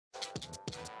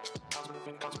And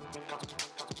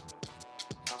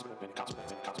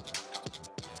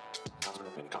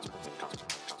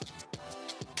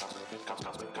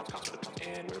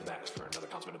we're back for another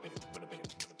Consummate Opinion.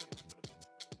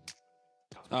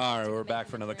 All right, we're back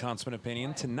for another Consummate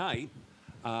Opinion. Tonight,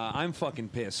 I'm fucking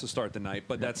pissed to start the night,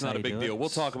 but that's not a big deal. We'll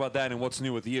talk about that and what's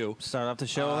new with you. Start off the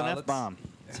show with an F-bomb.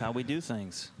 That's how we do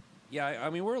things. Yeah, I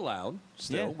mean, we're allowed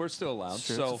still. Yeah. We're still allowed. It's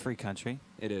true. So it's a free country.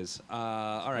 It is.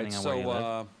 All right,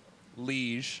 so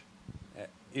Liege,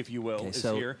 if you will, is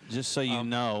here. Just so you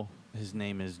know, his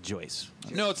name is Joyce.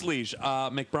 No, it's Liege.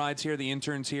 McBride's here. The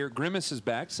intern's here. Grimace is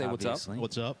back. Say Obviously.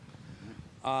 what's up.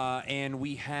 What's up? And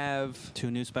we have...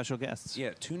 2 new special guests.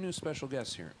 Yeah, 2 new special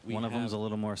guests here. One of them's a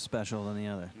little more special than the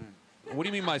other. What do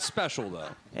you mean by special, though?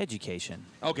 Education.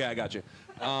 Okay, I got you.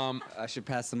 I should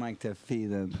pass the mic to Fee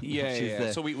then.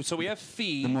 Yeah. So we have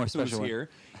Fee, the more special who's here.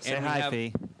 Say hi,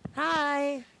 Fee.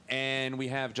 Hi. And we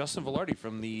have Justin Velarde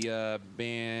from the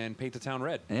band Paint the Town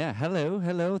Red. Yeah,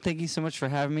 hello. Thank you so much for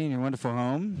having me in your wonderful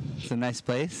home. It's a nice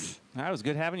place. All right, it was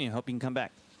good having you. Hope you can come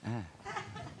back.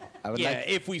 I would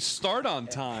if we start on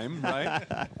time, right?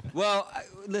 Well,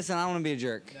 listen, I don't want to be a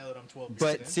jerk. Now that I'm 12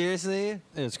 But seriously, It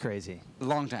was crazy. a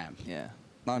long time. Yeah.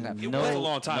 Long time. It was a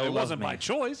long time. no It wasn't love by me.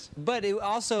 choice. But it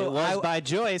also... It was by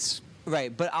Joyce.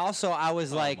 Right, but also I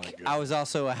was my I was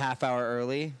also a half hour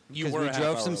early. You 'cause were we a half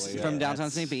drove hour some early, from yeah. downtown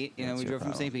That's- St. Pete. You know, we that's drove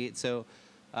your from St. Pete, so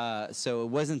it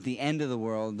wasn't the end of the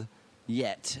world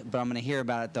yet. But I'm going to hear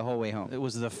about it the whole way home. It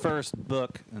was the first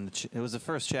book, it was the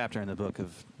first chapter in the book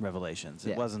of Revelations.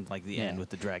 Yeah. It wasn't like the end with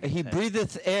the dragon. He head.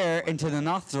 breatheth air into the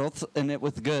nostrils, and it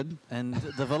was good. And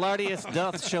the Velardius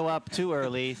doth show up too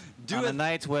early on a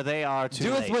night where they are too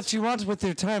Doeth late. what you want with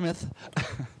your timeth.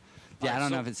 Yeah, All right, I don't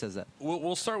so know if it says that.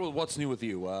 We'll start with what's new with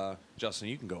you, Justin.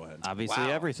 You can go ahead.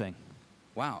 Obviously, everything.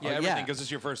 Wow. Yeah, everything because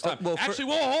it's your first time. well, Actually,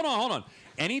 hold on.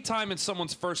 Anytime it's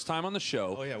someone's first time on the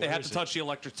show, Oh, yeah, they where have is to it? touch the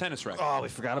electric tennis racket. Oh, we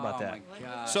forgot about that.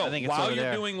 So I think it's while over you're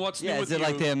there. doing what's new Yeah, with is it you,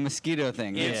 like the mosquito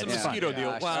thing? it's a Yeah. mosquito deal.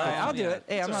 All right, I'll do it.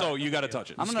 Hey, So you got to touch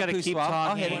it. I'm Just gonna gotta push keep swap.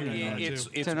 I'll hit talking. it.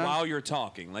 It's Turn on. while you're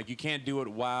talking. Like you can't do it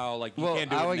while you Well, can't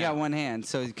do I it only now. got one hand,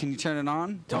 so can you turn it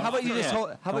on? Don't how about you just forget. hold?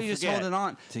 How about Don't you just forget hold it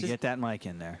on? to Just- get that mic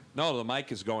in there. No, the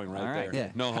mic is going right All right. there.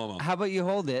 Yeah. No homo. How about you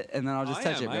hold it and then I'll just I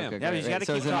touch am, it I real am. quick. Yeah, but right? you gotta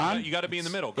So keep is it talking. on? You got to be in the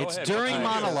middle. Go It's ahead. during All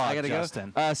right. monologue, I gotta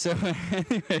Justin. go. So,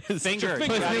 anyways, Finger.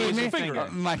 What's Gotta new with use me? your finger.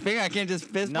 My finger. I can't just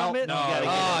fist No, bump it. no, you gotta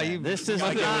get Oh, in there. you. This is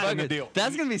gotta get not in the deal.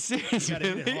 That's gonna be serious. gotta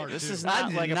hit it Really. hard, This too. is I not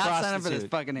did like a not prostitute. sign up for this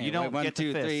fucking name. You don't Wait, 1, get 2,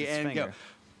 the fist, 3, it's and finger. go.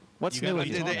 What's You new gotta with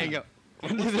be you? talking. And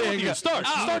go. You start.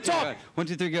 Start talking. 1,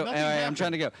 2, 3, go. All Nothing right, I'm happened.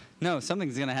 trying to go. No,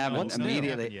 something's gonna happen No, it's not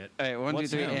immediately. happened yet. All right, 1, 2,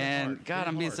 What's 3, new? and Hard. God, Hit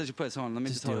I'm it being hard. such a puss. Hold on, let me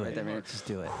just Just hold do it right it. there, man. Just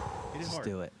do it. Hit it Just hard.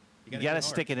 do it. You gotta gotta hit it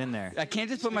stick it in there. I can't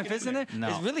just put my fist in there. No.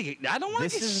 It's really. I don't want to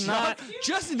This get is shocked. not-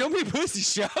 Justin, don't be a pussy.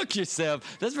 Shock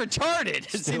yourself. That's retarded.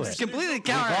 do It's it. completely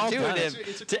all done it.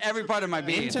 counterintuitive to every part of my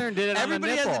being. Intern did it on the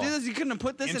Everybody has to nipple. do this. You couldn't have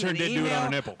put this Intern in an did email. do it on her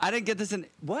nipple. I didn't get this in.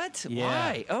 What? Yeah.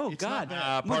 Why? Oh It's God. not bad.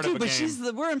 Part Well, of dude, a but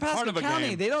game. we're in Part Pasco of a County.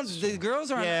 game. They don't. The girls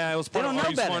aren't. Yeah, it was They part don't of know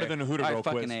Are You better. Smarter Than a Hooter All Girl right,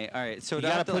 fucking quiz. A. All right. So You do I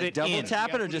gotta have to put like it double in. tap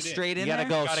You it or gotta just put it straight in You gotta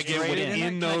there? go Gotta get straight within in.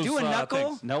 Can I those do a knuckle?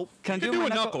 things. Nope. Can I You do can do a a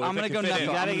knuckle? knuckle I'm if gonna it go can fit knuckle. in.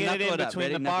 You gotta I'm get gonna it in knuckle up. between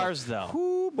Ready? the Knuckle up. bars, though.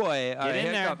 Ooh, boy. All right,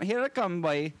 in there. Here I come,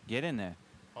 boy. Get in there.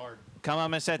 Hard. Come on,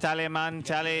 Mr. Italian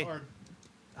Tally. Hard.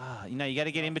 You know, you got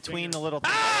to get in between the little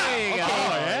things. There you go.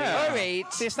 yeah. All right.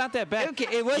 See, it's not that bad. Okay,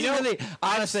 it wasn't You know, really.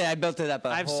 Honestly, I built it up.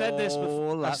 I've said this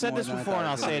before. I've said this before, and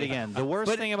I'll say it again. The worst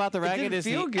But thing about the it racket didn't is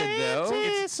feel the good, though.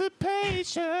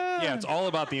 anticipation. Yeah, it's all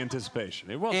about the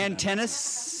anticipation. It wasn't And that.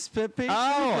 tennis pipping. Oh,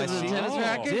 I Is it see. tennis Oh.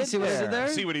 racket. You see what I did there?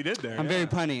 See what he did there. I'm very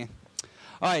punny.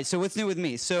 All right, so what's new with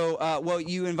me? So, well,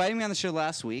 you invited me on the show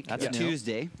last week, That's new.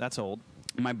 Tuesday. That's old.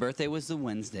 My birthday was the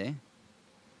Wednesday.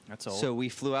 That's old. So we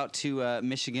flew out to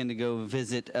Michigan to go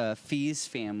visit Fee's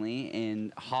family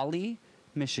in Holly,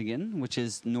 Michigan, which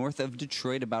is north of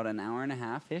Detroit, about an hour and a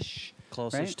half-ish.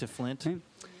 Closest right? to Flint. Right.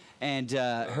 And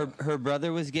her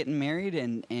brother was getting married,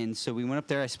 and so we went up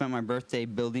there. I spent my birthday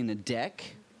building a deck.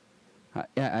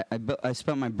 I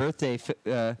spent my birthday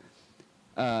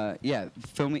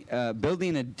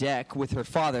building a deck with her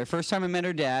father. First time I met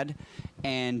her dad,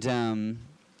 and How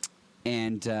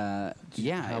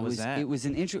was that? It was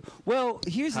an intro. Well,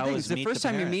 here's How the thing: was it's the Meet first the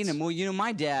time you meet Parents? him. Well, you know,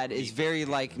 my dad is very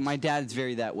like my dad's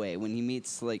very that way. When he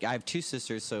meets, like, I have two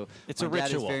sisters, so It's my a dad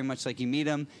ritual. is very much like you meet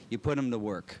him, you put him to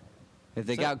work. If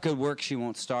they So- got good work, she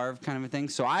won't starve, kind of a thing.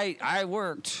 So I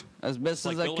worked as best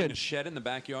Like as I building could. a shed in the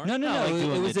backyard. No, like it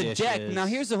doing was the a deck. dishes. Now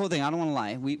here's the whole thing. I don't want to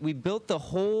lie. We built the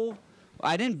whole.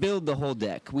 I didn't build the whole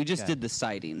deck. We just Okay. did the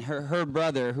siding. Her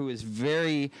brother, who is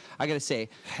very, I gotta say,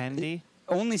 Handy.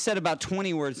 only said about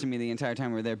 20 words to me the entire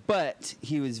time we were there, but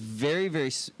he was very,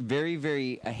 very, very,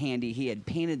 very handy. He had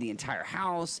painted the entire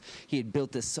house. He had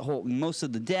built most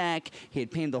of the deck. He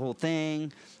had painted the whole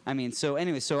thing. I mean, so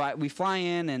anyway, we fly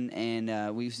in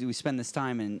and we spend this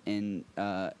time in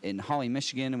Holly,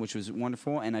 Michigan, which was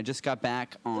wonderful. And I just got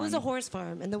back on. It was a horse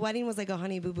farm, and the wedding was like a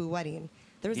Honey Boo Boo wedding.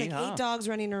 There was like 8 dogs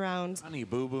running around. Honey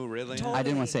Boo Boo, really? Totally. I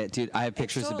didn't want to say it, dude. I have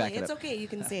pictures to back it up. It's okay, you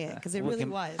can say it because it really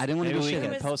was. I didn't want to Maybe be we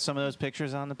shit. can post some of those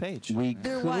pictures on the page. We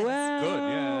There could. was. Well, Good,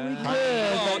 yeah. we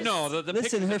could. Oh, no, the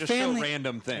Listen, pictures her are just family. show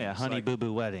random things. Yeah, Honey like, Boo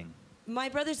Boo Wedding. My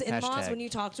brother's in-laws, Hashtag. when you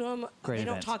talk to them, Great they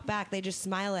don't event. talk back. They just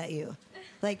smile at you.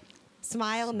 Like,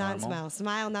 smile, non-smile. normal.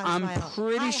 Smile, I'm non-smile.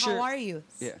 pretty Hi, sure- how are you?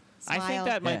 Yeah. I think Smile.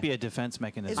 that might Yeah. be a defense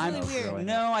mechanism. It's really of weird. growing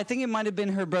up. No, I think it might have been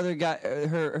her brother got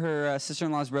her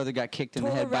sister-in-law's brother got kicked in the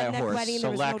Total head by a redneck horse. wedding. So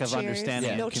There was lack no of chairs,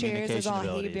 understanding no and chairs. It was all hay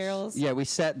communication barrels. Yeah, we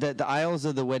sat the aisles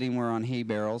of the wedding were on hay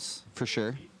barrels for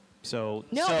sure. So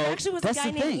No, so it actually was a that's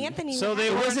guy the named thing. Anthony. So who they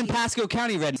had It one. wasn't Pasco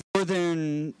County red,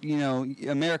 northern,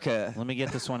 America. let me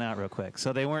get this one out real quick.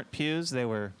 So they weren't pews, they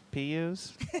were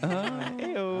PUs.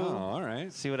 Oh, all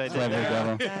right. See what I did Clever there?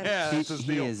 devil. Yeah, He, that's his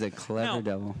he deal. is a clever Now-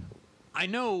 devil. I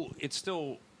know it's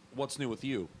still what's new with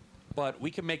you, but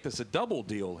we can make this a double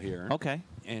deal here. Okay.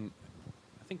 And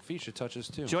I think Fee should touch us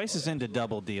too. Joyce is into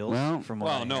double deals. Well- from what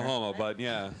Well, I no hear. homo, but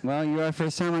yeah. Well, you're our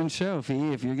first time on the show,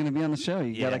 Fee. If you're going to be on the show, you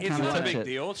Yeah. got to It's kind of not a touch big it.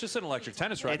 deal. It's just an electric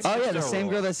tennis racket. It's- Oh yeah, the Just a same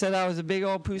roll. girl that said I was a big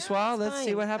old poussoir. Let's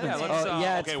see what happens. Yeah, let's, oh,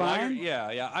 yeah, okay, it's while fine. you're-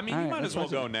 yeah. I mean, All you right, might let's as well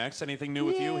watch go it. next. Anything new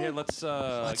with you? Here, let's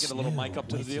get a little mic up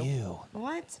to the deal. You.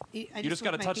 What? You just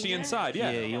got to touch the inside.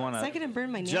 Yeah. Yeah, you want Is that to. going to burn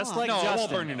my nail Just off? like No, it won't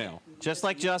Justin. burn your nail. Just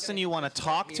like Justin, you want to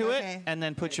talk to Okay. it and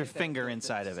then put your finger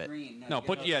inside of it. No,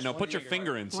 put your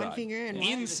finger inside. One finger and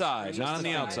one- inside, not on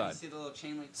the outside.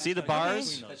 See the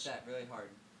bars? Touch that really hard.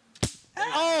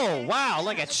 Oh, wow,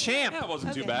 like a champ. Yeah, it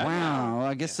wasn't too Okay. bad. Wow,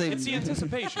 I guess they. It's the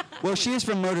anticipation. Well, she's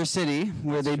from Motor City,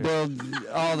 where they build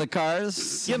all the cars.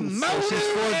 You So motor she's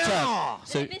Ford now. tough.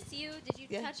 Did So I miss you? Did you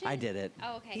Yeah. touch it? I did it.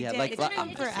 Oh, okay. Yeah, did. like It's It been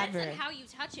depends forever. on how you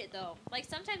touch it, though. Like,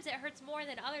 sometimes it hurts more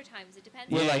than other times. It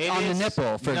depends. Well, Yeah, like it on the is-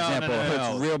 nipple, for No, example, no, it no, hurts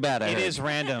no. real bad. I It heard. is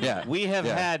random. Yeah. We have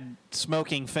Yeah. had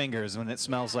smoking fingers when it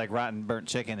smells like rotten burnt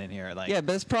chicken in here. Like, Yeah,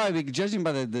 but it's probably judging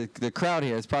by the crowd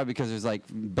here. It's probably because there's like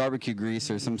barbecue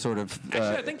grease or some sort of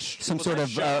Actually, I think some was sort that of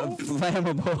show?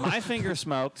 flammable. my finger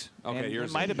smoked. Okay, and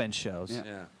yours it might is- have been shows. Yeah.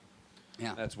 Yeah,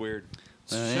 Yeah. that's weird.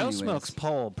 Show anyways. smokes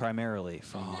pole primarily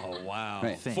from Oh wow,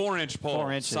 Right. 4-inch pole,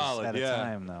 4 inches solid. at yeah. a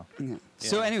time, though. Yeah.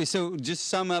 So Yeah. anyway, so just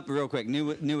sum up real quick. New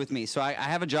with me. So I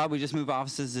have a job. We just moved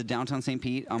offices to downtown St.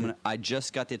 Pete. I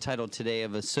just got the title today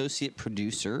of associate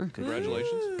producer.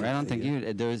 Congratulations. Right on. Thank you.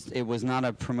 It was not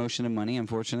a promotion of money,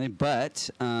 unfortunately, but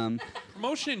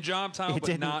Promotion and job title, It but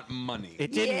didn't- not money.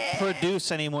 It didn't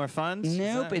produce any more funds. Is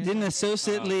nope, that it didn't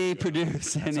associately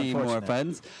produce any more unfortunate.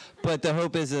 funds. But the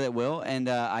hope is that it will. And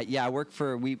I work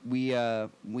for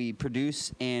we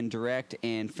produce and direct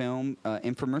and film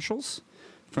infomercials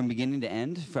from beginning to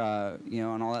end,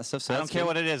 and all that stuff. So I don't that's care good.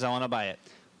 what it is. I want to buy it.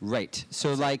 Right.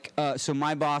 So so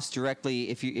my boss directly,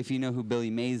 if you know who Billy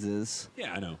Mays is,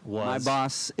 Yeah, I know. my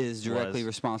boss is directly Was.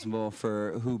 responsible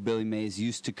for who Billy Mays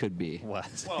used to could be.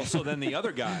 Was. Well, so then the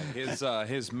other guy,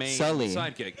 his main Sully.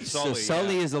 sidekick, So Sully.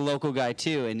 Sully yeah. is a local guy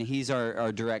too, and he's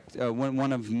our direct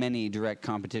one of many direct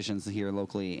competitions here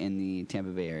locally in the Tampa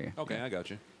Bay area. Okay, I got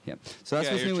you. Yep. So that's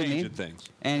yeah, what's you're new with me. changing things.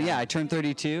 And yeah, I turned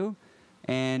 32,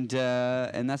 and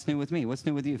that's new with me. What's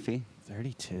new with you, Fee?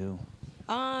 32.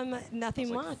 Nothing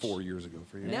It's like much. 4 years ago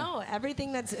for you. No,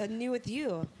 everything that's new with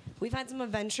you. We've had some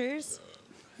adventures.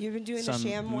 You've been doing Some the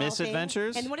ShamWow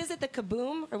misadventures? thing. And what is it, the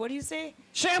Kaboom? Or what do you say?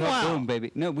 ShamWow! Kaboom,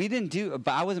 baby. No, we didn't do.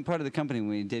 But I wasn't part of the company when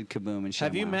we did Kaboom and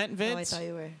Have you ShamWow. met Oh, I Vince? thought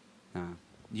you were. No,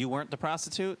 You weren't the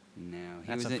prostitute? no.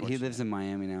 That's He unfortunate. lives in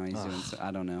Miami now. He's doing. So,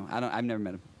 I don't know. I've never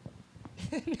met him.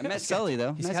 I met He's Sully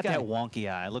though. He's Nice got guy. that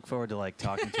wonky eye. I look forward to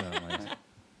talking to him.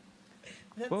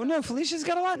 Well, no, Felicia's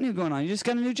got a lot new going on. You just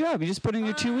got a new job. You just put in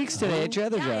your 2 weeks today at your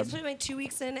other Yeah, I job. just put my 2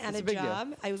 weeks in at That's a a big deal.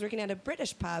 job. I was working at a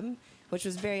British pub, which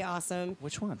was very awesome.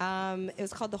 Which one? It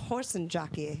was called the Horse and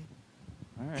Jockey.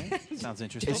 All right. Sounds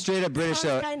interesting. It's straight up British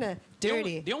though. kind of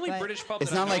dirty. The only but- British pub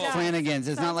It's that I not like know of- Flanagan's.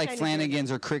 It's not Sounds like kinda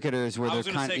Flanagan's or Cricketers where I was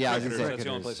they're gonna kind of. say Yeah, I was Cricketers. gonna That's say.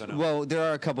 the only place I know. Well, there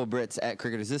are a couple Brits at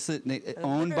Cricketers. This is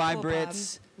owned by Liverpool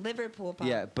Brits. Pub. Liverpool pub.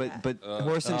 Yeah, but Yeah.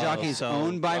 Horse and Jockey is so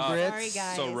owned by rough. Brits. Sorry,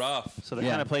 guys. So rough. So the Yeah.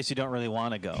 kind of place you don't really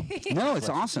want to go. No, it's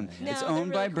awesome. No, It's they're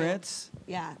owned by really cool. Brits.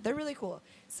 Yeah, they're really cool.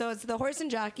 So it's the Horse and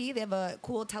Jockey. They have a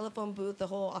cool telephone booth, the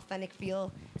whole authentic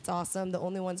feel. It's awesome. The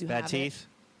only ones who Bad have teeth? it.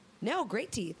 No,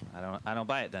 great teeth. I don't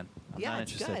buy it then. I'm yeah, not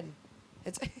it's interested. good.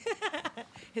 It's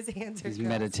his hands are He's crossed.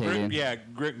 meditating. Yeah,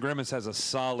 Grimace has a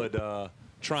solid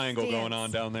triangle Stance. going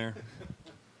on down there.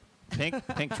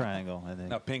 Pink triangle, I think.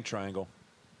 No, pink triangle.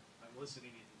 I'm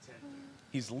listening intently.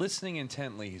 He's listening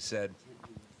intently, he said.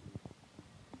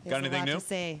 There's Got a anything lot new? to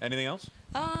say. Anything else?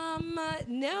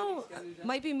 No.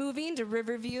 Might be moving to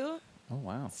Riverview. Oh,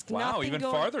 wow. It's Wow, nothing even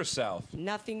going- farther south.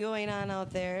 Nothing going on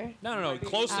out there. No.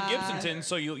 Close to Gibsonton,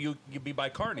 so you'll be by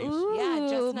Carney's. Yeah,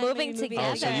 Justin and I moving might be moving together.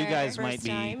 Oh, so you guys First might be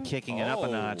time. kicking it up a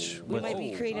notch. We With, might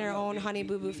be creating our own Honey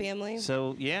Boo Boo family.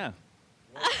 so, yeah.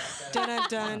 Dun dun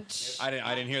dun. I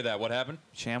didn't hear that. What happened?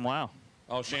 Sham wow.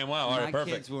 Oh, ShamWow. All My right,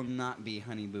 perfect. kids will not be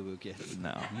Honey Boo Boo kids.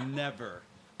 No. Never.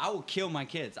 I will kill my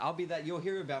kids. I'll be that. You'll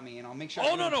hear about me, and I'll make sure.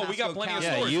 Oh, I go no, to we got Pasco plenty of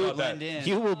County stories you- about that. blend in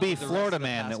You will be with the rest Florida of the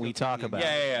man that Pasco we talk community.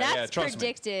 about. Yeah, That's trust me.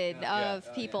 predicted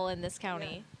of people in this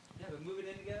county. Yeah, but moving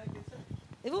in together, good stuff.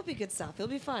 It will be good stuff. It'll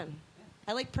be fun.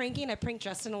 I like pranking. I prank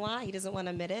Justin a lot. He doesn't want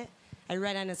to admit it. I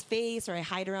write on his face or I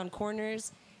hide around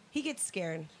corners. He gets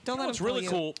scared. Don't let him What's fool really you.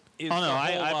 cool is Oh, no, the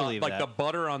I whole, believe like that. the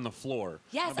butter on the floor.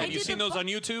 Yes, Have I you did seen the those bu- on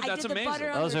YouTube? I That's did the amazing. butter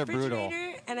on Those the are brutal.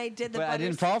 refrigerator, and I did the But I butter.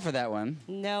 didn't fall for that one.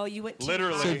 No, you went too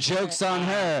Literally. far. So jokes on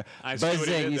her. I see what he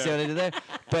Buzzing. did You see there. what I did there?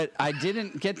 But I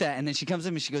didn't get that. And then she comes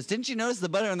in and she goes, "Didn't you notice the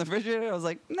butter on the refrigerator?" I was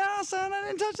like, "No, son, I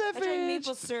didn't touch that I tried fridge."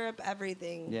 maple syrup,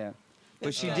 everything. Yeah. But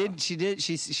It's she good. did.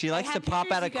 She likes I to have pop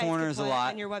pictures out you of guys could corners a put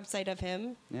lot. on your website of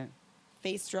him, Yeah.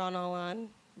 face drawn all on.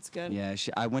 It's good. Yeah,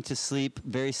 I went to sleep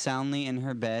very soundly in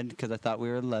her bed because I thought we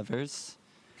were lovers,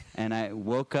 and I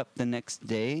woke up the next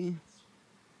day,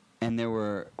 and there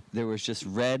was just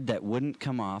red that wouldn't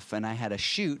come off, and I had a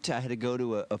shoot. I had to go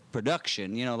to a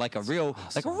production, like a real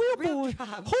boy,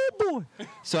 job. boy.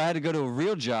 So I had to go to a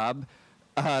real job.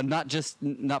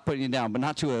 Not putting you down, but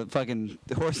not to a fucking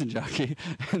horse and jockey.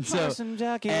 And so, Horse and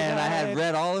jockey and I had died.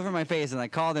 red all over my face, and I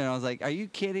called her, and I was like, "Are you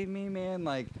kidding me, man?"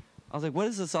 Like, I was like, "What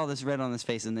is this? All this red on this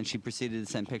face?" And then she proceeded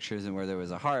to send pictures, and where there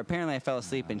was a heart. Apparently, I fell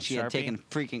asleep, and she had Sharpie? taken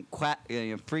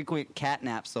frequent cat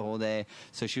naps the whole day,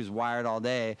 so she was wired all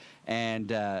day,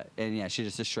 and yeah, she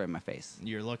just destroyed my face.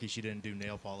 You're lucky she didn't do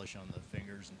nail polish on the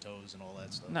fingers and toes and all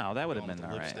that stuff. No, that would have Along been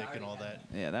with all the right. lipstick and all that.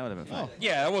 Yeah, that would have been fine.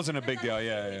 Yeah, that wasn't a big deal.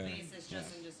 Yeah.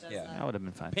 Yeah. That would have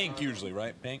been fine. Pink usually,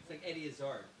 right? Pink. It's like Eddie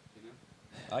Izzard,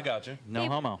 I got you. No Hey,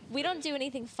 homo. We don't do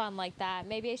anything fun like that.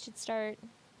 Maybe I should start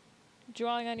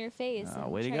drawing on your face Oh,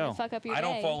 and way to trying go. to fuck up your I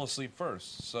don't day. fall asleep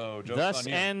first, so joke's Thus on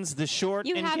you. ends the short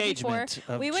You have engagement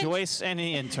before. of We went- Joyce and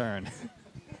the intern.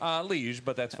 Liege,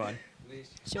 but that's fine.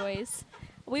 Joyce.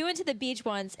 We went to the beach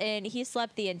once, and he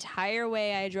slept the entire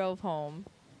way I drove home.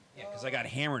 Yeah, because I got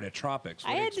hammered at Tropics.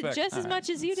 What I do you had expect? just as much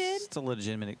as you did. It's a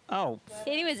legitimate. Oh,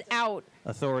 And he was out.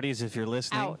 authorities, if you're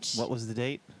listening, Ouch. what was the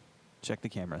date? Check the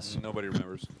cameras. Nobody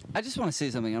remembers. I just want to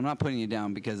say something. I'm not putting you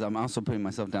down because I'm also putting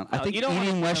myself down. I No, think you don't wanna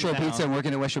eating put West Shore them Pizza down. and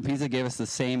working at West Shore Pizza gave us the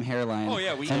same hairline. Oh,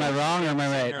 yeah, we Am I did. wrong or am I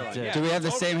Same right? hairline. Yeah. Yeah, Do we have the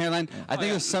totally. same hairline? I think yeah.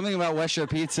 there's something about West Shore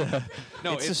Pizza.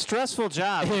 No, It's a stressful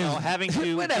job, having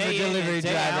to Whatever, day in delivery and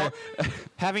day driver. out,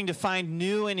 having to find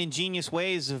new and ingenious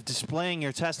ways of displaying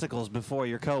your testicles before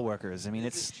your coworkers. I mean,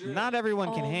 it's not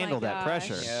everyone can Oh my handle that gosh.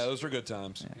 pressure. Yeah, those were good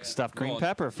times. Stuffed green Go on.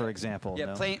 pepper, for example. Yeah,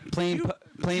 no.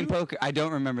 plain poker. I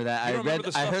don't remember that. You don't remember the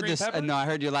I stuffed heard green this. pepper? No, I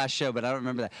heard your last show, but I don't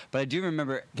remember that. But I do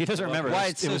remember. He doesn't remember. Why It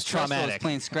it's so was stressful is traumatic.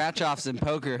 playing scratch offs and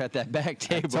poker at that back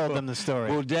table. told them the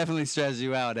story. Will definitely stress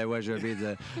you out at West Shore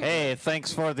Pizza. Hey,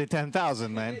 thanks for the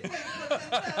 10,000, man.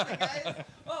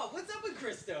 Oh, what's up with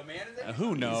Christo, man?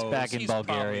 Who knows? back in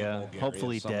probably Bulgaria,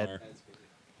 hopefully dead. somewhere.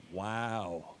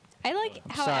 Wow. I like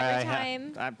how Sorry,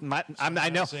 every time. I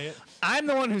know. Say it. I'm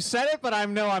the one who said it, but I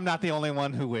know I'm not the only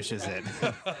one who wishes it.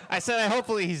 I said,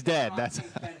 hopefully he's dead. That's.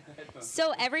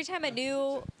 So every time a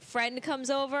new friend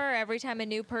comes over, every time a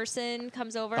new person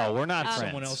comes over. Oh, we're not friends.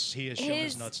 Someone else he has shown his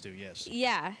His- nuts to, yes.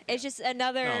 Yeah, it's just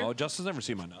another No, Justin's never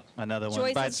seen my nuts. Another one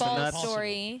Joyce's bites the ball nuts.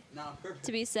 story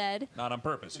to be said. Not on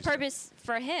purpose. he said. Purpose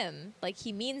for him, like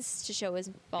he means to show his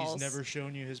balls. He's never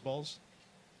shown you his balls?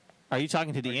 Are you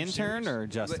talking to the Are you intern serious? or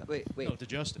Justin? Wait. No, to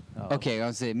Justin. Oh. Okay, I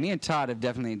was saying, me and Todd have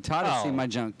definitely. Todd has Oh. seen my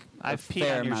junk a I've peed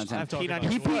fair on your- amount of I've time. peed on He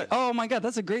your He peed. foot. Oh my God,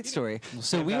 that's a great story. So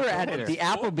save we that were for at later. the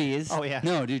Applebee's. Oh, yeah.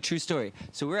 No, dude, true story.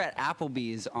 So we're at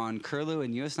Applebee's on Curlew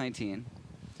and US 19.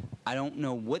 I don't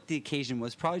know what the occasion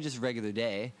was. Probably just regular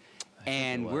day.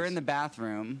 And we're was. in the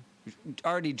bathroom,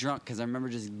 already drunk because I remember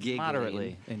just giggling.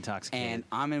 Moderately intoxicated. And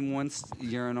I'm in one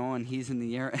urinal and he's in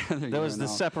the other there was the urinal.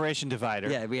 separation divider.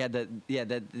 Yeah, we had we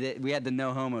had the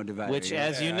no homo divider. Which, yeah.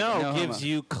 as you Yeah. know, No gives homo.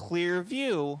 you clear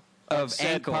view Of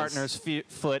said ankles. partner's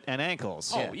foot and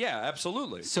ankles. Oh, yeah,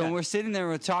 absolutely. So when we're sitting there,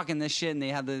 we're talking this shit, and they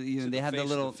have the they the had the face,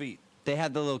 little the feet. they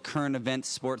had the little current event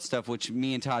sports stuff, which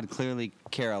me and Todd clearly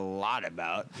care a lot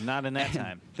about. Not in that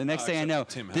time. The next thing I know,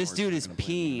 Tim this Howard's dude is gonna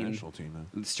play in the peeing national team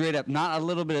now. straight up, not a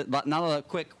little bit, not a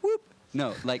quick whoop,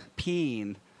 no, like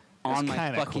peeing on my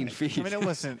kinda fucking quick. feet. I mean, it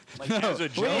wasn't. As a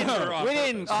joke or on We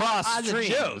didn't purpose? cross as a streams.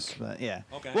 joke. But yeah.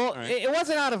 Okay, Well, all right. it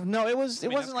wasn't out of no. It was. It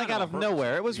mean, wasn't that's like kind out of of on purpose.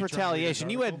 nowhere. It was Were you trying to read retaliation.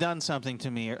 his You had article? done something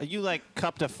to me, or you like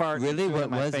cupped a fart. Really? and threw it What in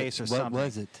my was face it? or What something.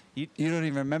 was it? You, You don't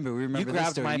even remember. We you remember this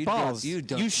grabbed story. my You balls.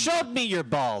 don't. You showed me your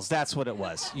balls. That's what it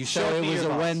was. You So showed it me was your a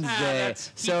balls. Wednesday.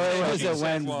 So it was a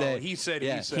Wednesday. He said.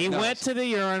 Yeah. He said. He No. went to the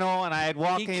urinal, and I had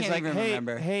walked He in. He's can't like, even "Hey,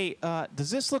 remember. hey, does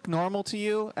this look normal to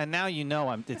you?" And now you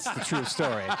know it's the true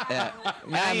story. Yeah. Now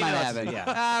That you might know it's- happen.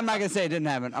 yeah. I'm not gonna say it didn't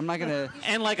happen. I'm not gonna.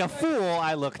 And like a fool,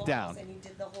 I looked down. And he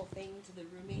did the whole thing to the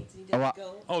roommates. And he did Oh, wow. the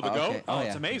go. Oh, the Oh, goat. okay. Oh, Oh, it's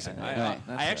yeah. amazing. Right.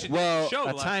 I actually Well, did the show a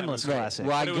the last time timeless it was classic.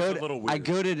 Well, But it was a little weird. I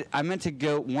goated. I meant to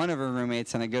goat one of her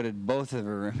roommates, and I goated both of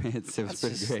her roommates. It was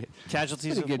pretty great.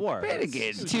 Casualties Pretty of good. war. Pretty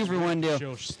good. 2 for 1 deal.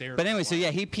 But anyway, so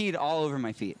yeah, he peed all over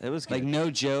my feet. It was like good. no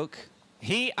joke.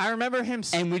 I remember him.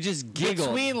 And we just giggled.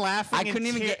 Between laughing I couldn't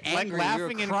and even get angry. Like We were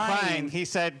laughing and crying. crying, he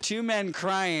said, 2 men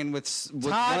crying with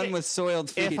Todd, one with soiled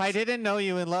feet. "If I didn't know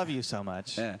you and love you so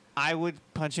much, Yeah. I would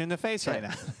punch you in the face right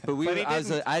now." But he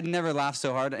didn't. I'd never laughed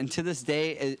so hard, and to this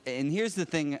day, and here's the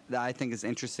thing that I think is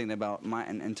interesting about my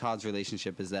and Todd's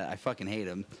relationship is that I fucking hate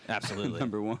him. Absolutely.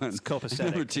 Number one. It's copacetic,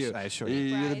 Number two, I assure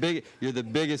you. you're the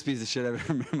biggest piece of shit I've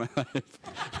ever met in my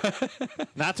life.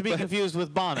 Not to be confused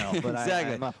with Bono, but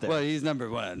Exactly. I'm up there. Well, he's number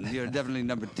 1. You're definitely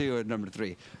number 2 or number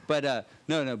 3. But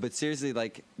no. But seriously,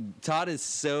 like Todd is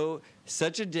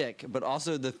such a dick, but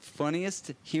also the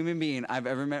funniest human being I've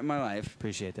ever met in my life.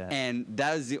 Appreciate that. And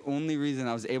that is the only reason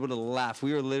I was able to laugh.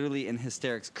 We were literally in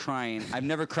hysterics, crying. I've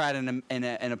never cried in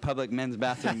a public men's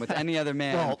bathroom with any other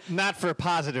man. Well, not for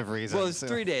positive reasons. Well, it's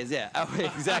 3 days, yeah. Oh,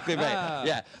 exactly right.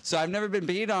 Yeah. So I've never been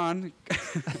beat on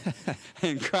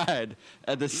and cried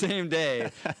at the same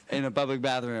day in a public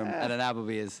bathroom at an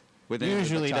Applebee's. With anybody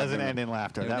Usually but Todd doesn't Brindle. end in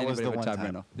laughter. With That was anybody the but one Todd time.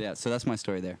 Brindle. Yeah, so that's my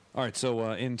story there. All right,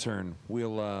 so intern,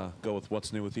 we'll go with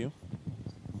what's new with you.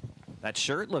 That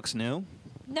shirt looks new.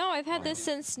 No, I've had this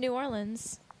since New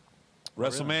Orleans.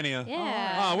 WrestleMania.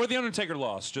 Yeah. Where the Undertaker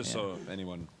lost, just so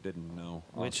anyone didn't know.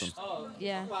 Which- Awesome.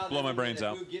 Yeah. Blow my brains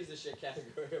out. Who gives a shit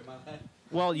category of my life?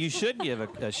 Well, you should give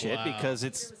a shit Wow. because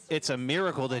it's a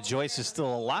miracle that Joyce is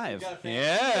still alive.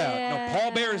 Yeah. No,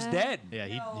 Paul Bear's dead. Yeah,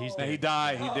 he's Yeah, dead. he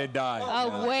died. He did die. Oh,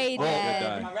 Yeah. way He did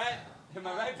dead. die. right? Am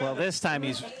I right? Well, this time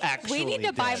he's actually We need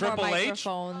to buy dead. more Triple H?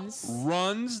 microphones.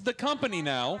 Runs the company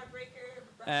now.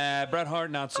 Bret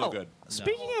Hart, not so good.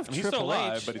 Speaking of He's still Triple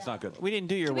alive, H, but he's not good. we didn't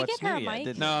do your Can we what's get her new a yet, mic?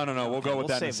 did we? No. We'll Okay, go with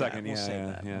that in a save second. We'll save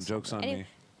that. Yeah. Joke's on Any- me.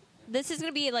 This is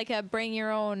gonna be like a bring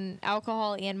your own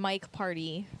alcohol and mic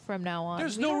party from now on.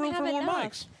 There's We no don't room for have more enough.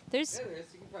 mics. There's You can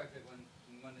probably fit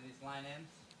one of these line ends.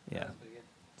 Yeah. That's pretty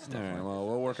good. All right, well,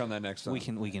 we'll work on that next time. We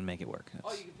can make it work.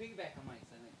 Oh, you can piggyback on mics,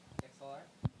 I think.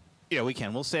 XLR? Yeah, we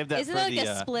can. We'll save that Isn't for there like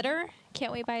the. a splitter?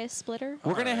 Can't we buy a splitter?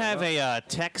 We're gonna All right, have a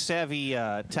tech-savvy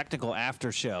technical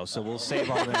after show, so we'll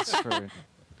save all this for.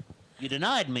 You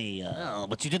denied me,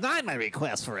 but you denied my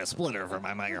request for a splitter for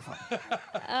my microphone.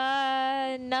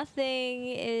 Nothing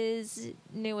is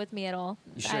new with me at all.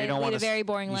 You sure I you don't lead want a very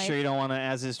boring You life. sure you don't want to,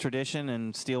 as is tradition,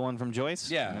 and steal one from Joyce?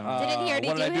 Yeah. No. Didn't he already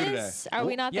what did do I do his? today? Are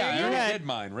we not Yeah, there I yet? already did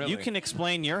mine, really. You can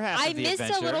explain your half I of the missed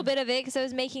adventure. a little bit of it because I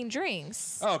was making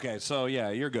drinks. Okay, so yeah,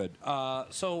 you're good.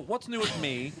 So what's new with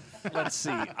me? Let's see.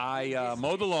 I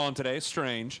mowed the lawn today.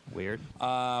 Strange. Weird.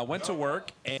 Went to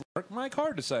work, and my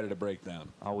car decided to break down.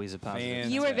 Always a positive.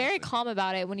 Man. You were very Fantastic. calm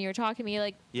about it when you were talking to me. You're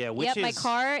like, Yeah, which yep, my is-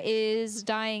 car is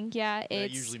dying. Yeah, That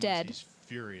it's usually dead. means he's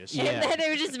furious. Yeah. And then it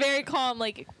was just very calm,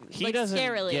 like He doesn't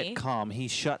scarily. get calm. He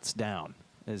shuts down.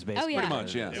 Is basically yeah. Pretty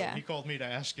much, yeah. Yeah. He called me to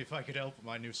ask if I could help him.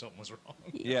 I knew something was wrong.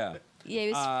 Yeah. Yeah, he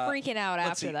was freaking out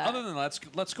Let's after see. that. Other than that,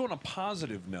 let's go on a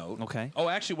positive note. Okay. Oh,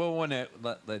 actually,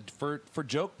 for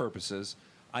joke purposes,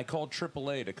 I called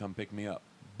AAA to come pick me up,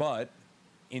 but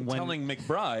in When- telling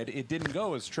McBride, it didn't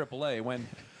go as AAA. When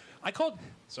I called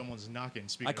Someone's knocking.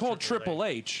 Speaking I called of Triple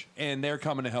H, and they're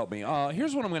coming to help me.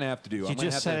 Here's what I'm going to have to do. You I'm gonna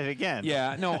just have said to- it again.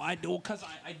 Yeah, no, because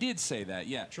I did say that.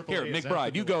 Yeah. Triple Here, A is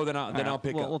McBride, you go, then All I'll right,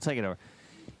 pick we'll, up. We'll take it over.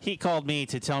 He called me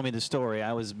to tell me the story.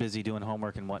 I was busy doing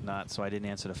homework and whatnot, so I didn't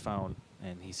answer the phone.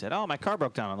 And he said, "Oh, my car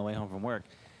broke down on the way home from work."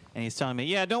 And he's telling me,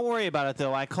 "Yeah, don't worry about it,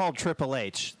 though. I called Triple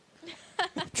H.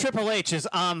 Triple H is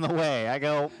on the way." I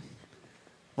go,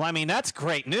 "Well, I mean, that's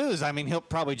great news. I mean, he'll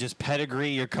probably just pedigree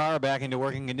your car back into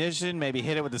working condition, maybe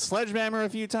hit it with a sledgehammer a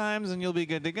few times, and you'll be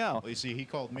good to go." Well, you see, he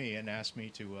called me and asked me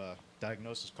to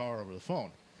diagnose his car over the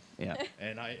phone. Yeah.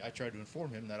 And I tried to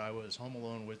inform him that I was home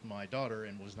alone with my daughter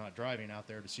and was not driving out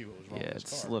there to see what was wrong Yeah, with his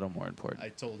it's car. a little more important. I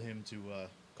told him to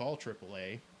call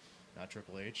AAA, not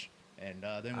Triple H, And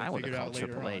then I we would figured have out called later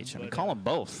Triple on. H. I mean, but, call them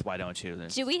both. Why don't you?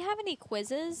 Do we have any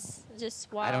quizzes?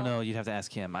 Just while I don't know. You'd have to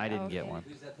ask him. I didn't get Okay. one.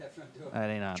 Who's at that front door? That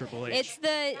ain't on. Triple H. It's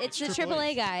the Triple AAA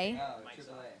H. guy. Oh,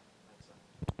 Triple A.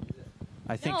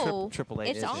 I think No, Triple H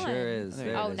it's is. on. Sure is. There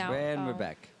There you go. it is. now- And we're oh.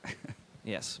 back.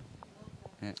 Yes.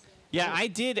 Yeah. Yeah, I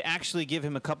did actually give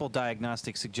him a couple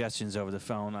diagnostic suggestions over the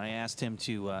phone. I asked him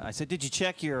to. I said, "Did you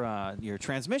check your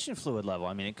transmission fluid level?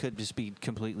 I mean, it could just be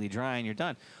completely dry and you're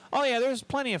done." "Oh yeah, there's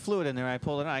plenty of fluid in there." I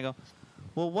pulled it out. I go,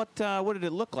 "Well, what did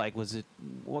it look like?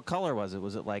 What color was it?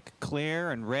 Was it like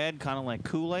clear and red, kind of like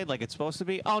Kool-Aid, like it's supposed to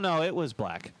be?" "Oh no, it was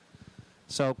black."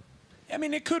 So I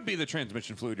mean, it could be the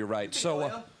transmission fluid. You're right.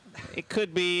 So. it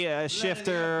could be a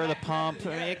shifter, the pump. I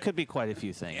mean, it could be quite a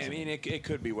few things. I mean, it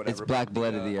could be whatever. It's black but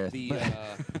blood of the earth.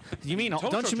 you mean? tow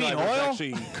Don't truck you mean driver is oil?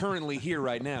 actually currently here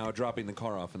right now, dropping the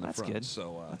car off in the That's front. good.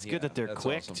 So It's yeah, good that they're that's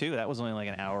quick awesome. too. That was only like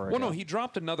an hour ago. Well, no, he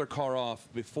dropped another car off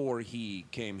before he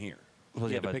came here. Well,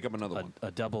 he you had to have pick up another one. a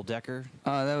double decker.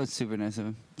 Oh, that was super nice of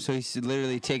him. So he's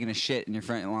literally taking a shit in your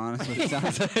front lawn. That's what it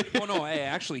sounds like. Oh no, hey,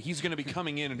 actually, he's going to be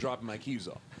coming in and dropping my keys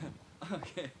off.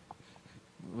 Okay.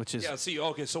 Which is Yeah. See,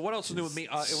 okay. So what else is new with me? It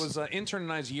was intern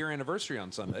and I's year anniversary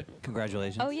on Sunday.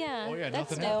 congratulations. Oh yeah. Oh, yeah,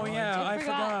 That's nothing new. happened. I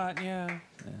forgot. Yeah.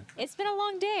 It's been a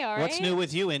long day, all right. What's new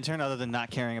with you, intern, other than not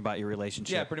caring about your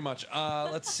relationship? Yeah, pretty much.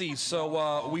 Let's see.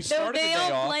 So we started they the day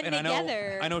all off, blend and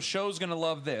together. I know Show's gonna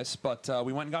love this, but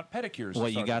we went and got pedicures. to What,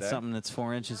 you start got the day. something that's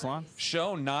 4 inches long?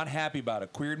 Show not happy about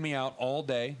it. Queered me out all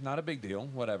day. Not a big deal.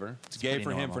 Whatever. It's gay pretty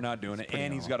for him normal. for not doing it, It's pretty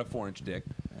and he's got normal. a 4-inch dick,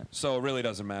 so it really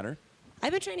doesn't matter.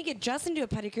 I've been trying to get Justin to a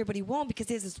pedicure, but he won't because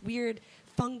he has this weird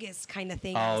fungus kind of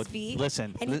thing on Oh, his feet.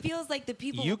 listen, and he feels like the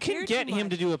people You care can too get him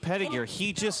to much. do a pedicure.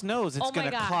 He just knows it's Oh my going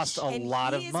to gosh. cost a And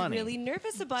lot of he money. is really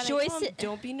nervous about it. I Joyce- told him,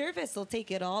 don't be nervous. He'll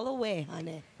take it all away,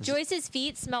 honey. Joyce's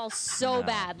feet smell so No.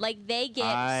 bad. Like they get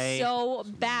I- so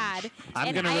bad. I'm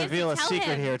And going I to have reveal a tell secret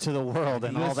him, here to the world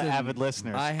and all the Listen, avid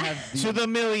listeners. I have to the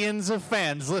millions of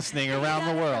fans listening around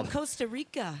the From world. Costa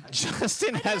Rica.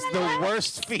 Justin has the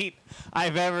worst feet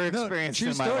I've ever No, experienced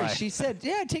true in my story. life. She said,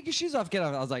 "Yeah, take your shoes off, get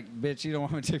off." I was like, "Bitch, you don't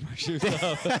want me to take my shoes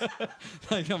off."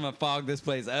 Like I'm gonna fog this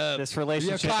place up. This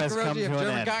relationship you have has come cockroaches, you to have an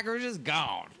German end. cockroaches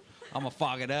gone. I'm gonna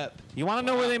fog it up. You want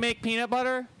to know where they make peanut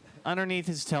butter? Underneath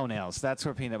his toenails. That's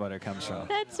where peanut butter comes from.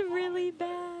 That's really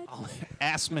bad.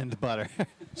 Almond butter.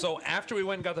 So after we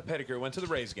went and got the pedicure, we went to the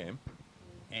Rays game,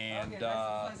 and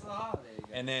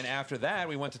then after that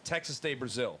we went to Texas Day,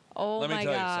 Brazil. Oh Let me my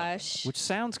tell you something. gosh. Which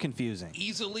sounds confusing.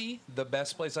 Easily the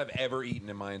best place I've ever eaten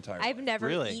in my entire I've life. never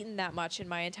Really? eaten that much in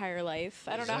my entire life.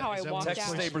 I don't know that- how I is that walked what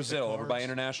Texas out. Day, With the Brazil, over by cards?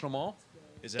 International Mall.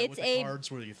 Is that It's with the a- cards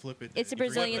where you flip it? it's a you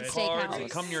forget Brazilian that? steakhouse. They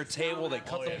come to your table, they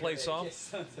cut the place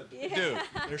off. Dude,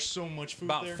 There's so much food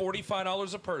about there.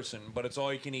 $45 a person, but it's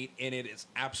all you can eat, and it is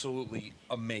absolutely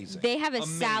amazing. They have a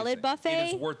Amazing. salad buffet.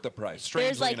 It is worth the price, strangely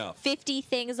There's like enough. 50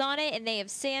 things on it, and they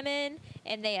have salmon,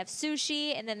 and they have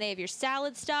sushi, and then they have your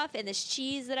salad stuff, and this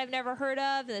cheese that I've never heard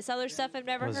of, and this other stuff I've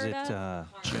never Was heard it of.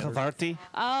 Havarti?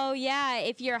 Oh yeah,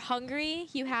 if you're hungry,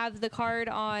 you have the card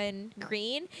on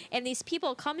green, and these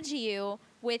people come to you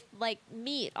with like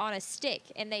meat on a stick,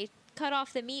 and they cut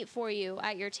off the meat for you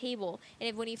at your table. And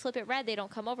if when you flip it red, they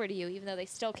don't come over to you, even though they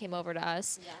still came over to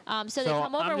us. So they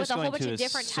come over I'm with just a whole going bunch to of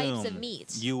different types of assume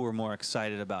meats. You were more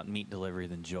excited about meat delivery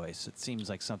than Joyce. It seems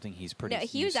like something he's pretty. No, he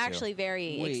was used to. actually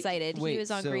very Wait, excited. He wait, was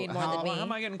on so green more how- than me. How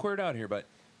am I getting queered out here? But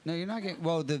No, you're not getting.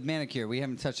 Well, the manicure. We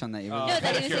haven't touched on that yet. No,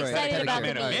 that he was pedicure. excited about the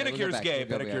Pedicure. meat. All right, we'll go Manicure's back. gay, We'll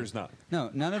go back. pedicure's not. No,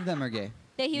 none of them are gay.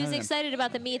 Yeah, he was None of them. excited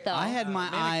about the meat though. I had my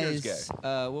Manicure's eyes.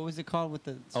 gay. What was it called with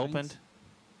the strings? Opened.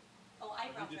 Oh,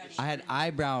 eyebrow threading. I had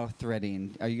eyebrow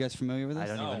threading. Are you guys familiar with this?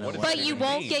 I don't No, even know. what is what But that it you even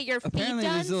won't mean? get your feet Apparently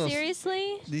done? these little-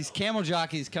 Seriously? These camel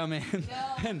jockeys come in.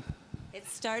 and It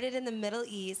started in the Middle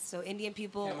East, so Indian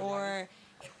people or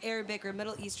Arabic or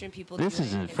Middle Eastern people. This do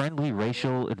is it. a It's- friendly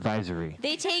racial advisory.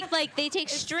 They take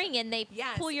string and they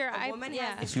Yes, pull your a eye. woman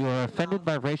Yeah. has If you are offended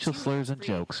by racial 2 slurs and minutes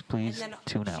free. jokes, please And then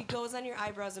tune she out. goes on your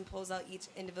eyebrows and pulls out each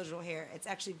individual hair. It's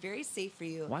actually very safe for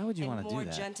you. Why would you and wanna do more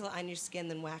that? gentle on your skin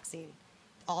than waxing.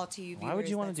 All to you viewers. Why would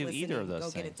you wanna that's do either of listening,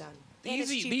 those Go get it things? done. The And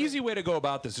it's easy, the cheaper. easy way to go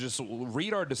about this is just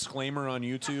read our disclaimer on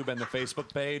YouTube and the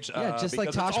Facebook page. yeah, just like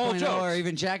because it's all Tosh.0 or jokes.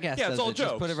 even Jackass Yeah, does it's all it. Just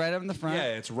jokes. put it right up in the front. Yeah,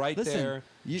 it's right Listen, there.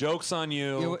 you- Jokes on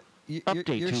you.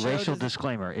 Update your to show racial does-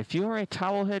 disclaimer. If you are a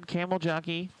towelhead camel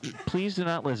jockey, please do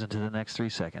not listen to the next 3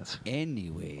 seconds.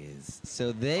 Anyways,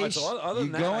 so they Alright, so other you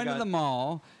than that, go I into got- the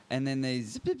mall and then they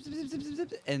zip, zip, zip, zip, zip,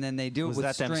 zip, and then they do Was it with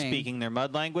that them string. speaking their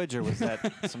mud language, or was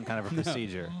that some kind of a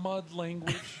procedure? Mud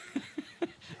language.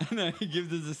 No, he gives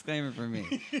the disclaimer for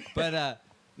me. But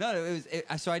No,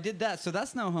 so I did that. So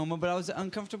that's no homo, but I was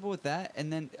uncomfortable with that.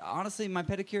 And then, honestly, my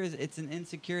pedicure it's an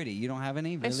insecurity. You don't have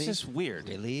any, really? It's just weird.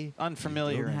 Really?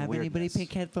 Unfamiliar You don't and have anybody weirdness.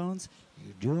 pink headphones?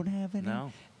 You don't have any?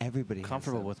 No. Everybody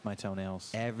Comfortable has them. with my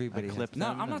toenails. Everybody I has clip them. No,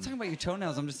 them I'm not and- talking about your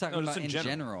toenails. I'm just talking No, just about in in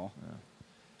general. general.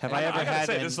 Have I ever gotta had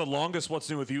say, an- this is the longest What's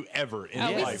New with You ever in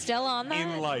Are we life. still on that?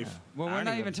 In life. Well, we're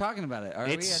not even talking about it, are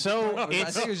we? It's I so think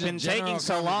it's it was a been taking general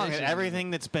so long. conversation.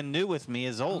 Everything that's been new with me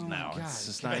is old Oh, now. God. It's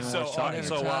just Okay, not even So, worth all talking right,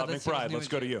 about. so Child, let's see McBride, what's let's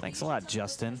new go to with you. Thanks a lot,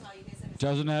 Justin.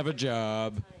 Doesn't have a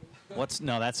job.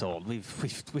 No, that's old.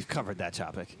 We've covered that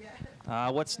topic.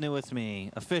 What's new with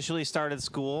me? Officially started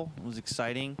school. It was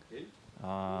exciting.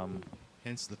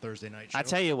 Hence the Thursday night show. I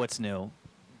tell you what's new.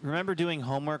 Remember doing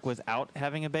homework without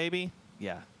having a baby?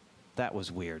 Yeah, that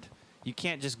was weird. You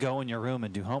can't just go in your room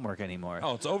and do homework anymore.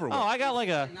 Oh, it's over with. Oh, I got like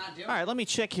a. All right, let me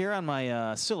check here on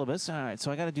my syllabus. All right,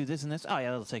 so I got to do this and this. Oh, yeah,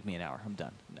 that'll take me an hour. I'm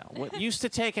done. No, what used to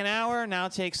take an hour now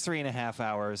takes 3.5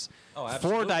 hours. Oh, 4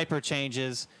 absolutely. diaper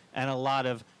changes and a lot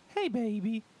of hey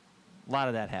baby. A lot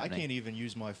of that I happening. can't even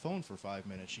use my phone for 5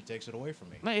 minutes. She takes it away from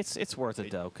me. No, it's worth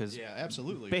it though, because Yeah,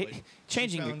 absolutely. Like, she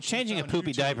changing a found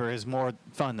poopy YouTube. diaper is more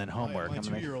fun than homework. My I'm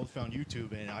gonna 2-year-old found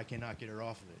YouTube, and I cannot get her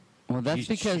off of it. Well, that's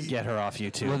because get her off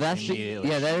YouTube. well, that's immediately.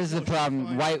 yeah, that is the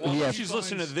problem. White, Well, yeah, if she's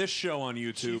listening to this show on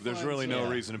YouTube, there's really no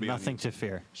finds, reason to be Nothing on to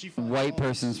fear. She finds White all these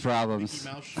person's problems.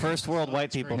 Mickey Mouse shirts First and world stuff. white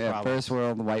It's people great. yeah, problems. first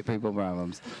world white people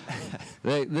problems.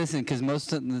 Listen, because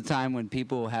most of the time when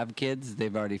people have kids,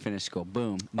 they've already finished school.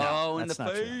 Boom. No, oh, in the that's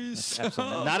not true. face. That's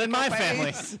absolutely not in my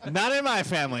family. Not in my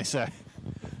family, sir.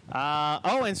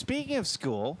 Oh, and speaking of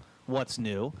school, what's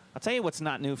new? I'll tell you what's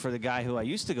not new for the guy who I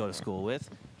used to go to school with.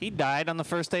 He died on the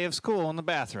first day of school in the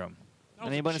bathroom. was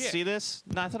a Anybody chick. see this?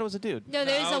 No, I thought it was a dude. No,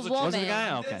 there's No, it a was a- woman. Was it a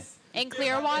guy? Okay. In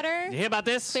Clearwater? You hear about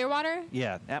this? Clearwater?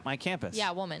 Yeah, at my campus.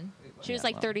 Yeah, woman. She was Yeah,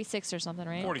 like well. 36 or something,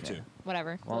 right? 42.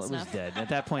 Whatever. Well, Close it was enough. dead. At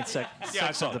that point, sex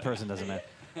I saw of the that. person doesn't matter.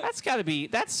 That's got to be.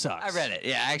 That sucks. I read it.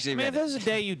 Yeah, I actually I mean, if read there's a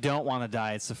day you don't want to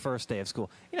die, it's the first day of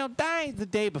school. You know, die the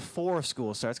day before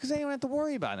school starts because they don't have to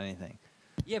worry about anything.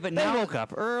 Yeah, but They now woke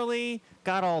up early,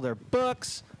 got all their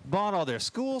books, bought all their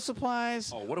school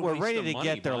supplies, Oh, what a were waste ready of to money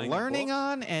get their buying a learning book.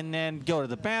 on, and then go to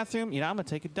the bathroom. You know, I'm gonna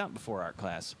take a dump before art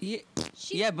class. Yeah,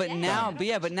 She's yeah, but dead. now,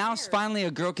 I don't now care. finally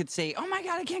a girl could say, "Oh my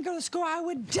God, I can't go to school. I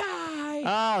would die."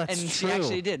 Oh, that's and true. she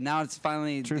actually did. Now it's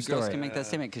finally True the girls story. can make that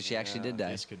statement because she actually did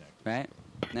die. Disconnect. Right?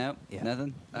 Nope. Yeah.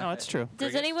 Nothing. No, it's true.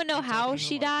 Does Crickets? anyone know how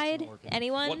she died?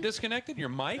 Anyone? What disconnected? Your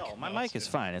mic? No, my mic is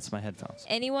fine. It's my headphones.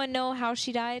 Anyone know how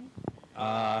she died?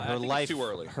 I Her think it's life, too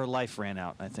early. her life ran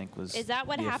out. I think was. Is that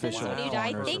what the happens official when you Wow.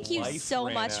 die? Her Thank you life so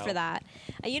ran much out. for that.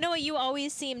 You know what? You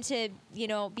always seem to, be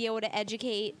able to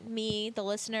educate me, the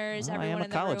listeners, Well, I everyone am a in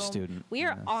the college room. student. We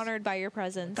are Yes. honored by your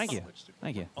presence. Thank you.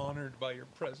 Thank you. Honored by your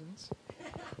presence.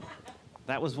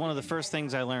 That was one of the first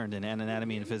things I learned in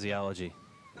anatomy and physiology.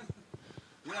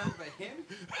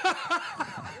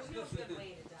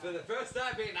 For the first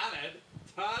time being honored,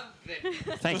 Todd.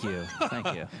 Thank you.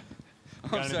 Thank you.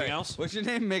 Got anything else? What's your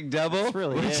name, McDouble? That's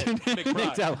really What's it. your name?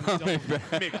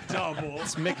 McBride. McDouble.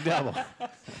 It's McDouble.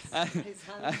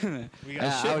 We It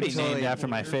got should I would be named totally- after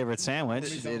my favorite sandwich.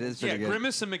 It is Yeah, pretty good.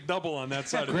 Grimace and McDouble on that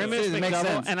side Grimace of the Makes McDouble,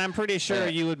 sense. and I'm pretty sure Yeah.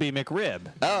 you would be McRib.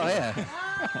 Oh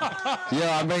yeah. Yo,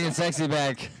 I'm bringing sexy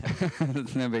back.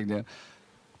 It's no big deal.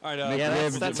 All right, Yeah,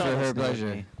 that's- McRib that's for all her that's new with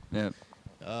pleasure. me.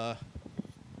 Yep.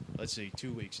 let's see,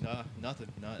 2 weeks. Nah, nothing.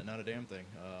 Not a damn thing.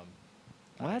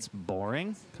 Well, that's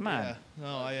boring. Come on. Yeah, no,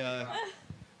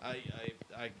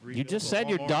 I read You just a said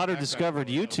your Walmart daughter backpack discovered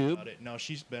photo YouTube. about it. No,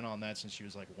 she's been on that since she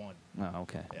was like 1. Oh,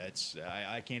 okay. Yeah, it's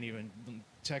I can't even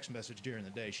text message during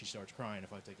the day. She starts crying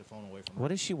if I take the phone away from her. What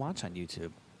does she watch on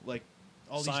YouTube? Like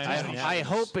all these Science I, and channels. I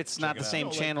Animals. hope it's not Check the it out. same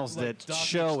No, channels like that Doc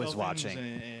Show is McStuffins watching.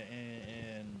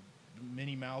 and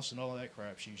Minnie Mouse and all that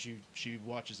crap. She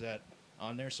watches that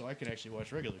on there, so I can actually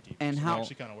watch regular TV. And so it how-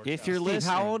 actually kind of works If out. you're Steve,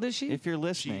 listening, how old is she? If you're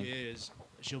listening,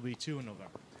 she'll be 2 in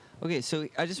November. Okay, so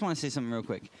I just want to say something real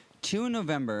quick. 2 in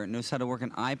November knows how to work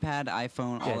an iPad,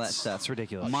 iPhone, all that it's- stuff. it's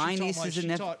ridiculous. My She taught nieces and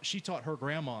nephews. she taught her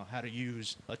grandma how to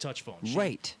use a touch phone.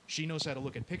 Right. She knows how to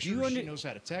look at pictures. you under- She knows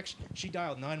how to text. She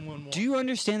dialed 911. Do you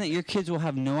understand that your kids will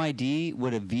have no idea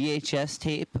what a VHS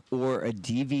tape or a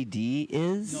DVD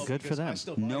is? No, Good for because I them.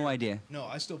 still buy No her- idea. No,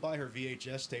 I still buy her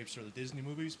VHS tapes for the Disney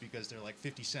movies because they're like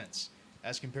 50 cents,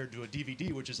 as compared to a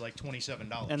DVD, which is like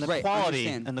 $27. and the Right, quality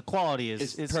understand.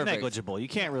 is It's perfect. negligible. You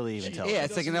can't really even tell. Yeah,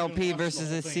 it's like an doesn't even LP watch the versus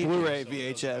whole a thing, CD. Blu-ray so it doesn't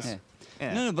VHS. matter.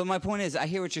 Yeah. No, but my point is, I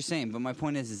hear what you're saying, but my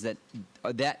point is that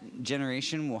that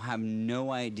generation will have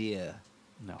no idea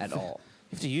No. at all.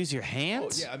 You have to use your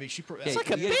hands? Oh, yeah, I mean, It's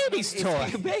like a baby's toy. It's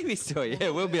like a baby's toy. Yeah,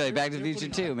 we'll be like Back to the Future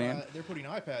too, man. They're putting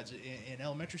iPads in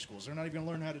elementary schools. They're not even going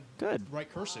to learn how to write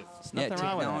cursive. Nothing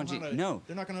wrong with that. technology. No.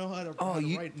 They're not going to know how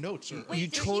to write notes. Or, Wait, You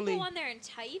did totally- she go on there and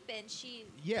type and she...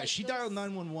 yeah, like, she goes- dialed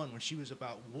 911 when she was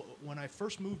about... When I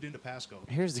first moved into Pasco.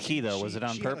 Here's the key, though. Was it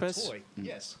on she had a purpose? toy.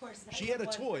 Yes. She had a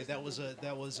toy that was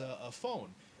a phone.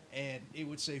 And it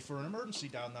would say, for an emergency,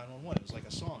 dial 911. It was like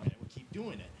a song, and it would keep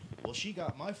doing it. Well, she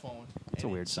got my phone, It's a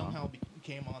and weird it song. somehow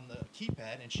became on the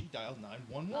keypad, and she dialed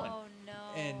 911. Oh, no.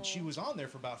 And she was on there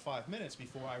for about 5 minutes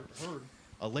before I heard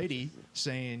a lady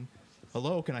saying,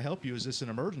 "Hello, can I help you? Is this an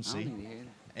emergency?"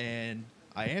 And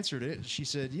I answered it. She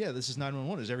said, "Yeah, this is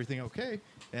 911. Is everything okay?"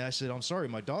 And I said, "I'm sorry,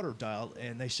 my daughter dialed."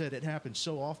 And they said it happens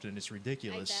so often, it's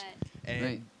ridiculous. bet. And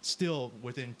Right. still,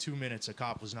 within 2 minutes, a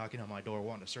cop was knocking on my door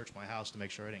wanting to search my house to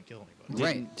make sure I didn't kill anybody.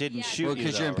 Right. Didn't Yeah. shoot Well, you,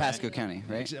 because you're in though, right? Pasco County,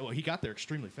 right? Well, he got there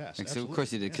extremely fast. So of absolutely.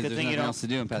 course you did, because Good there's thing you nothing don't. else to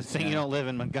do in Good Pasco thing you County. don't live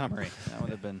in Montgomery. That would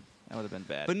have been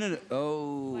bad. But no.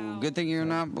 Oh, Wow. good thing you're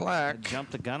not black.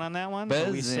 Jump the gun on that one. Are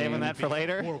we Buzzing. saving that for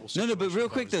later? Horrible No, but situation real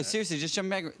if I quick was though, that. seriously, just jump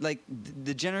back. Like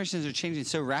the generations are changing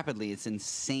so rapidly, it's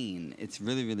insane. It's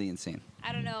really, really insane.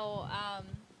 I don't know.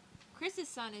 Chris's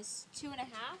son is 2.5.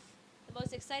 The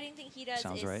most exciting thing he does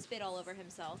Sounds is right. spit all over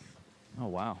himself. Oh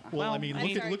wow. Well, I mean, I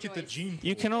look at the Joyce. gene.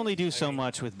 you pool. can only do so I mean-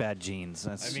 much with bad genes.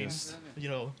 That's I mean, just you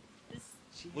know, This,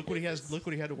 look what he has. Look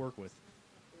what he had to work with.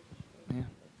 yeah,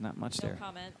 not much no there.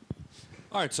 comment.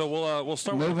 All right, so we'll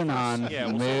start with Moving the first, on. Yeah,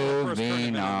 we'll start with the first current Moving event of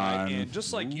the night, on. and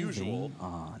just like usual,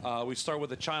 on. we start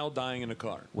with a child dying in a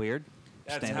car. Weird.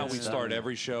 That's Standard how we stuff. start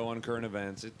every show on current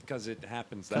events because it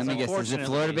happens. Let That's me how- guess, is it unfortunately-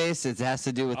 Florida based? It has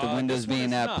to do with the windows this one being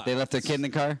is up. not. They left their kid in the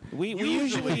car? We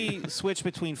usually switch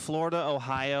between Florida,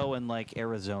 Ohio, and like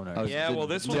Arizona. Oh, Yeah, the well,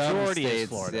 this one's dumb majority is states.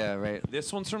 Florida. Yeah, right.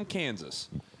 This one's from Kansas.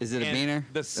 Is it a And beaner?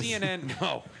 The CNN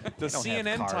no. The don't have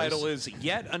CNN cars. title is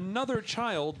 "Yet Another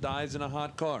Child Dies in a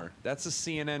Hot Car." That's the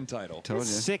CNN title. Told It's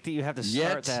you. sick that you have to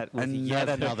Yet start that with yet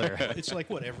another. another. It's like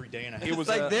what every day and a half. It was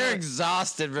It's like a- they're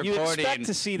exhausted You reporting. expect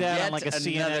to see that on yet like a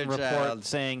CNN another report child.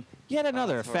 saying yet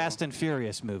another horrible. Fast and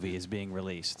Furious movie is being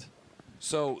released.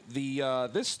 So the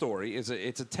this story is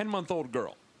it's a 10-month-old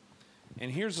girl,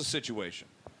 and here's the situation: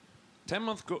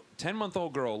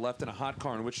 10-month-old girl left in a hot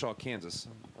car in Wichita, Kansas,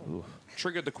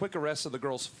 triggered the quick arrest of the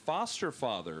girl's foster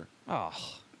father, Oh,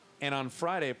 and on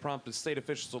Friday prompted state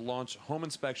officials to launch home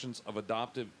inspections of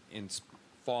adoptive and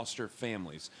foster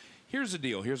families. Here's the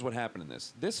deal. Here's what happened in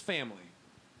this. This family,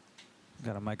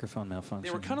 got a microphone malfunction.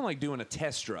 they were kind of like doing a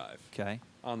test drive okay.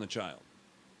 on the child.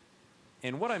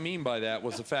 And what I mean by that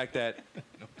was the fact that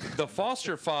the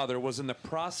foster father was in the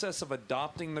process of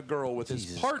adopting the girl with his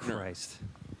Jesus partner. Christ.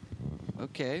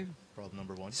 Okay. Problem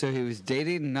number one. So he was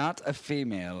dating not a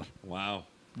female. Wow.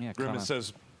 Yeah, Grimace kinda.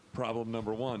 says problem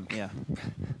number one. Yeah.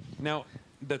 Now,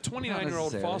 the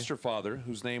 29-year-old necessarily. foster father,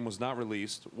 whose name was not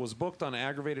released, was booked on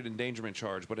aggravated endangerment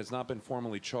charge, but has not been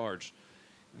formally charged.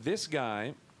 This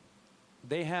guy,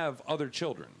 they have other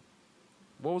children.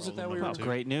 What was it that we were? Well,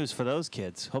 great news for those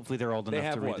kids. Hopefully they're old They enough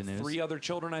have to read what? the news. 3 other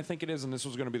children, I think it is, and this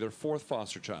was going to be their 4th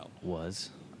foster child. Was.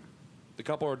 The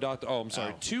couple are adopted. Oh, I'm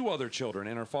sorry. Ow. 2 other children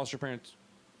and our foster parents.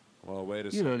 Well, wait a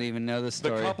You second. don't even know the The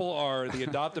story. couple are the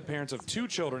adopted parents of 2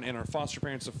 children and are foster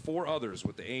parents of 4 others,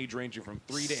 with the age ranging from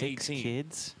 3 to 6 18.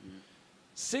 kids?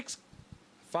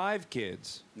 5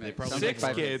 kids, They probably 6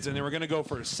 were. kids, and they were going to go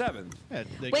for a 7th. Yeah,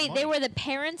 Wait, get they money. were the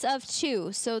parents of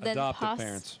 2, so then Adopted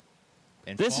parents.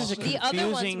 And This is a foster- The other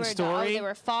ones confusing were story. they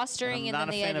were fostering I'm and not then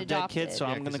a they fan had of dead adopted. kids, so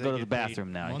Yeah, I'm going to 'cause go they to the get paid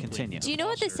bathroom now and monthly. continue. Do you know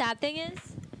what the Foster. sad thing is?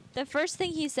 The first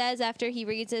thing he says after he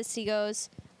reads this, he goes,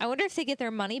 "I wonder if they get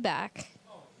their money back."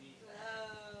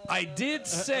 I did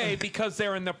say because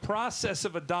they're in the process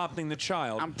of adopting the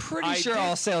child. I'm pretty I sure did-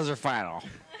 all sales are final.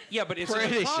 Yeah, but it's in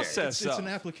pretty the sure. process. It's of- an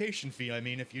application fee. I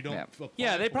mean, if you don't. Yeah. apply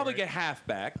yeah, they for probably it- get half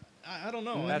back. I don't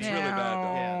know. That's I mean, really bad,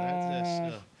 though. Yeah,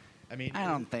 that's. I mean, I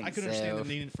don't think I could understand so. the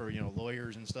need for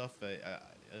lawyers and stuff. Like,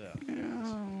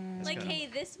 kinda- hey,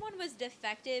 this one was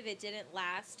defective. It didn't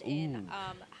last in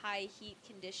high heat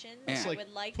conditions. It's I like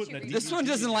would like putting to. a read This one it."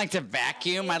 doesn't like to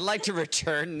vacuum. I'd like to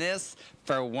return this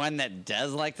for one that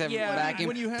does like to Yeah, vacuum.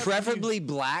 when you have- Preferably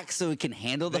black so it can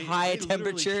handle the They- high they literally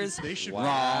temperatures. should- they should-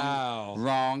 Wow.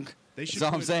 Wrong. They should. That's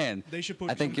all I'm put- saying. They should put.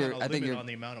 I think some you're. kind I of think limit you're. on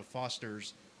the amount of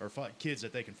fosters or kids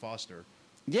that they can foster.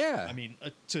 Yeah. I mean,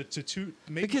 to two.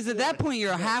 Maybe because at 4 that point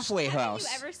you're a most. halfway Haven't house. you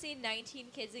ever seen 19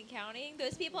 Kids and Counting?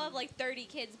 Those people have like 30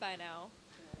 kids by now.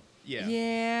 Yeah.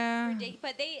 Yeah.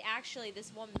 But they actually,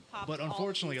 this woman popped. But all of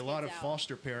unfortunately, these a lot of kids out.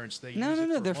 foster parents, they No, use no, it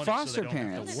no, for they're money so foster they don't have to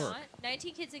No, parents. they're work. not.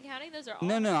 19 kids and counting. Those are all.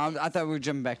 No, no, kids. I thought we were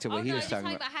jumping back to what Oh he no, was I'm just talking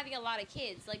talking about. about having a lot of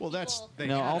kids. Like Well, that's- people, they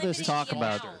No, all this limiting talk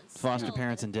about amounts. foster Still,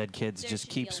 parents and dead kids there just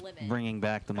should be a keeps limit. bringing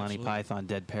back the Monty Absolutely. Python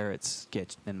dead parrots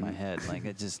sketch in my head. Like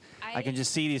it just, I I- can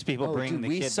just see these people Oh, bringing dude, the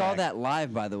we kid saw back. that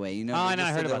live, by the way. You know, Oh, I they know, I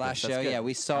just heard did the about last this. That's show. good. Yeah,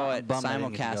 we saw I'm it bummed I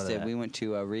didn't get to go to simulcasted. that. We went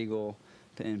to Regal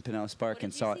in Pinellas Park What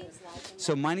and did saw you it. see?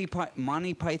 So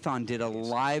Monty Python did a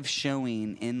live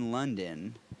showing in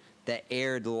London that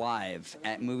aired live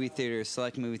at movie theaters,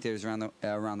 select movie theaters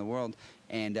around the world.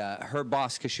 And her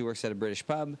boss, because she works at a British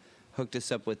pub, hooked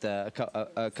us up with a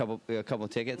couple of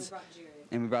tickets.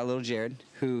 And we brought little Jared,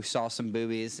 who saw some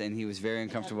boobies, and he was very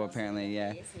uncomfortable apparently,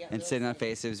 yeah, and sitting on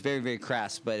face. It was very, very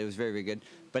crass, but it was very, very good.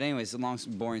 But anyways, long,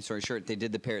 boring story short, they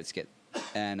did the parrot skit,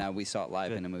 and we saw it live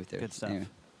Good. in a movie theater. Good stuff. Anyway,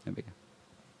 there we go.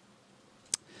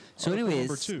 So Article number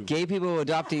anyways, 2. gay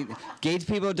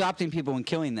people adopting people and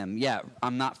killing them. Yeah,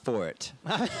 I'm not for it.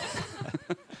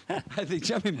 I think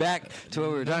jumping back to what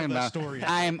we were None talking of that about, story.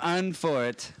 I am for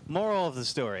it. Moral of the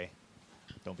story: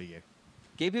 Don't be gay.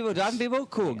 Gay people adopting people?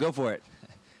 Cool, go for it.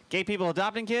 gay people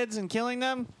adopting kids and killing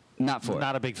them. Not for it.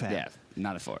 Not a big fan. Yeah,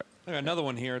 not for it. I got another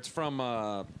one here. It's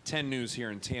from 10 News here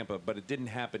in Tampa, but it didn't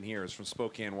happen here. It's from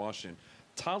Spokane, Washington.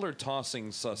 Toddler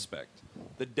tossing suspect.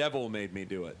 The devil made me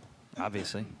do it.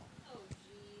 Obviously, Oh jeez.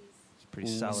 it's pretty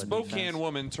solid. Spokane defense.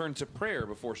 woman turned to prayer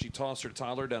before she tossed her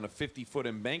toddler down a 50-foot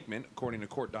embankment, according to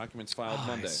court documents filed Oh,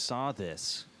 Monday. I saw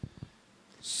this.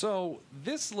 So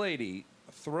this lady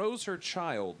throws her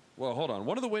child. Well, hold on.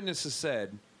 One of the witnesses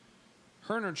said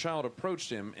her and her child approached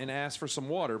him and asked for some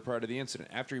water prior to the incident.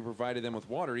 After he provided them with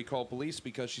water, he called police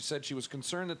because she said she was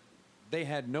concerned that they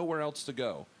had nowhere else to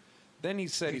go. Then he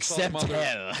said he saw the Except mother.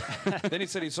 hell. Then he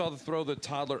said he saw the throw the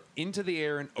toddler into the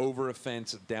air and over a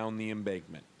fence down the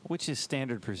embankment. Which is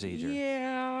standard procedure.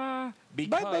 Yeah.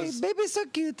 Because- Bye bye, baby's so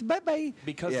cute. Bye bye.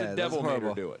 Because Yeah, the that's devil made her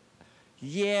horrible. do it.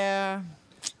 Yeah.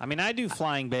 I mean, I do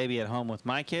flying baby at home with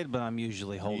my kid, but I'm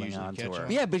usually holding usually on to catch her.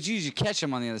 'em? Yeah, but you usually catch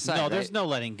them on the other side. No, right? there's no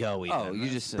letting go. Even. Oh, you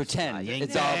It's just pretend. flying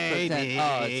It's all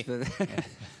baby. pretend. Oh,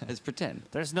 it's pretend.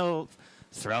 There's no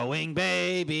throwing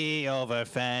baby over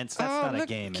fence. That's oh, not a look,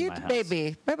 game cute in my house.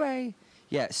 baby. Bye bye.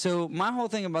 Yeah. So my whole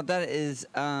thing about that is,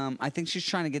 I think she's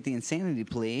trying to get the insanity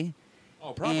plea.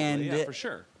 Oh, probably. And, yeah, for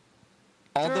sure.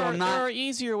 Although there I'm not are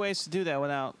easier ways to do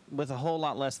that with a whole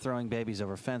lot less throwing babies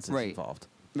over fences Right. involved.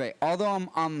 right. Although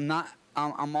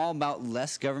I'm all about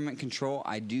less government control.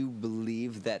 I do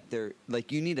believe that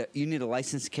you need a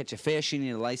license to catch a fish. You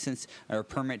need a license or a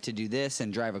permit to do this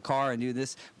and drive a car and do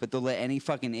this. But they'll let any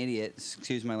fucking idiot,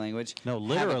 excuse my language, No, have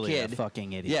literally a a kid.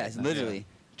 fucking idiot. Yes, literally.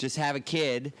 Just have a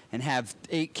kid and have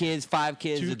 8 kids, 5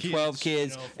 kids, 2 or 12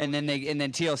 kids, kids, you know, and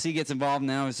then TLC gets involved, and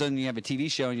then all of a sudden you have a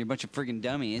TV show and you're a bunch of freaking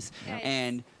dummies.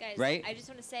 Guys, Right? I just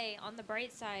want to say, on the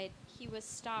bright side, he was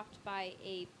stopped by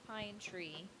a pine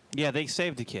tree. Yeah, they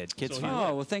saved a kid. Kid's So fine.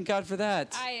 Oh well, thank God for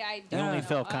that. I He don't only know.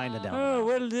 fell kind of down. Oh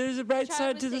well, there's a bright Child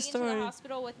side was to the taken to story. the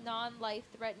hospital with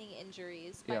non-life-threatening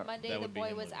injuries. By Yeah. Monday, That the would be boy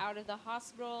him was winning. out of the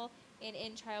hospital and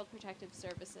in Child Protective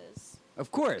Services.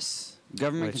 Of course,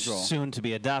 government Which control. soon to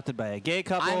be adopted by a gay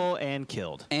couple and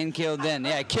killed. And killed then.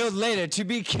 Yeah, killed later. To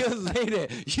be killed later.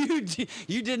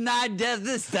 You denied death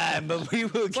this time, but we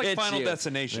will It's get like Final you.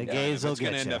 Destination. The guy, gays if it's will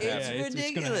gonna get end ya. up Yeah, happening. It's it's gonna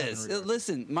happen ridiculous. regardless.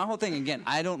 Listen, my whole thing again.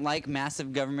 I don't like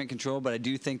massive government control, but I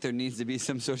do think there needs to be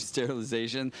some sort of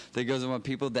sterilization that goes on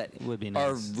people that Would be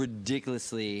are nice.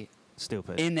 ridiculously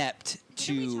Stupid. inept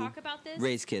Didn't we to talk about this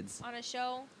raise kids. on a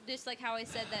show? Just like how I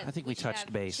said that I think we should touched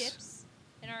have base. chips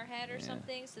in our head or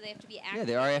something, so they have to be Yeah, activated.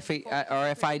 the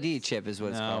RFID chip. chip is what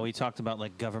it's No, called. we talked about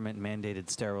like government mandated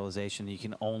sterilization. You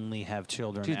can only have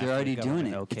children. Dude, after they're already the doing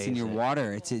it. government It's in okays your it.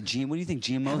 water. It's a G. What do you think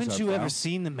GMOs Haven't are, you bro? ever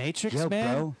seen The Matrix, Yo,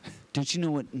 man? bro. Don't you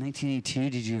know what 1982?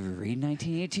 Did you ever read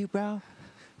 1982, bro?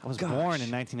 I was Gosh. born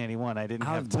in 1981. I didn't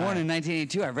I have was born time. in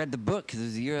 1982. I read the book because it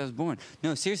was the year I was born.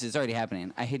 No, seriously, it's already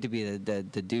happening. I hate to be the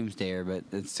doomsdayer, but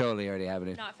it's totally already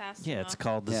happening. Not fast Yeah, enough. it's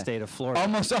called the Yeah. state of Florida.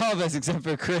 Almost all of us, except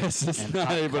for Chris, is And not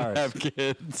hot able cars. to have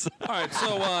kids. All right,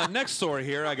 so next story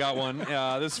here. I got one.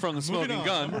 This is from the Moving Smoking on,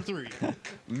 Gun. number 3.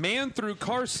 Man threw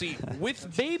car seat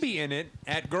with baby in it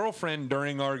at girlfriend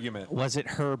during argument. Was it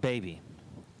her baby?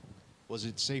 Was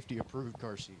it safety approved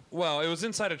car seat? Well, it was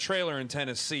inside a trailer in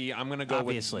Tennessee. I'm going to go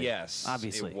Obviously. with yes.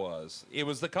 Obviously. It was. It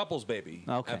was the couple's baby.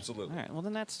 Okay. Absolutely. All right. Well,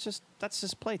 then that's just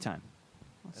playtime.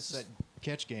 That's that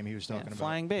catch game he was Yeah, talking about.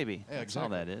 flying baby. Yeah, That's all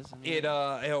that exactly. is.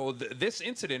 I mean, This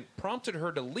incident prompted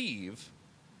her to leave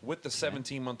with the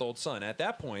 17-month-old son. At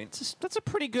that point, that's a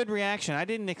pretty good reaction. I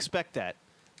didn't expect that.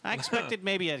 I expected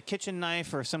maybe a kitchen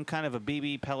knife or some kind of a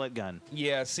BB pellet gun.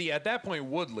 Yeah, see, at that point,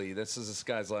 Woodley, this is this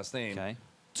guy's last name, Okay.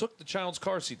 took the child's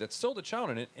car seat that still had the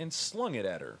child in it and slung it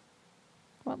at her.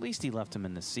 Well, at least he left him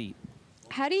in the seat.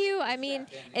 How do you? I mean,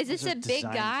 is this Those a are big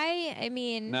designed- guy? I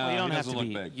mean, No, Well, you don't he have doesn't to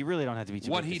look be. big. You really don't have to be too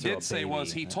What big he to throw did a say was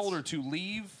baby. he told her to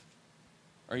leave,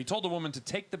 or he told the woman to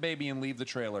take the baby and leave the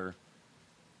trailer.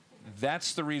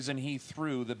 That's the reason he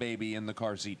threw the baby in the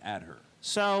car seat at her.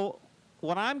 So,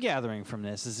 what I'm gathering from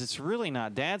this is it's really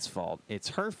not Dad's fault. It's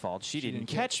her fault. She didn't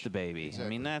catch the baby. I Exactly.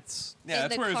 mean, that's. Yeah, In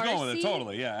that's the where he's car going with it. seat?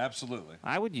 Totally. Yeah, absolutely.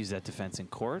 I would use that defense in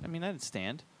court. I mean, that'd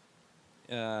stand.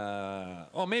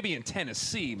 Well, maybe in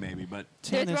Tennessee, maybe, but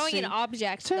they're throwing an Tennessee.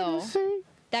 object though.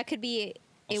 That could be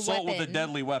a assault weapon. with a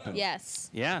deadly weapon. Yes.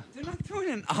 Yeah. They're not throwing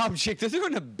an object. They're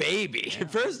throwing a baby.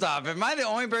 First off, am I the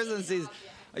only person that sees?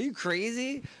 Are you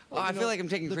crazy? Well, I you feel know, like I'm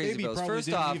taking the crazy baby pills. probably First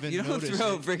didn't off, even you don't notice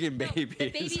throw it. freaking babies. The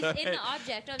baby's in alright? the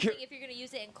object. I'm Can- saying if you're going to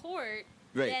use it in court,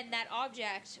 Right. then that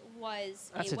object was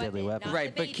That's a a deadly weapon. not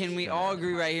Right, the but can baby. we all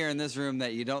agree right here in this room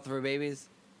that you don't throw babies?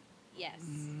 Yes.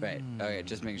 Right. Okay,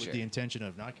 just making With sure. the intention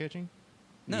of not catching?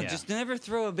 No, Yeah. just never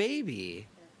throw a baby.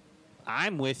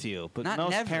 I'm with you, but Not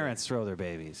most never. parents throw their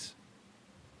babies.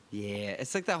 Yeah,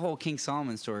 it's like that whole King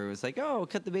Solomon story. It was like, oh,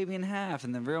 cut the baby in half,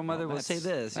 and the real mother will say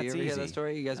that's- this. You that's ever hear that easy.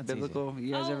 story? You guys That's easy. biblical?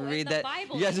 You guys Oh, ever in read the that?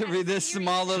 Bible, You guys it ever has read this series.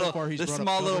 small So little, far, he's this brought up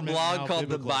small little government, blog now called the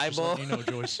biblical. Just Bible? letting you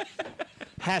know, Joyce.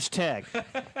 Hashtag.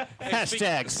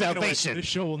 Hashtag salvation. This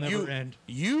show will never end.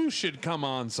 You should come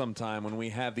on sometime when we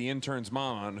have the intern's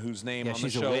mom on, whose name Yeah, on the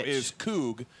she's a show witch. is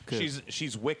Coog. Coog.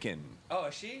 She's Wiccan. Oh,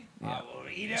 is she? Yeah. I will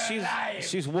eat her alive.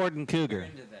 She's Warden Cougar.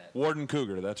 Into that. Warden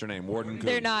Cougar, that's her name. Warden Cougar.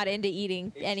 They're not into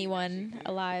eating anyone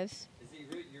alive. Is he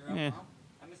your own Yeah. mom?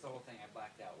 I missed the whole thing. I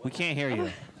blacked out. We can't hear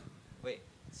you. Wait,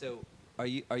 so are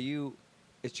you?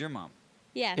 It's your mom,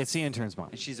 Yes. It's the intern's mom.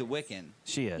 and she's a Wiccan.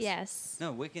 She is. Yes.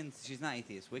 No, Wiccans. She's not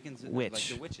atheist. Wiccans are Witch. like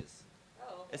the witches.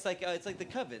 It's like the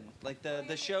Coven, like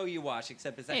the show you watch,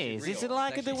 except it's actually Hey, real. is it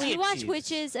like It's the actually- Do you watch Witches.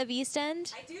 Witches of East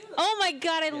End? I do. Oh my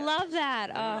god, I love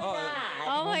that.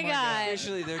 Oh my god.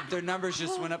 Officially, their numbers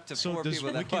just went up to So 4 does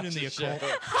people that Wiccan watch and the the show.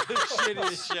 occult- The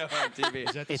shittiest show on TV.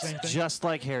 Is that the It's same thing? just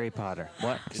like Harry Potter.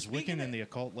 What? Is Wiccan and the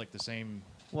occult like the same?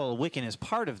 Well, Wiccan is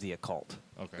part of the occult.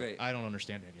 Okay. Right. I don't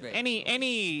understand any of Right. that.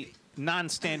 Any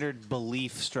non-standard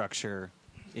belief structure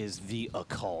is the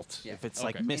occult. Yeah. If it's Okay.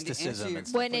 like And And to answer mysticism your- and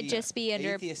stuff. Wouldn't it just be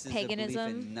under Atheist is a belief in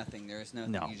paganism? nothing. There is no.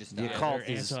 No, You just the die. occult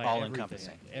They're is anti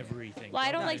all-encompassing. Everything. Well,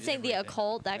 I don't No, like it's saying the everything.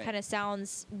 occult. That Right. kind of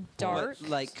sounds But, dark.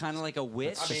 like kind of like a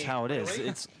witch. That's just how it is.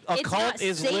 It's not occult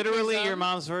is literally Satanism. your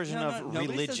mom's version No, of nobody says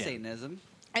religion. Satanism.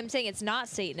 I'm saying it's not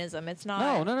Satanism. It's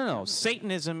not. No.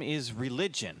 Satanism is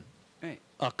religion. Right.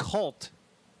 Occult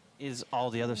is all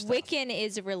the other stuff. Wiccan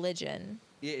is religion.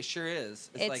 Yeah, it sure is.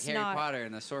 It's like It's Harry not- Potter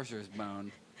and the Sorcerer's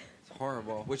Bone. It's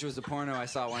horrible. Which was a porno I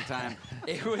saw one time.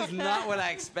 It was not what I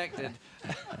expected.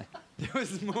 There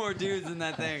was more dudes in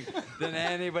that thing than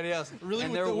anybody else. Really,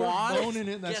 and with their the word wands. bone in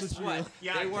it, that's Guess what you what? really-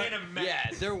 Yeah, They I weren't- can't imagine.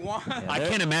 Yeah, their wands. I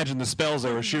can't imagine the spells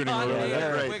they were shooting. Yeah, were they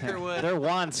that were great. wicker wood. Their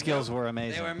wand skills were They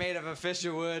amazing. were made of a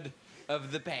fisher wood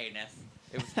of the penis.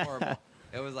 It was horrible.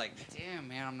 It was like, damn,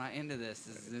 man, I'm not into this.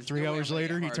 There's 3 no way hours I'm gonna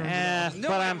later, get he hard. turned it Eh, off. There's no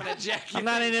but way I'm gonna jack I'm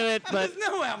not into it, but There's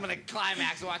no way I'm gonna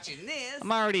climax watching this.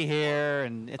 I'm already here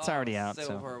and it's Oh, already out. So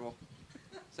So horrible.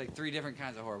 It's like 3 different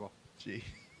kinds of horrible. Gee.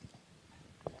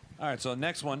 All right, so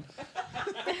next one.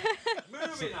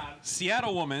 Moving on.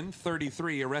 Seattle woman,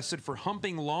 33, arrested for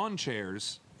humping lawn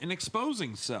chairs and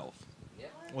exposing self.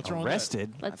 What's wrong with that?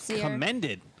 arrested, Let's see her.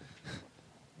 commended.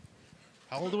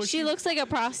 How old was she? She looks like a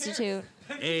prostitute.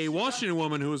 A Washington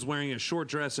woman who was wearing a short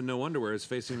dress and no underwear is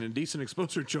facing an indecent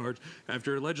exposure charge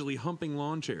after allegedly humping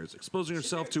lawn chairs, exposing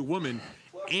herself to a woman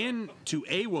and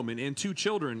 2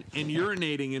 children, and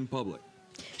urinating in public.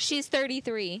 She's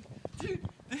 33. Dude,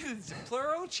 this is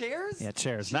plural chairs? Yeah,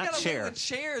 chairs, She not got away chair. with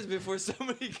chairs before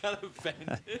somebody got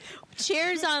offended.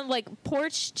 Chairs on like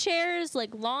porch chairs,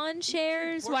 like lawn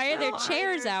chairs. Why are there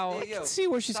chairs out? Yo, See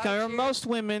where she's stop coming from. chair. Most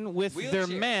women with their Wheelchair.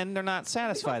 men, they're not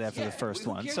satisfied after Yeah, the first who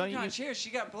one. cares So what you kind of chairs?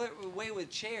 She got away with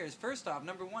chairs. First off,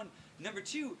 number one. Number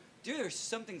two, dude, there's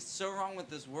something so wrong with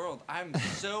this world. I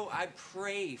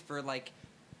pray for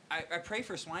I pray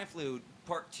for swine flu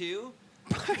part 2.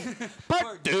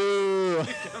 Part 2.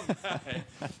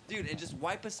 Dude, and just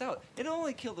wipe us out. It'll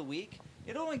only kill the weak.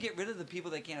 It'll only get rid of the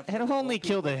people that can't afford It'll the only old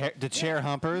kill people. the chair Yeah.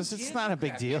 humpers. Who It's gives not a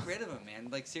big crap? deal. Get rid of them, man.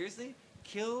 Like seriously,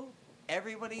 kill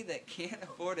everybody that can't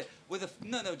afford it with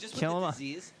a just Kill with 'em the all.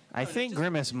 disease. I think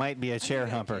Grimace might be a chair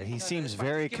humper. He seems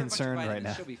very concerned right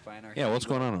now. She'll be fine. Our Yeah, kid what's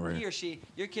going will- on over here? He or she,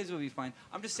 your kids will be fine.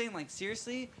 I'm just saying, like,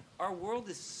 seriously, our world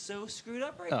is so screwed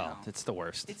up right Oh, now. it's the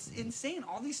worst. It's insane.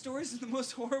 All these stories are the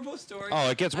most horrible stories. Oh,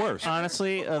 it gets worse.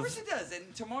 Honestly, of course it does.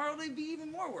 And tomorrow they'd be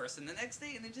even more worse. And the next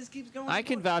day, and it just keeps going. I and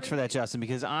can going. vouch for that, Justin,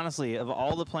 because honestly, of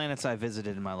all the planets I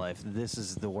visited in my life, this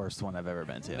is the worst one I've ever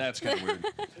been to. That's kind of weird.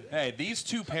 Hey, these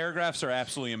 2 paragraphs are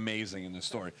absolutely amazing in this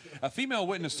story. A female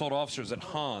witness told officers that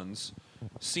Hans,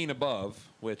 seen above,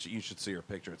 which you should see her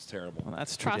picture, it's terrible, Well,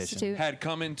 that's tradition. Prostitute. had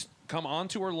come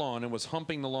onto her lawn and was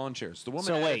humping the lawn chairs. The woman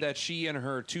So added wait. that she and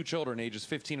her 2 children, ages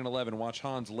 15 and 11, watched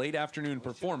Hans' late afternoon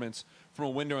performance from a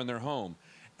window in their home.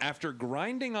 After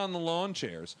grinding on the lawn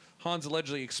chairs, Hans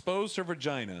allegedly exposed her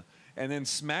vagina and then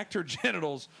smacked her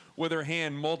genitals with her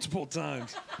hand multiple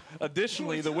times.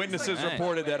 Additionally, the witnesses Hey.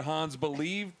 reported that Hans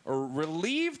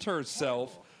relieved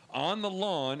herself on the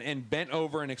lawn and bent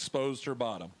over and exposed her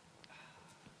bottom.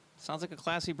 Sounds like a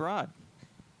classy broad.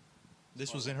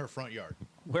 This was in her front yard.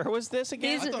 Where was this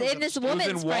again? These- I thought it was in this It was woman's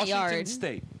in front Washington yard.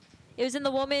 State. It was in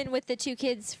the woman with the 2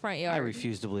 kids' front yard. I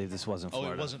refuse to believe this wasn't Oh,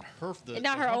 Florida. it wasn't her. Not the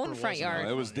her humper own front wasn't yard. her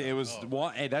It was. front It was.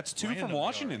 yard. Hey, that's 2 Random from yard.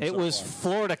 Washington. It so was far.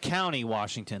 Florida County,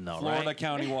 Washington, though, Florida right?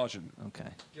 County, Washington. Okay.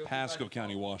 Pasco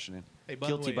County, Washington. Hey, by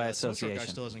Guilty the way, by tow truck guy association.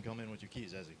 still hasn't come in with your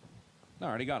keys, has he? No, I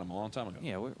already got him a long time ago.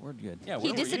 Yeah, we're good. Yeah, He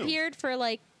where were you? disappeared for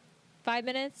like 5 I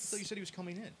minutes. thought you said he was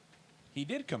coming in. He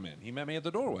did come in. He met me at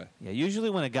the doorway. Yeah, usually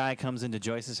when a guy comes into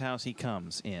Joyce's house, he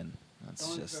comes in.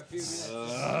 That's just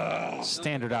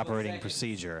standard operating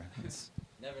procedure.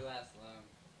 Never lasts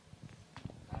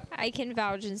long. I can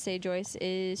vouch and say Joyce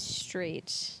is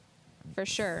straight. For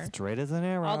sure. Straight as an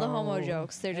arrow. All the homo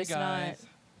jokes, they're Hey, just guys.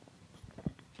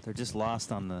 They're just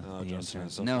lost on the, Oh, the Justin internet.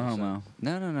 has No something to homo.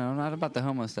 No, not about the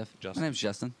homo stuff. Justin. My name's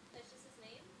Justin. say.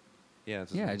 Yeah,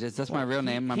 it's his Yeah, name. just that's my real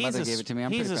name. My He's mother a gave it to me.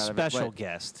 I'm he's pretty a proud of special it. What-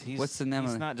 guest. He's, what's the name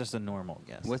He's of- not just a normal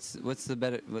guest. What's the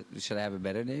better? Should I have a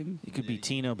better name? He could be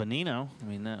Tino Bonino. I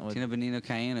mean, that would Tino Benino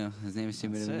Cayeno. His name is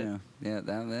Tino That's it. Benino. Yeah,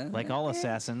 that. like all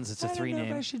assassins. It's a I don't know if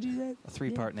three-name, I should do that. a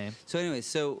three-part name. So anyway,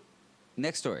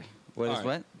 next story. What All is right,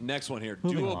 what? Next one here.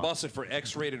 Moving Duo along. busted for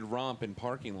X-rated romp in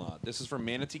parking lot. This is from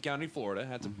Manatee County, Florida.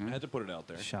 Had to put it out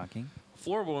there. Shocking.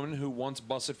 Florida woman who once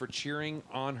busted for cheering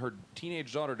on her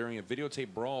teenage daughter during a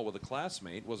videotape brawl with a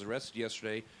classmate was arrested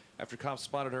yesterday after cops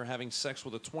spotted her having sex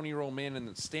with a 20-year-old man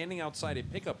and standing outside a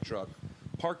pickup truck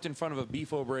parked in front of a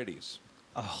Beef O'Brady's.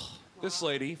 Oh. This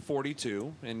lady,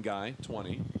 42, and guy,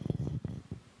 20.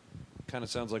 Kind of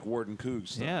sounds like Warden Cougs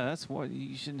stuff. Yeah, that's what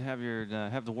you shouldn't have your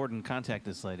have the warden contact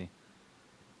this lady.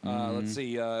 Let's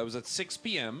see. It was at 6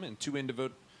 p.m. and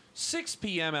 6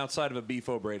 p.m. outside of a Beef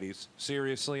O'Brady's.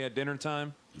 Seriously, at dinner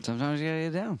time? Sometimes you gotta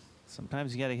get down.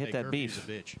 Sometimes you got to hit Hey, that Kirby's beef.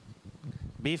 a bitch.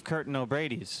 Beef curtain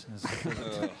O'Brady's.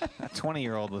 That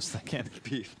 20-year-old was thinking.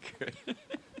 Beef.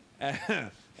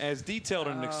 As detailed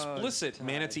in an explicit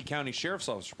Manatee County Sheriff's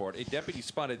Office report, a deputy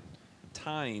spotted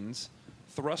Tynes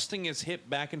thrusting his hip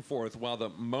back and forth while the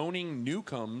moaning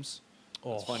Newcomb's,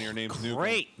 it's funny, her name's Newcomb,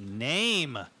 Great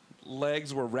name.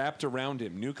 legs were wrapped around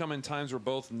him. Newcomb and Tynes were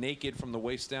both naked from the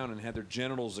waist down and had their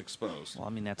genitals exposed. Well,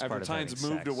 I mean, that's After part of having Tynes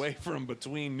moved sex. away from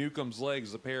between Newcomb's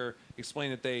legs, the pair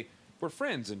explained that they were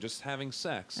friends and just having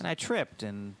sex. And I tripped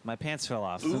and my pants fell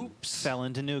off. Oops. Fell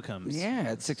into Newcomb's. Yeah,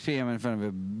 at 6 p.m. in front of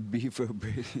a Beef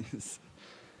O'Brady's.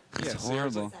 Yeah, It's seriously.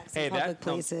 horrible. Sex in Hey, public that,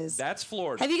 places. that's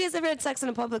Florida. Have you guys ever had sex in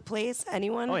a public place?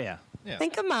 Anyone? Oh, yeah. Yeah.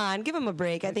 Then come on, give them a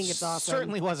break. I think it's awesome.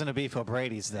 Certainly wasn't a Beef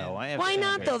O'Brady's, though. I have Why to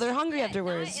not agree. though? They're hungry Yeah,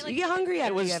 afterwards. not like- You get hungry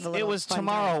after you have a It little was fun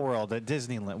Tomorrow time. World at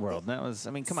Disneyland World. That was, I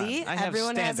mean, come See, on. I have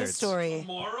everyone standards. has a story.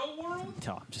 Tomorrow World?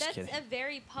 No, I'm just That's kidding. a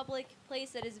very public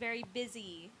place that is very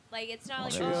busy. Like it's not Well,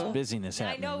 like there's oh, busyness and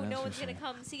I happening, know that's no for one's sure. gonna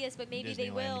come see us, but maybe they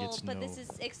Disneyland will. gets But no this is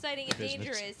exciting and business.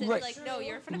 dangerous. And Right. it's like no,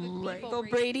 you're in front of a Right. people.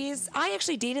 Brady's. I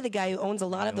actually dated the guy who owns a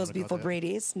lot of know those about beautiful that.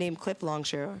 Brady's, named Cliff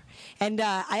Longshore. And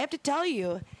I have to tell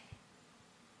you,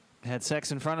 Had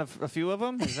sex in front of a few of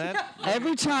them? Is that?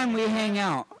 Every time we hang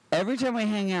out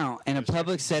in a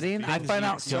public setting, I Things find you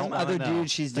out don't some wanna other know.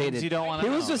 dude she's Things dated. you don't wanna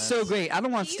His know. was so great. I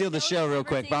don't want to Do you steal the know show real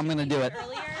quick, but I'm gonna do it. conversation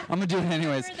we had earlier? I'm gonna do it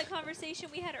anyways. Remember the conversation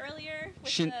we had earlier? With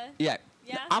She, the, yeah.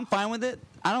 Yeah? I'm fine with it.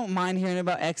 I don't mind hearing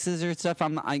about exes or stuff.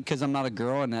 Because I'm not a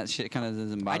girl and that shit kind of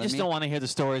doesn't bother I me. just don't want to hear the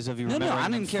stories of you No, remembering I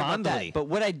them didn't care about fondly. that. But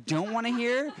what I don't want to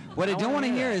hear,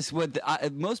 is what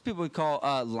most people would call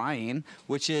lying,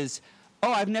 which is,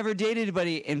 oh, I've never dated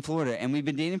anybody in Florida, and we've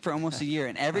been dating for almost a year,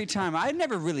 and every time I've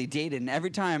never really dated, and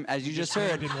every time, as you just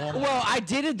heard, dated Walmart. well, I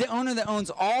dated the owner that owns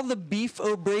all the Beef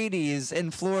O'Brady's in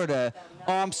Florida.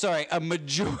 Oh, I'm sorry, a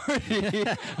majority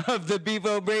of the Beef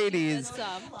O'Brady's.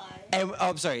 Some. And, oh,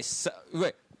 I'm sorry.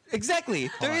 Wait. Exactly.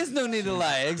 There is no need to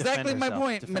lie. Exactly my herself.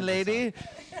 point, milady.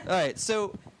 All right.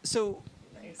 So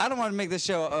I don't want to make this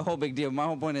show a whole big deal. My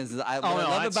whole point is what I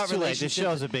love about relationships. This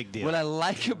show's a big deal. What I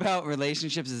like about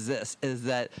relationships is this: is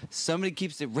that somebody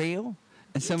keeps it real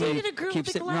and somebody dated a girl keeps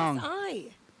with a it glass wrong. eye.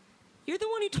 You're the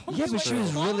one who told Yeah, me but what she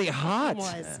was her really hot.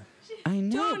 was. I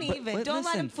know. Don't but- even. but Don't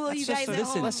let him listen, fool you That's guys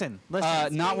just at a- home.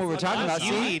 Listen. Not what we're talking about.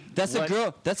 You See, need that's a what-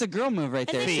 girl. That's a girl move right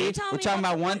And there. then you See, tell we're me talking about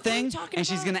about the one what were you thing, talking and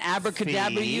she's about? gonna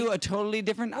abracadabra Fee. you a totally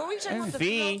different. What were you talking about the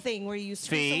Fee. throat thing where you slit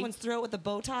Fee. someone's throat with a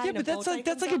bow tie? Yeah, and but a bow tie that's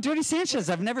comes like a out? dirty Sanchez.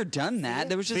 I've never done that.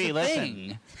 There was just Fee, a listen.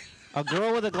 thing. A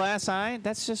girl with a glass eye,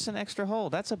 that's just an extra hole.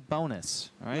 That's a bonus,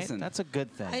 all right? Listen. That's a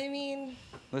good thing. I mean,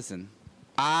 Listen,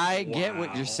 I get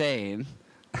what you're saying.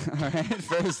 All right.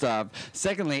 First off,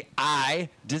 secondly, I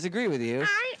disagree with you.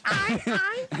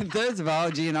 And third of all,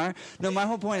 GNR. No, my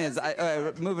whole point is,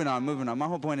 moving on. My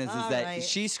whole point is All that right.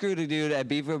 she screwed a dude at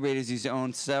Beef O'Brady's. Used to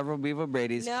own several Beef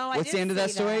O'Brady's. no, I What's the didn't end of that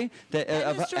say story? That, End of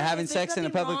of the story having is there's sex in a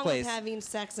nothing public wrong place. With having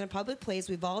sex in a public place.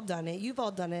 We've all done it. You've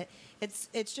all done it.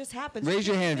 It's just happens. Raise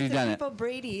your hand if you've done it. Beef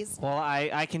O'Brady's. Well,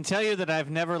 I can tell you that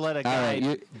I've never let a guy right,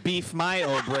 you- beef my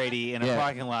O'Brady in a Yeah,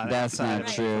 parking lot that's outside not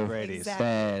of true. O'Brady's. Exactly.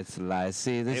 That's lies.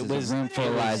 See, this It is was- a room full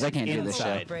of it was lies. I can't do this show.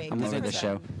 inside. Break. I'm Good over for the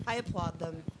show. them. I applaud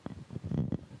them.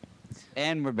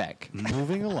 And we're back.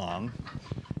 Moving along.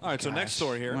 All right, so next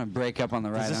story I'm here. gonna break up on the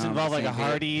ride. Does this home. involve like a Can't do it.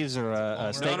 Hardee's or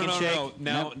a steak and shake? No.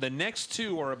 Now, Nope. the next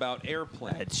two are about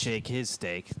airplanes. I'd shake his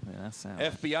steak. Yeah, that sounds.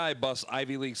 FBI busts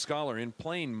Ivy League scholar in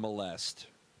plane molest.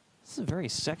 This is a very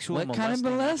sexual. What kind of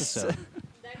molesting molest? episode.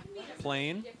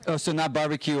 Plane? Oh, so not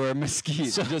barbecue or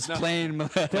mesquite, just plain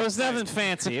molest. There was nothing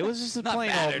fancy. It was just a Not plain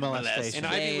battered old molest. molestation.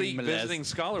 An Ivy Plain League molest. visiting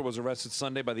scholar was arrested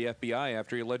Sunday by the FBI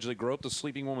after he allegedly groped a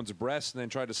sleeping woman's breast and then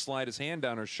tried to slide his hand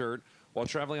down her shirt while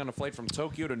traveling on a flight from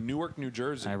Tokyo to Newark, New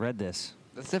Jersey. I read this.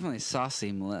 That's definitely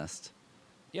saucy molest.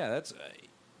 Yeah, that's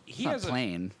he Not has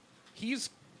plain. he's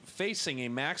facing a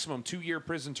maximum 2-year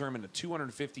prison term and a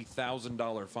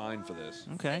 $250,000 fine for this.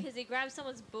 Okay. Because he grabbed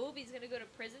someone's boob, he's going to go to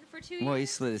prison for 2 years? Well, he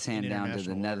slid his hand In down to the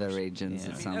international nether waters. regions. Yeah.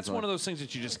 It I mean, sounds That's like. one of those things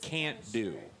that you just can't do.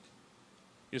 You're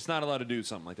just not allowed to do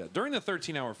something like that. During the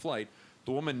 13-hour flight,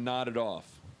 the woman nodded off.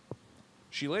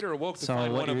 She later awoke to So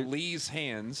find what one of you're- Lee's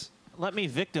hands. Let me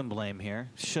victim blame here.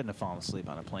 Shouldn't have fallen asleep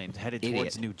on a plane. Headed Idiot.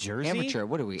 towards New Jersey. Amateur.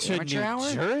 What are we? To Amateur New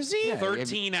hour? Jersey? Yeah.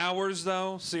 13 hours,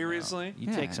 though? Seriously?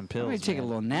 You take some pills. You take a man.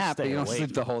 little You nap, but stay you don't awake.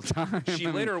 sleep the whole time. She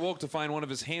later awoke to find one of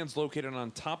his hands located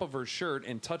on top of her shirt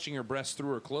and touching her breast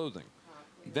through her clothing.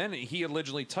 Then he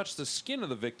allegedly touched the skin of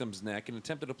the victim's neck and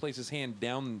attempted to place his hand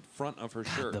down in front of her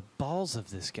shirt. The balls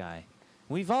of this guy.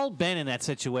 We've all been in that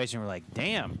situation. We're like,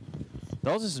 damn,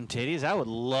 those are some titties. I would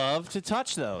love to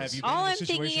touch those. Have you been All in I'm a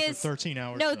situation thinking for is 13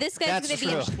 hours? no, though? this guy's That's going to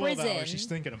be in true. 12 prison. hours, she's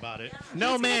thinking about it.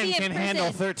 No He's gonna man be in can handle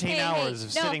prison. 13 Hey, hours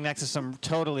of no. sitting next to some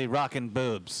totally rocking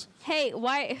boobs. Hey,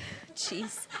 why?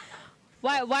 Jeez.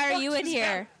 Why are you in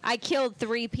here? I killed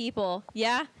 3 people.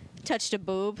 Yeah? Touched a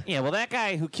boob. Yeah, well, that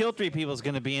guy who killed 3 people is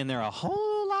going to be in there a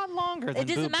whole lot longer than It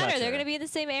doesn't boob matter. toucher. They're going to be in the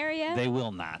same area. They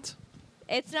will not.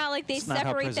 It's not like they That's not how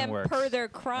separate prison them works. per their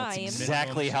crime.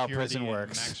 exactly Minimum how security prison and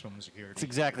works. Maximum security. It's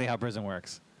exactly how prison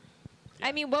works.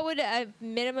 I mean, what would a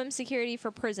minimum security for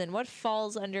prison? What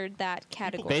falls under that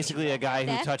category? Basically, a guy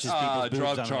who Theft? touches people's boobs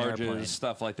drug on an airplane. charges,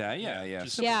 stuff like that. Yeah,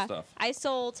 just simple yeah, stuff. I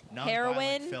sold Non-violent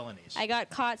heroin. felonies. I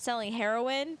got caught selling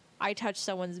heroin. I touched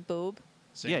someone's boob.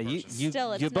 Same Yeah, you person.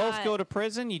 Still, it's you both not- go to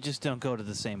prison. You just don't go to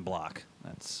the same block.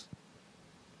 That's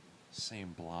Same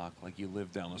block, like you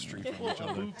live down the street from Well, each a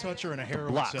other. boob toucher and a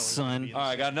heroin Block, seller son. would be in All the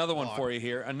right, I got same another one block. for you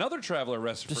here. Another traveler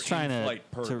arrested just for trying in-flight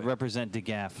to perving. represent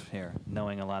DeGaff here,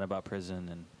 knowing a lot about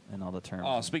prison and all the terms.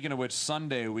 Oh, speaking of which,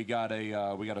 Sunday we got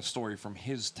a story from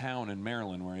his town in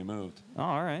Maryland where he moved. Oh,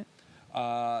 all right.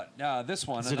 This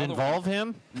one. Does it another involve one.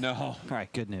 him? No. All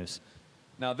right, good news.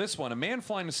 Now this one, a man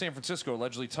flying to San Francisco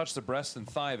allegedly touched the breast and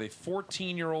thigh of a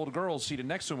 14-year-old girl seated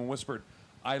next to him and whispered,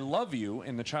 "I love you"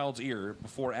 in the child's ear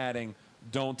before adding,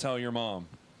 "Don't tell your mom."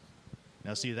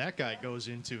 Now, see, that guy goes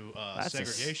into That's a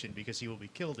s- segregation because he will be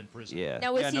killed in prison. Yeah.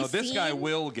 Now, was yeah, he no, this seen? guy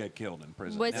will get killed in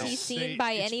prison. Was Now, he Say- seen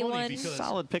by it's funny anyone? because-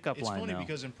 Solid pickup It's line, funny though.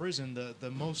 because in prison, the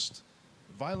most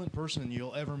violent person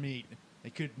you'll ever meet,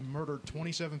 they could murder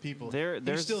 27 people. He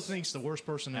there's- still thinks the worst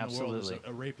person in the world is Absolutely.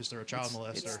 a rapist or a child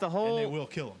molester. it's the whole- and they will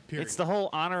kill him. Period. It's the whole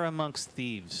honor amongst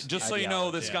thieves. just so you know,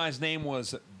 this Yeah. guy's name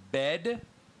was Bed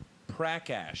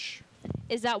Prakash.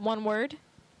 Is that one word?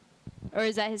 Or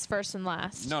is that his first and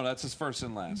last? No, that's his first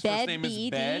and last. Bed, First name is B-E-D?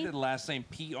 Bed, last name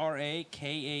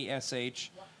Prakash.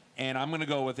 And I'm going to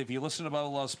go with, if you listen to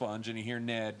Bubba Love Sponge and you hear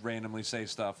Ned randomly say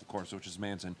stuff, of course, which is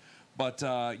Manson, but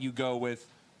you go with,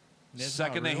 Ned's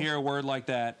second not they real? hear a word like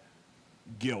that,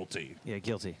 guilty. Yeah,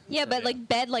 guilty. Yeah, but like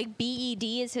Bed, like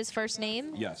B-E-D is his first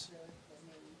name. Yes.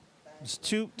 There's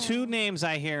two names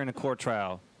I hear in a court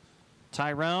trial: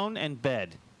 Tyrone and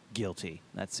Bed. Guilty.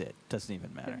 That's it. Doesn't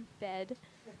even matter. Bed.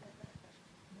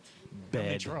 How many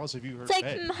Bed. trials have you heard? It's like,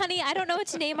 Bed? honey, I don't know what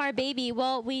to name our baby.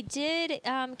 Well, we did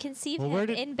conceive Well, him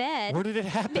in bed. Where did it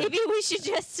happen? Maybe we should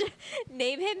just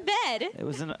name him Bed, It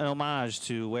was an homage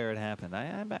to where it happened.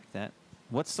 I back that.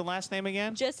 What's the last name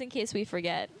again? just in case we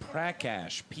forget.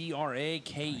 Prakash.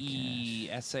 Prakesh.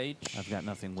 I've got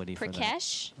nothing witty for that.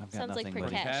 Prakesh? I've got Sounds like nothing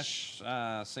witty. Prakesh.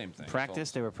 Prakash. Same thing.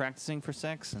 Practice. They were practicing for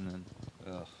sex, and then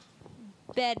Ugh.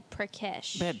 Bed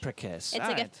Prakesh. Bed Prakesh. It's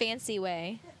like a fancy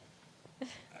way.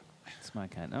 That's my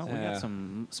kind. Oh, we Yeah. got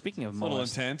some. Speaking of A little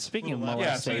intense. Speaking of Little Yeah,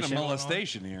 molestation. speaking of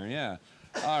molestation here, yeah.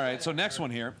 All right, so next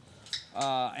one here.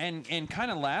 And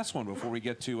kind of last one before we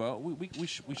get to, we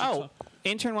should Oh,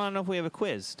 intern want to know if we have a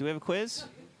quiz. Do we have a quiz?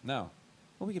 no.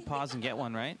 Well, we could pause and get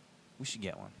one, right? We should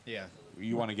get one. Yeah.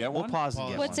 You want to get We'll one? pause and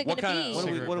get What's one. it gonna kinda- be? What are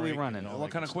we- Cigarette what are we break running? and all What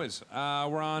that kind of good quiz? We're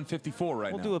on 54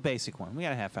 right We'll now. do a basic one. We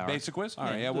got a half hour. Basic quiz? All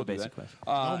right, yeah, do we'll a do basic that. quiz.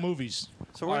 No movies.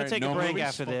 So we're all gonna right, take no a break movies?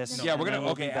 after this. No. Yeah, we're and gonna then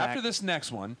we'll be okay. back. After this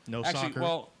next one, No actually, soccer.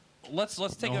 well, let's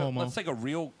take No a homo. let's take a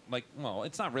real well,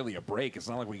 it's not really a break. It's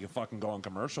not like we can fucking go on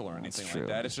commercial or anything true. like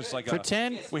that. It's just like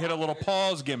Pretend- we hit a little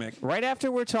pause gimmick. Right after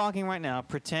we're talking right now,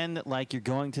 pretend that like you're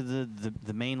going to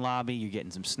the main lobby, you're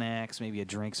getting some snacks, maybe a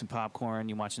drink, some popcorn,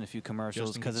 you're watching a few commercials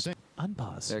Justin because it's can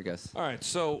unpause. There it goes. All right,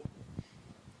 so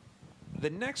the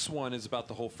next one is about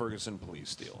the whole Ferguson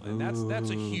police deal, and that's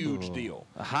a huge deal.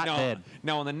 A hotbed.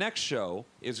 Now, on the next show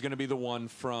is going to be the one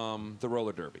from the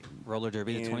roller derby Roller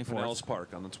Derby, the in 24th. Pinellas Park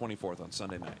on the 24th on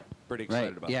Sunday night. Pretty excited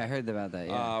Right. about Yeah, that. I heard about that.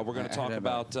 Yeah. We're going I to talk heard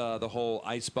about the whole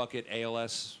ice bucket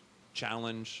ALS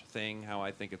challenge thing. How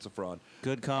I think it's a fraud.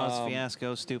 Good cause,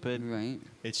 fiasco, stupid. Right.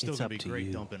 It's still It's gonna up be to great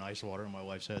you. dumping ice water on my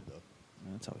wife's head, though.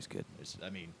 That's always good. I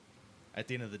mean, at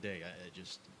the end of the day,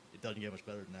 it doesn't get much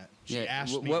better than that. She Yeah.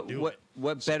 asked me What to do what it.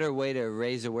 what better way to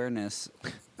raise awareness?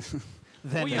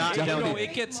 Then Well, yeah, not you don't know, do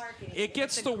it gets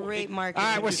It's the a great All marketing.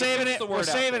 right, we're Just saving gets it. the We're word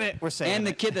out saving there. it. We're saving And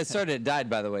the it. kid that started it died,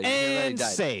 by the way. He really And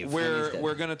died. save. We're dead.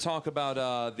 we're going to talk about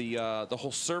the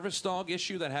whole service dog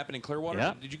issue that happened in Clearwater.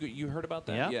 Yep. Did you heard about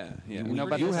that? Yeah. Yeah. You know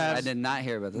about You this? have- I did not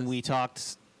hear about this. We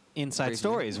talked inside Briefly.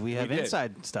 stories. We have did.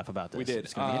 inside stuff about this. We did.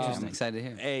 It's going to be Um, I'm interesting.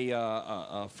 excited to hear.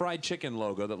 A fried chicken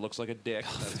logo that looks like a dick.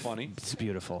 That's funny. It's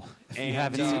beautiful. If you And,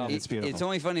 haven't seen um, it, it's beautiful. It's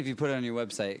only funny if you put it on your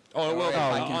website. Oh, it will Or be. if I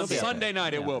you can can On see it. Sunday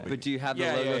night, it Yeah. will be. But do you have the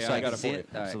Yeah, logo yeah, so yeah, I I can got it see for it? you.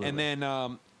 All right. Absolutely. And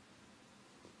then,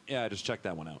 yeah, I just checked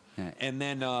that one out. All right. And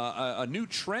then a new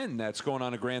trend that's going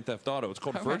on in Grand Theft Auto. It's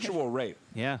called All right. virtual rape.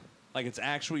 yeah. Like it's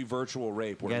actually virtual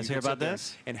rape. Where You guys can hear sit about there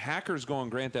this? And hackers go on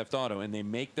Grand Theft Auto and they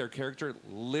make their character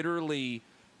literally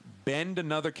bend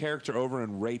another character over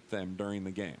and rape them during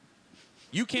the game.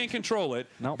 You can't control it.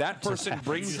 Nope. That Just person happens.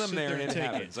 brings You them sit there there and and it take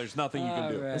happens. it. There's nothing you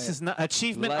can do. Alright. This is not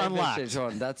achievement Live unlocked. message,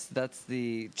 hold on. That's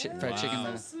the fried chicken.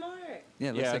 So Though. smart. Yeah,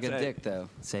 it looks Yeah, like a it's dick though.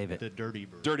 Save it. The dirty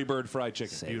bird. Dirty Bird fried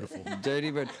chicken. Save it. Beautiful. Dirty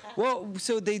bird. Well,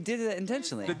 so they did it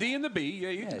intentionally. The D and the B. Yeah,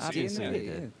 you Yeah, can it's see D it. and the Obviously B,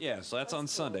 they yeah. did. Yeah, so that's on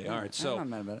Sunday. All right, so I'm not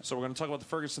mad about it. so we're going to talk about the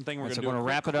Ferguson thing. We're So going to we're do going to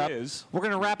a wrap quick it up. quiz. We're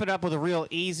going to wrap it up with a real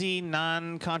easy,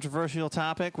 non-controversial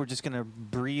topic. We're just going to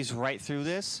breeze right through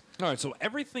this. All right, so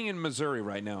everything in Missouri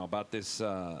right now about this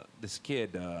this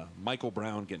kid Michael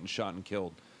Brown getting shot and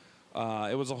killed.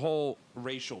 It was a whole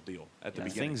racial deal at the Yeah,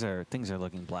 beginning. things are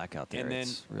looking black out there. And then-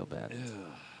 It's real bad.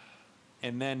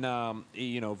 And then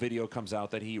video comes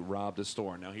out that he robbed a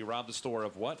store. Now he robbed a store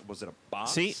of what? Was it a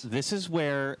box? See, this is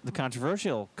where the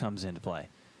controversial comes into play.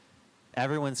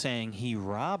 Everyone's saying he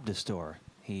robbed a store.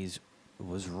 It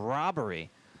was robbery.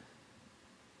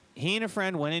 He and a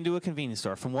friend went into a convenience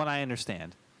store, from what I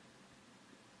understand.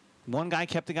 One guy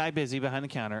kept the guy busy behind the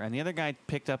counter, and the other guy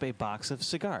picked up a box of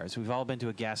cigars. We've all been to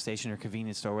a gas station or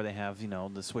convenience store where they have, the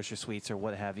Swisher Sweets or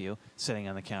what have you, sitting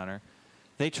on the counter.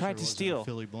 They tried to Sure wasn't a steal.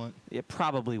 Philly blunt. It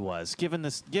probably was. Given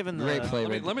the Great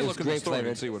flavor. Let me It's look at the great story flavored.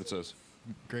 and see what it says.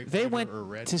 Grape They flavor went or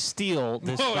red. to steal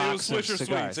this No, it box was Swisher of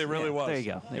cigars. Sweets. It really was. There you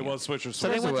go. There It you go. was Swisher So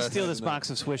they Sweets. went to was. steal this box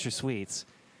of Swisher Sweets,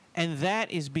 and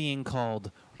that is being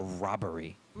called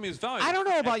robbery. I mean, it's valuable. I don't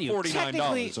know about you.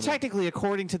 $49. Technically,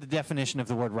 according to the definition of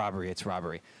the word robbery, it's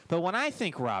robbery. But when I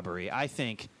think robbery, I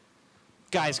think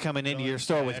guys coming into your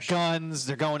store with cash. guns,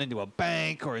 they're going into a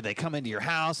bank, or they come into your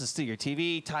house and steal your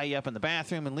TV, tie you up in the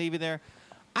bathroom, and leave you there.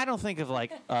 I don't think of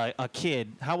like a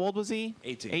kid. How old was he?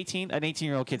 18. 18? An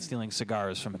 18-year-old kid stealing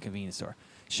cigars from a convenience store.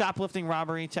 Shoplifting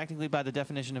robbery, technically by the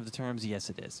definition of the terms, yes,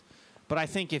 it is. But I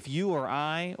think if you or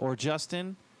I or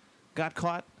Justin got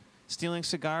caught stealing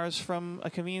cigars from a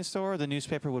convenience store, the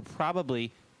newspaper would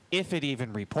probably, if it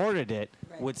even reported it,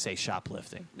 would say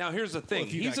shoplifting. Now here's the thing.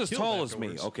 if you He's got as killed tall as me.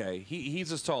 afterwards. Okay,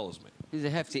 he's as tall as me. He's a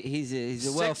hefty. He's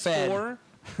a well-fed. 6'4",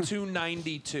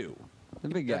 292. The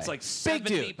big guy. That's like Big 70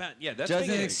 dude. pounds. Yeah, that's Doesn't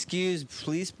big. excuse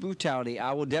police brutality.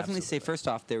 I will definitely say, first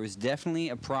off, there was definitely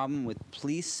a problem with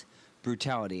police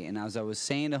brutality. And as I was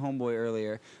saying to Homeboy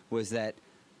earlier, was that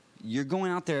you're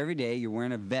going out there every day, you're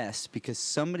wearing a vest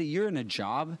because you're in a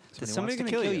job that somebody's wants going to to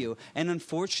kill kill you. you. And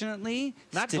unfortunately,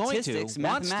 Not going to, statistics,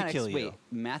 wants to mathematics, kill you.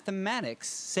 mathematics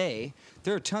say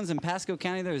there are tons in Pasco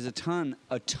County. There's a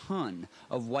ton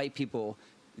of white people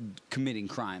committing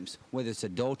crimes, whether it's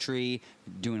adultery,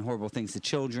 doing horrible things to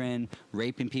children,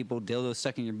 raping people, dildos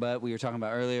stuck in your butt. We were talking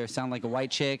about earlier. Sound like a white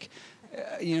chick.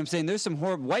 You know what I'm saying? There's some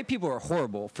horrible. White people are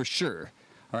horrible for sure.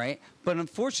 All right, but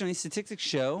unfortunately, statistics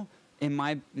show,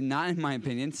 not in my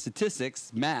opinion,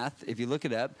 statistics, math, if you look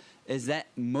it up, is that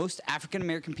most African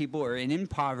American people are in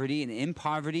poverty, and in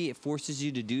poverty, it forces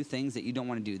you to do things that you don't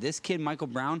want to do. This kid, Michael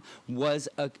Brown, was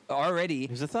already.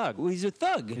 He's a thug. Well, he's a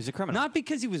thug. He's a criminal. Not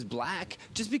because he was black,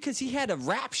 just because he had a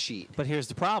rap sheet. But here's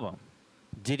the problem.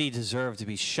 Did he deserve to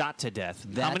be shot to death?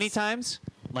 How many times?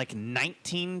 Like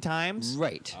 19 times?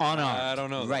 Right. Unarmed. I don't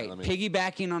know. Right.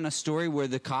 Piggybacking on a story where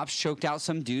the cops choked out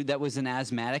some dude that was an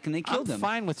asthmatic and they killed I'm him.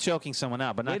 fine with choking someone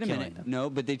out, but not Wait a killing minute. them. No,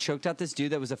 but they choked out this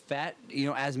dude that was a fat,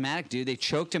 asthmatic dude. They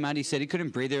choked him out. He said he couldn't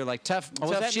breathe. They were like, tough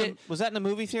shit. Was that in the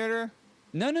movie theater?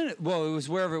 No. Well, it was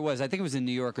wherever it was. I think it was in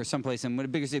New York or someplace in a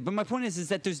bigger city. But my point is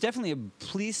that there's definitely a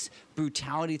police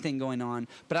brutality thing going on.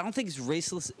 But I don't think it's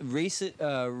racially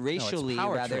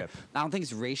power rather. trip. I don't think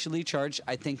it's racially charged.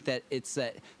 I think that it's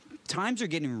that times are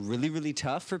getting really, really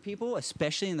tough for people,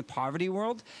 especially in the poverty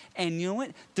world. And you know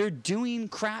what? They're doing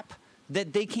crap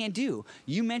that they can't do.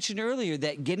 You mentioned earlier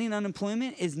that getting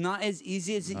unemployment is not as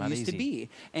easy as it used to be.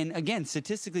 And again,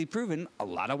 statistically proven, a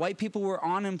lot of white people were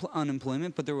on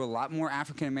unemployment, but there were a lot more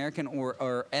African American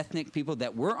or ethnic people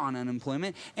that were on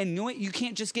unemployment. And you know what? You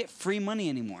can't just get free money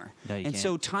anymore. No, you and can't.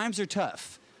 so times are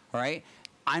tough. All right?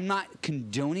 I'm not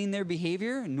condoning their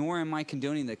behavior, nor am I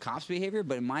condoning the cops' behavior,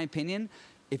 but in my opinion,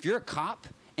 if you're a cop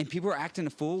and people are acting a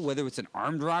fool, whether it's an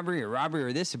armed robbery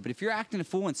or this, but if you're acting a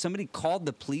fool and somebody called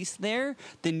the police there,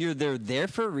 then they're there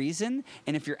for a reason.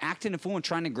 And if you're acting a fool and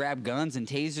trying to grab guns and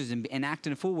tasers and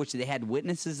acting a fool, which they had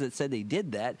witnesses that said they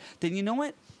did that, then you know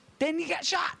what? Then you got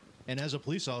shot. And as a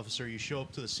police officer, you show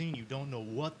up to the scene, you don't know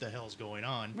what the hell's going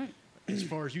on. Right. As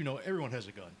far as you know, everyone has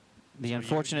a gun. The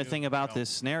unfortunate thing about this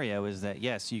scenario is that,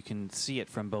 yes, you can see it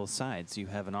from both sides. You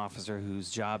have an officer whose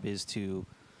job is to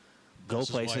go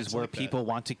places where people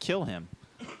want to kill him,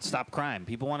 stop crime.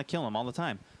 People want to kill him all the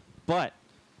time. But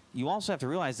you also have to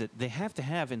realize that they have to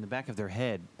have in the back of their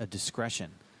head a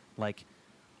discretion. Like,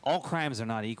 all crimes are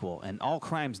not equal, and all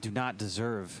crimes do not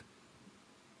deserve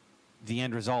the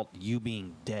end result, you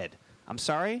being dead. I'm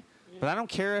sorry, but I don't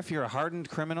care if you're a hardened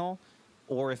criminal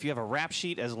or if you have a rap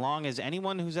sheet, as long as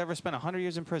anyone who's ever spent 100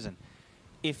 years in prison.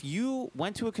 If you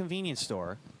went to a convenience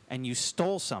store and you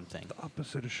stole something, The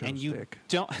opposite of show's and you dick.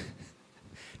 don't, if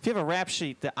you have a rap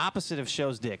sheet, the opposite of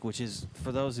show's dick, which is,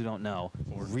 for those who don't know,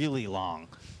 really long.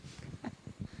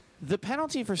 The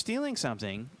penalty for stealing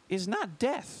something is not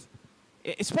death,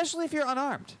 especially if you're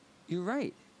unarmed. You're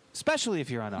right. Especially if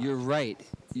you're unarmed. You're right.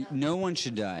 No one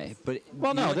should die. But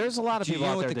Well, you no, know- there's a lot of do you people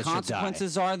know out what there the that should die.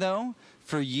 consequences are, though,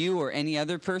 for you or any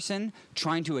other person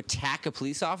trying to attack a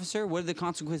police officer? What are the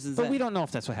consequences? But we don't know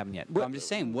if that's what happened yet. Well, I'm just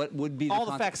saying, what would be All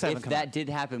the facts haven't if come that out. did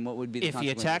happen? What would be the If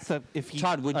you consequences? attack the, if you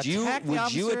Todd, would you attack the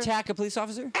officer- attack a police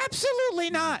officer? Absolutely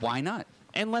not. Why not?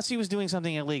 Unless he was doing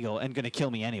something illegal and going to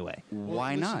kill me anyway.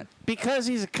 Why listen, not? Because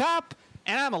he's a cop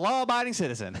and I'm a law-abiding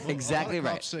citizen. Well, Exactly a lot of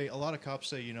right. cops say, a lot of cops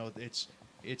say,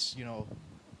 it's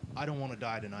I don't want to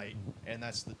die tonight, and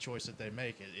that's the choice that they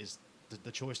make. Is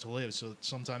the choice to live. So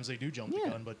sometimes they do jump the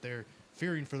gun, but they're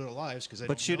fearing for their lives because they.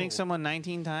 But don't shooting know. someone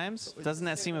 19 times, doesn't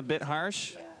that seem a bit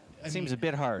harsh? I Seems mean, a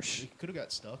bit harsh. He could have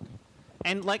got stuck.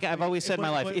 And like I've always said in my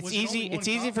life, But it's was it only easy. one It's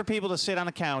easy cop? for people to sit on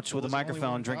a couch with a Was it only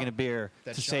microphone, one drinking a cop beer,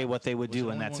 that to say shot? what they would Was it do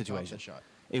in only that one cop situation. that shot?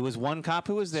 It was one cop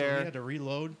who was So he there. had to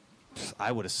reload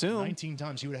I would assume. 19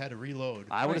 times. He would have had to reload.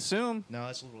 I would assume. No,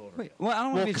 that's a little over. Wait, well, I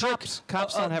don't want to be cops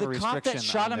don't have a the cop restriction that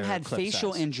shot on him their had clip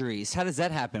facial size. injuries. How does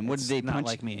that happen? What It's did they not punch?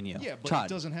 like me and you. Yeah, but Todd.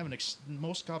 it doesn't have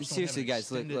most cops Seriously, don't have an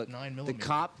guys, look. extended 9 The millimeter.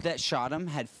 cop that shot him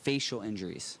had facial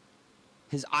injuries.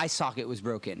 His eye socket was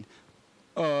broken.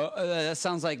 That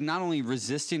sounds like not only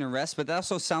resisting arrest, but that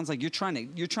also sounds like you're trying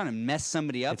to mess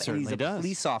somebody up. It And he's certainly a does.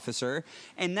 police officer,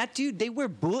 and that dude, they wear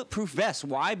bulletproof vests.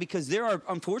 Why? Because there are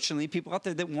unfortunately people out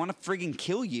there that want to friggin'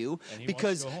 kill you And he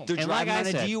because wants to go home. they're And driving like I on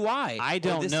a said, DUI. I or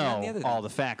don't this, that, and the know other all thing. the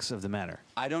facts of the matter.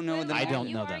 I don't know the Wait, I matter. don't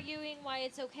you know them. arguing why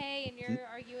it's okay, and you're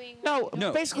arguing. why No, you don't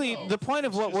No. basically, think it the is. point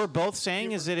of what It's we're just both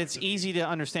saying is that different it's points of easy to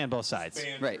understand both sides.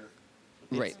 Right.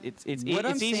 Right. It's What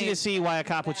I'm easy saying- to see why a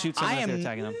cop would shoot someone I if they're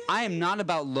attacking them. am not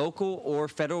about local or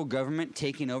federal government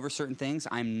taking over certain things.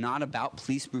 I'm not about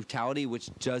police brutality, which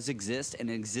does exist and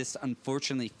exists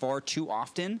unfortunately far too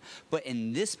often. But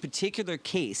in this particular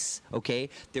case, okay,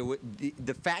 there were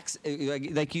the facts,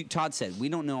 like you, Todd said, we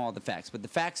don't know all the facts, but the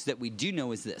facts that we do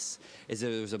know is this: is that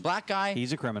there was a black guy,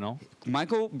 He's a criminal.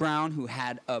 Michael Brown, who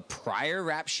had a prior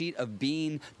rap sheet of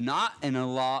being not a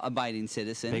law-abiding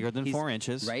citizen, Bigger than He's- 4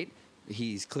 inches. right?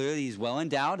 He's well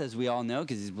endowed, as we all know,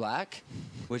 because he's black,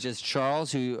 which is Charles,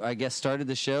 who I guess started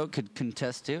the show, could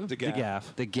contest to. The The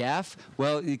gaff. The gaff?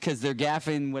 Well, because they're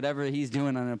gaffing whatever he's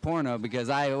doing on a porno. Because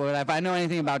if I know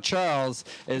anything about Charles,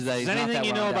 is that he's Is not anything that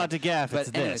you well know endowed. about the gaff, But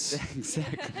it's anyways, this.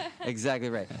 exactly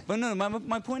right. But no,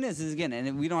 my point is again,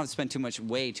 and we don't have to spend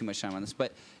way too much time on this,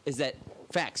 but is that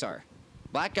facts are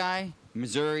black guy,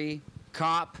 Missouri,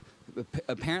 cop,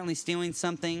 apparently stealing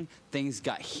something. Things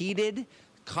got heated.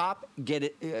 Cop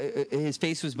his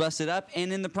face was busted up,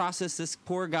 and in the process, this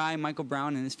poor guy, Michael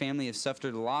Brown, and his family have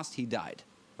suffered a loss. He died.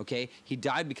 Okay, he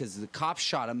died because the cop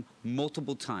shot him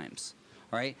multiple times.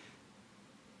 All right,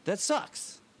 that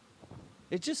sucks.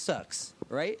 It just sucks,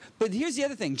 right? But here's the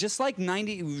other thing: just like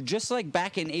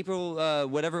back in April,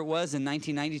 whatever it was in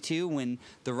 1992, when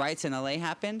the riots in LA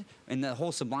happened, and the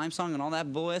whole Sublime song and all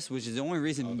that bullshit, which is the only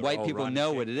reason the white whole people Rodney know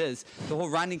King. what it is. The whole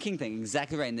Rodney King thing,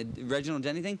 exactly right, and the Reginald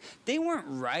Denny thing. They weren't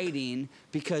rioting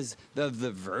because of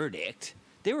the verdict.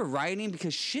 They were rioting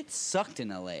because shit sucked in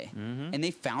LA, and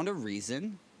they found a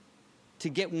reason to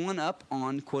get one up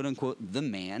on quote unquote the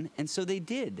man, and so they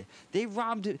did. They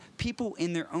robbed people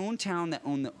in their own town that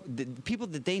owned the people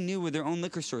that they knew were their own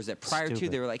liquor stores. That prior to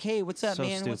Stupid. they were like, "Hey, what's up, So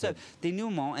man? What's up?" stupid. They knew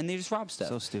them all, and they just robbed stuff.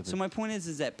 So stupid. So my point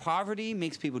is that poverty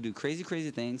makes people do crazy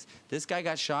things. This guy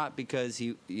got shot because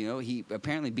he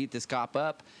apparently beat this cop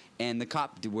up, and the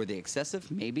cop, were they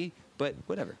excessive? Maybe, but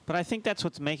whatever. But I think that's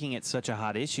what's making it such a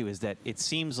hot issue is that it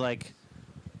seems like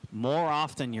more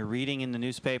often you're reading in the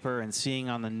newspaper and seeing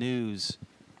on the news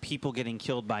people getting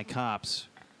killed by cops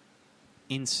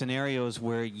in scenarios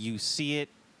where you see it,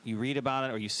 you read about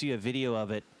it, or you see a video of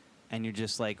it, and you're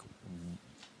just like,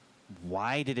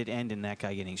 why did it end in that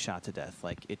guy getting shot to death?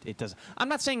 Like, it doesn't. I'm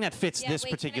not saying that fits Yeah, this wait,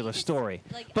 can I particular just, story,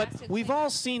 like, but ask a we've quick- all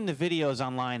seen the videos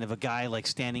online of a guy like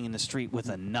standing in the street with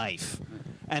a knife,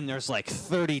 and there's like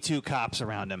 32 cops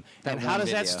around him. That And how one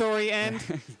does that video. story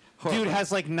end? Dude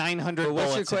has like 900 But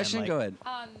what's bullets your in him, question? like- Go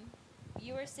ahead.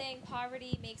 You were saying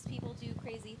poverty makes people do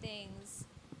crazy things,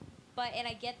 and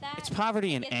I get that. It's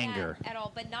poverty I and get that anger. at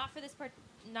all, but not for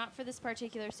this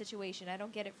particular situation. I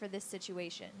don't get it for this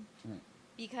situation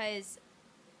because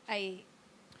I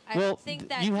Well, don't think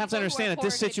that you have to people who are understand that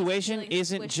this poor get to situation stealing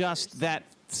isn't just Swishers. that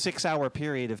 6-hour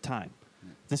period of time.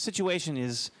 The situation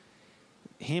is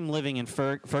him living in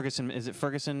Ferguson. Is it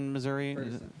Ferguson, Missouri?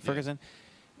 Is it Ferguson?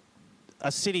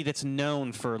 A city that's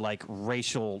known for like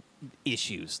racial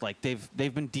issues. Like they've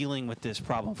been dealing with this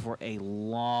problem for a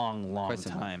long Quite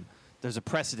some time. There's a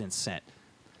precedent set.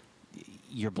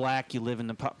 You're black, you live in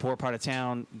the poor part of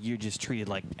town, you're just treated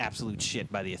like absolute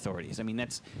shit by the authorities. I mean,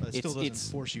 that's But it still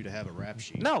doesn't force you to have a rap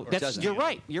sheet. no, Or that's doesn't. you're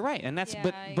right. You're right, and that's Yeah,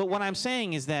 but I but what agree. I'm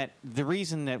saying is that the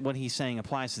reason that what he's saying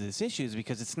applies to this issue is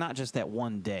because it's not just that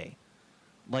one day,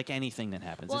 like anything that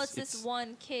happens. Well, it's this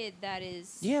one kid that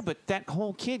is. Yeah, but that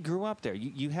whole kid grew up there.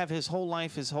 You have his whole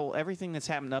life, everything that's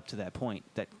happened up to that point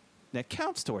that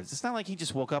counts towards. It's not like he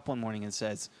just woke up one morning and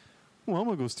says, "Well, I'm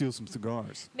gonna go steal some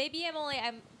cigars." Maybe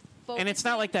I'm. And it's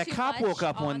not like that focusing cop too woke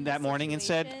up much on that the morning and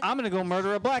said, situation. "I'm gonna go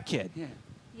murder a black kid." Yeah.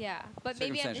 Yeah, but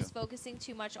maybe I'm just Circumstantial. focusing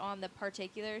too much on the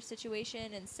particular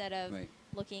situation instead of Right.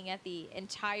 looking at the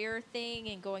entire thing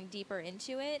and going deeper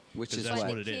into it. Which Because is that's But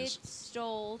what? what the it kid is.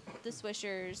 stole the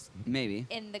Swishers, Maybe.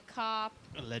 and the cop.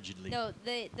 Allegedly. No,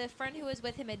 the friend who was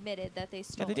with him admitted that they Yeah,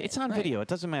 stole it's it. on Right. video. It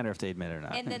doesn't matter if they admit it or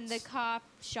not. And then the cop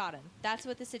shot him. That's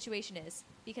what the situation is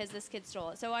because this kid stole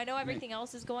it. So I know everything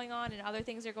else is going on and other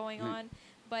things are going Right. on,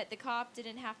 but the cop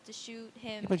didn't have to shoot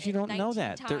him. But you don't know 19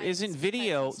 that. There times isn't because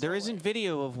video. he There stole isn't it.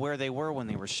 video of where they were when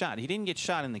they were shot. He didn't get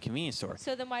shot in the convenience store.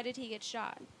 So then why did he get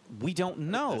shot? We don't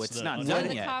know. That's It's the- not What done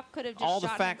The yet. cop could have just All the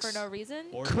shot facts. him for no reason.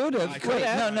 Or Could have. could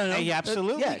have. No. He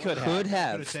absolutely Yeah, could have. Could Could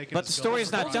have. have taken But his the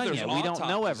story's gun. not done There's yet. We don't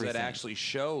know autopsies everything. that actually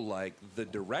show like the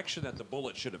direction that the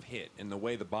bullet should have hit and the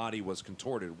way the body was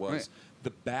contorted was Right.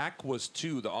 the back was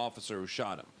to the officer who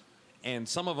shot him, and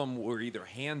some of them were either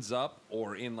hands up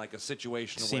or in like a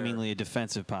situation Seemingly a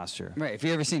defensive posture. Right. If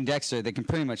you've ever seen Dexter, they can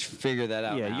pretty much figure that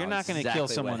out. Yeah, now, you're not gonna exactly kill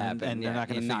what someone and happened. they're not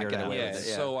gonna you're figure it gonna out. where. get Yeah. away with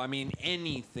it, So I mean,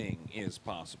 anything is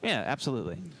possible. Yeah,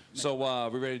 absolutely. So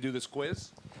we ready to do this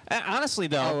quiz? Honestly, Oh,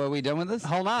 though, are we done with this?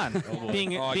 hold on.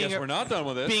 being Oh, I being guess we're not done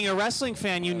with this. Being a wrestling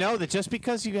fan, you know that just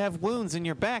because you have wounds in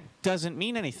your back doesn't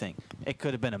mean anything. It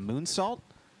could have been a moonsault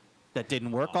that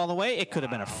didn't work all the way. It could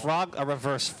have been a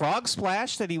reverse frog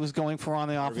splash that he was going for on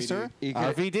the officer. You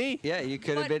could- RVD. Yeah, you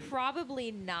could have But been.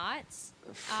 probably not.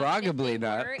 Frogably if they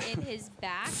not. Were in his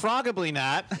back. Frogably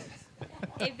not.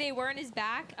 If they were in his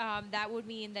back, that would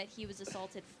mean that he was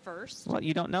assaulted first. Well,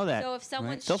 you don't know that. So if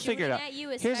someone's They'll shooting figure it out. at you,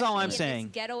 Here's all I'm especially in saying.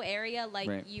 this ghetto area, like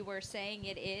Right. you were saying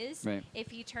it is, Right.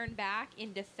 if you turn back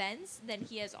in defense, then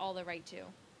he has all the right to.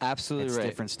 Absolutely It's right.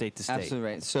 different state to state. Absolutely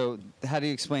right. So, how do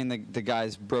you explain the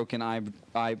guy's broken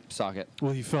eye socket?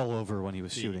 Well, he fell over when he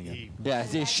was shooting him. Yeah,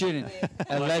 he's shooting.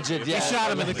 Alleged. He Yeah. shot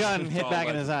him in the gun, hit all back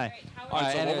in like- his eye. All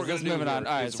right, so anyways, what we're let's going to move do it on.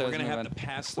 here All right, is so we're let's going to move have on. to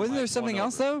pass the Wasn't there mic something one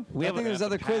else over. though? We I have think a- there's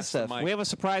other pass quiz the stuff. mic. We have a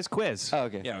surprise quiz. Oh,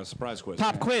 okay. Yeah, a surprise quiz.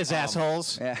 Pop quiz,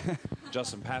 assholes. Yeah.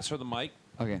 Justin, pass her the mic.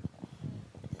 Okay.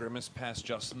 Grimace, pass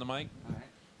Justin the mic.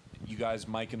 You guys,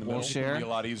 mic in the We'll middle. share. It'll be a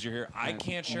lot easier here. I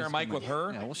can't share a mic with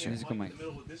her. Yeah, we'll share. Musical mic. In the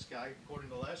middle with this guy, according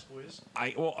to the last quiz.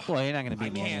 Well, Well, you're not going to I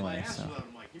beat me can't. anyway. So.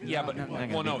 yeah, but Not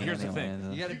gonna well, no. beat me Here's the anyway, thing.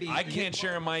 so. You gotta be. I can't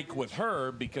share a mic with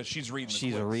her because she's reading. The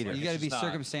She's a quiz. reader. You got to be She's not.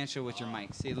 circumstantial with your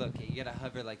mic. See, look, you got to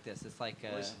hover like this. It's like.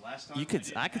 You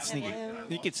could, I could sneak,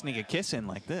 you could sneak a kiss in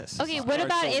like this. Okay, All what right,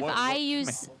 about so if what- I what-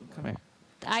 use? Come here.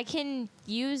 I can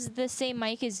use the same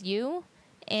mic as you,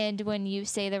 and when you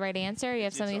say the right answer, you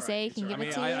have something to say. You can I give mean,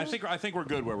 it to you. I think we're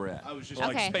good where we're at. I was just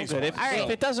Like Okay. space Good. wise. If, All right. if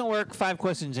it doesn't work, 5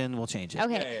 questions in, we'll change it.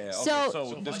 Okay, Yeah, yeah, yeah. so Okay,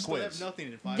 so So this I still have quiz. nothing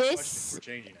in 5 This- questions. We're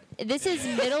changing it. this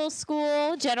is middle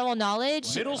school general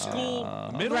knowledge. Middle school,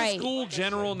 Right.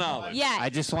 general knowledge. Yeah, I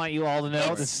just want you all to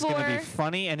know It's this is going to be for-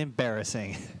 funny and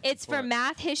embarrassing. it's for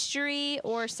math, history,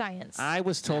 or science. I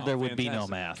was told Oh, there would be no fantastic.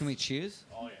 math. Can we choose?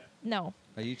 Oh, yeah. No.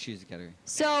 Oh, you choose the category.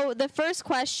 So the first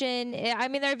question, I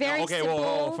mean, they're very Okay,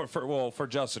 simple. for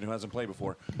Justin who hasn't played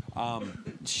before,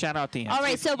 Shout out the answer. All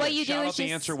right, so what you do shout is out the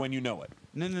just answer when you know it.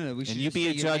 No. We should you just be say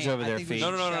a your judge name. over I there, think we Fee.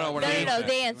 should No, shout- we're no, not no, doing no. that.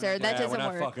 They answer. That Yeah, we're doesn't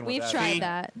not work. fucking with We've that. tried Fee.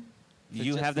 that.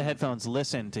 You have the headphones.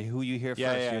 Listen to who you hear Yeah,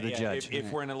 first. yeah, You're the yeah. judge.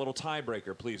 If we're in a little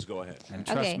tiebreaker, please go ahead. And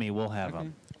trust Okay. me, we'll have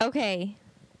them. Okay,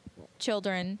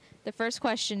 children. The first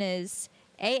question is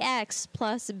AX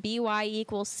plus BY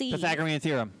equals C. Pythagorean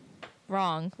theorem.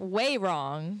 Wrong. Way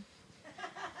wrong.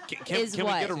 Is Can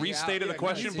we what? get a restate of the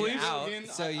question, So you're please? out,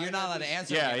 so you're not allowed to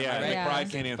answer. Yeah, again, yeah. right? Nick Yeah. Pride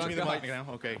can't Give me answer. the mic now.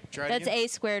 Okay. Try it That's again. A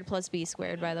squared plus B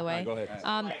squared, by the way. Go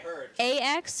ahead.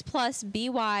 AX plus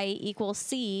BY equals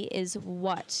C is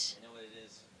what? You know what it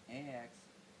is? AX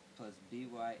plus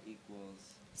BY equals.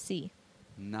 C.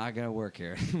 Not gonna work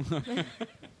here.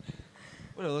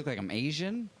 What do I look like? I'm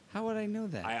Asian? How would I know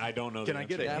that? I don't know. Can the I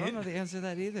get answer. a I don't hint? know the answer to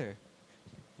that either.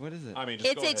 What is it? I mean, just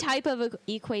It's go a ahead. type of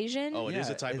equation. Oh, it is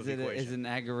a type of Is equation. an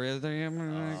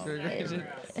algorithm?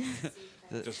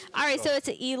 Just- All right, so it's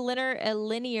a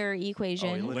linear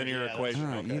equation. linear Yeah, equation.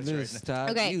 Oh, Okay, you that's lose, right. stop.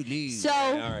 Okay, You lose. so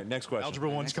All right, next question. Algebra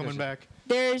 1's Next coming question. back.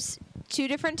 there's two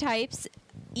different types.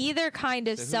 Either kind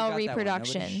of So who cell got that one?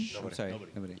 reproduction. Nobody? I'm sorry,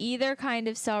 nobody. Either kind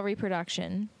of cell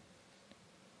reproduction.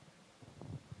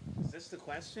 Is this the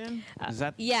question? Is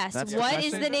that Yes. that's the What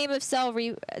is question? the name of cell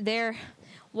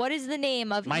What is the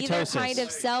name of either Mitosis. kind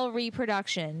of cell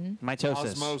reproduction? Mitosis.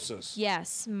 Osmosis.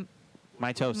 Yes,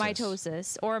 Mitosis.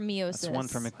 mitosis or meiosis. That's one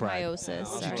for McBride. Meiosis.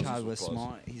 sorry. Todd was Close.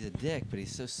 small. He's a dick, but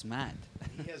he's so smart.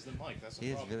 He has the mic. That's the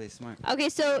He is problem. really smart. Okay,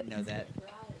 so I know that.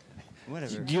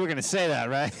 Whatever. You were gonna say that,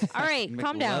 right? all right,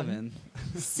 calm down.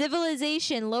 McLovin.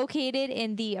 Civilization located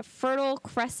in the Fertile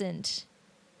Crescent.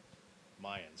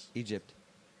 Mayans. Egypt.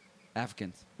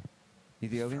 Africans.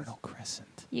 Ethiopians. Fertile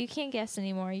Crescent. You can't guess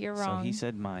anymore. You're wrong. So he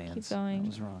said Mayans. Keep going. That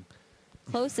was wrong.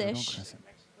 Fertile Close-ish. Crescent.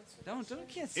 Don't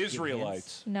get skip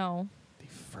Israelites. No. The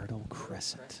Fertile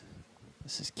Crescent.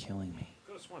 This is killing me. I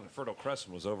could have sworn the Fertile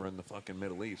Crescent was over in the fucking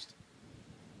Middle East.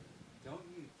 Don't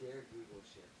you dare Google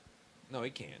shit. No, he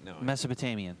can't. No.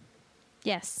 Mesopotamian.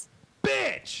 Yes.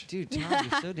 Bitch. Dude, Todd,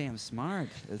 you're so damn smart.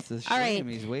 It's a All shame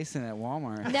right. he's wasting at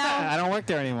Walmart. I Now, don't work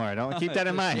there anymore. Don't keep that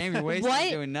in It's a shame you're mind. wasting What?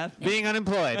 doing nothing. Being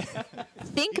unemployed.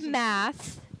 think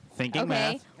math. Thinking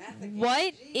Okay. math.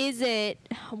 What is it?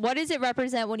 What does it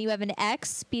represent when you have an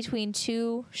X between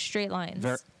two straight lines?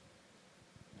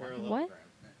 What?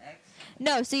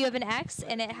 No, so you have an X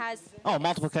and it has. Oh,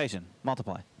 multiplication.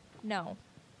 Multiply. No,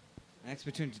 X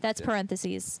between that's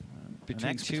parentheses. An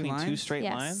X two between two lines? straight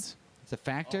Yes. lines. It's a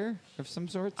factor of some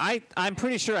sort. I'm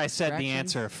pretty sure I said the Fractions?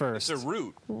 answer first. It's a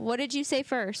root. What did you say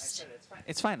first?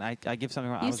 It's fine. I give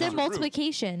something wrong. I You was said wrong.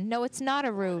 multiplication. No, it's not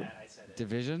a root.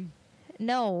 Division.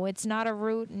 No, it's not a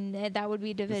root, and that would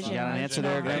be division. You got an answer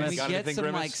there, No. Can Grimace? we Got get anything, some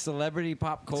Grimace? like celebrity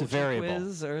pop culture variable.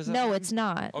 quiz or something? No, it's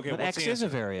not. Okay, But what's X the is a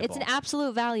answer? variable. It's an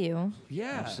absolute value.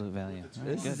 Yeah. absolute value. All right,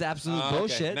 This good. is absolute Okay,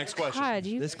 bullshit. Next question. God,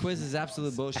 you This quiz is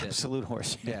absolute bullshit. absolute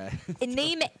horse. Yeah.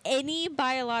 name any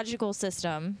biological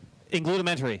system.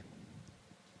 Agglutimentary.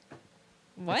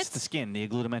 What? It's the skin, the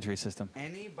agglutimentary system.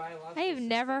 Any biological. I have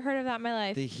never heard of that in my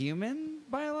life. The human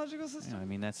biological system. Yeah, I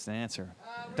mean, that's the answer.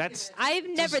 That's I've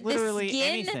never literally the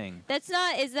skin. anything. That's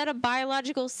not. Is that a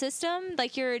biological system?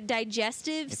 Like your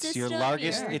digestive it's system? your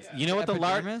largest. Yeah. It's, you know what the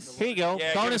Epidermis? Here you go.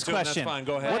 Yeah, give Bonus it to him, that's question. fine,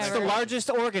 go ahead. What's the Whatever. largest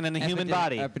organ in the human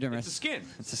body? Epidermis. It's the skin.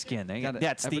 It's the skin. There you Got go. it.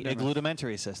 That's the Epidermis.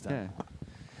 agglutimentary system. Yeah.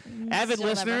 Avid Still never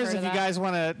listeners, heard if of you that. guys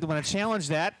want to challenge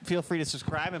that, feel free to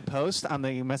subscribe and post on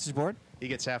the message board. He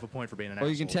gets half a point for being an Or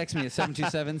you can asshole. text me at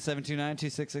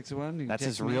 727-729-2661. That's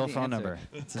his real phone number.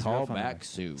 That's his Call real phone back number.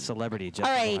 soon. Celebrity Jeff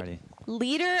All right. Hardy.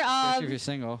 Leader Especially if of you're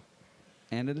single.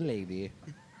 And a lady.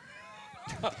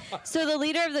 so the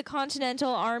leader of the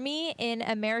Continental Army in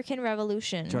American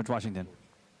Revolution. George Washington.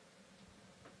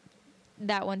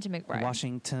 That one to McBride.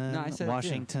 Washington. No, I said it too.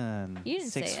 Washington. You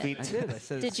didn't 6 say it. feet. I did. I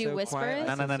said Did it you so whisper quiet. it?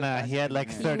 I No, said no, so no. fast. He had like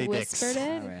You 30 dicks. whispered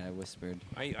it? All right, I whispered.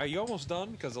 Are you almost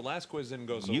done? Because the last quiz didn't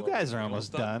go so You well. guys are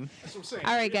almost done. That's what I'm saying.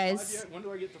 All right, guys. When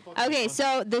do I get the fucking Okay, one?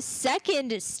 so the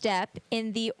second step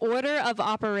in the order of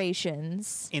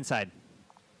operations. Inside.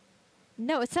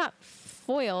 No, it's not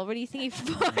foil. What do you think?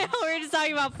 Foil? We're just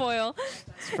talking about foil.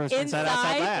 First inside,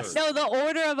 outside, last. No, the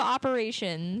order of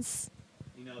operations.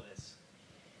 You know this.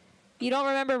 You don't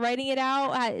remember writing it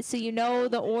out, so you know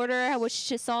the order at which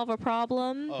to solve a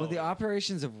problem. Oh. Well, the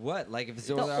operations of what? Like if it's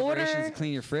the The operations order- to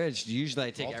clean your fridge, usually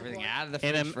I take everything out of the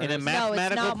fridge In first. a it's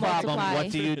mathematical not problem, multiply.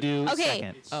 what do you do Okay.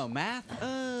 second? Oh, math?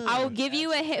 I'll give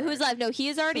you a hit. Who's left? No, he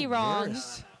is already wrong.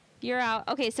 Worst. You're out.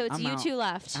 Okay, so it's I'm you out. two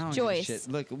left. I don't give a Joyce. shit.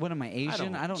 Look, what am I,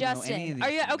 Asian? I don't know any Justin. of these. Are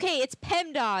you things. okay? It's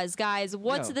PEMDAS, guys.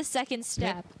 What's No. the second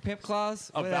step? Pimp clause?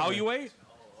 Whatever. Evaluate?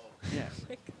 Yeah.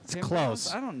 It's Pimp close.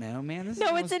 clause? I don't know, man. This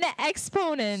No, is it's an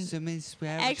exponent.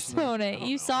 Exponent.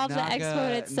 You solved the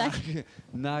exponent second.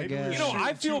 Naga. You know,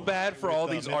 I feel bad for all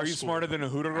these "Are you smarter than a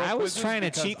Hooter Girl?" I was quizzes trying to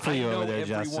because cheat for you I know over there,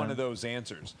 every Justin. one of those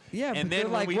answers. Yeah, and but then they're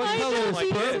when like, we what do I color know is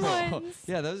these purple? ones.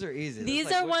 Yeah, those are easy. These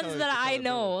That's like, are what ones color that is the I color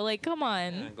know. purple? Like, come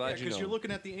on. I'm glad you Because know. you're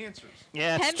looking at the answers.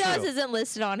 Yeah, it's PEMDAS true. isn't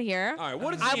listed on here. All right,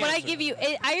 what is the When I answer? give you,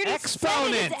 I already said it.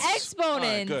 Exponents. It's All right,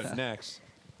 exponents. good. Next.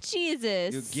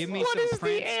 Jesus. You give me What some is the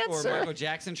Prince or answer? Michael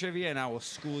Jackson trivia, and I will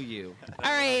school you.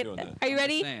 All right. doing that. Are you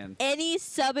ready? saying. Any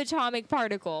subatomic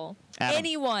particle. Atom.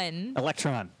 Anyone.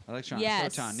 Electron. Electron,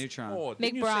 Yes. proton, neutron. Oh,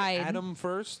 didn't you say McBride. Adam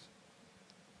first?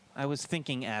 I was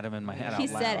thinking atom in my head He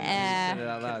out loud. said, Said it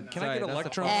out loud. Can I Sorry, get that's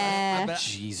electron? the-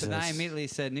 Jesus. But I immediately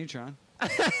said neutron.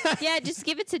 Yeah, just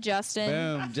give it to Justin.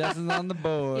 Boom, Justin's on the Give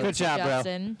board. it Good to job, bro.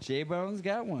 Justin. J-Bone's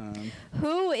got one.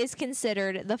 Who is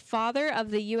considered the father of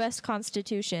the U.S.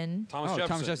 Constitution? Thomas Oh, Jefferson.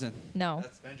 Thomas Jefferson. No.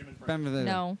 Benjamin Franklin. Remember the-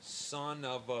 No. Son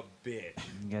of a bitch.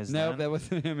 You guys No, done? that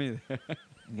wasn't him either.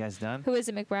 You guys done? Who is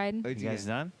it, McBride? What'd You guys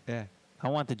get? done? Yeah. I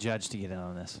want the judge to get in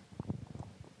on this.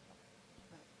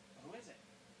 Who is it?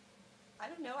 I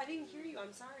don't know. I didn't hear you.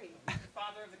 I'm sorry. The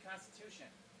father of the Constitution.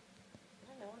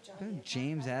 I don't know, John. Isn't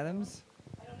James Adams?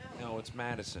 I don't know. No, it's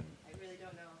Madison. I really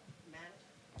don't know.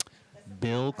 Matt?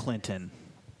 Bill Clinton.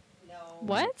 No.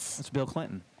 What? That's Bill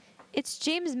Clinton. It's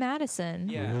James Madison.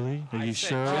 Yeah. Really? Are I you said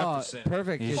sure? Oh, Jefferson.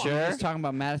 perfect. You 'cause sure? We're just talking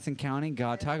about Madison County.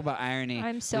 God, talk about irony.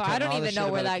 I'm so. We're I talking don't all even this know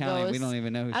shit where about that the county. goes. We don't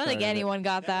even know who I don't think started it. anyone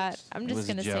got that. I'm It just was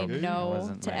a gonna say joke. It no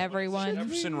wasn't to right. everyone.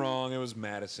 Jefferson wrong. It was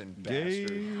Madison.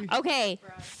 Bastard. Okay,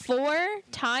 4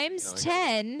 times No, he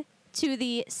 10 to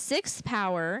the 6th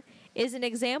power is an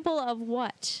example of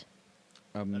what?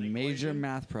 A major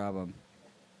math problem.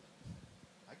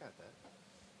 I got that.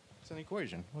 It's an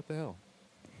equation. What the hell?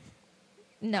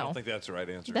 I No, don't think that's the right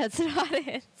answer. that's not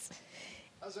it.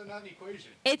 How's that not an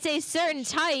equation? It's a certain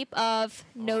type of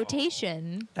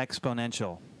notation.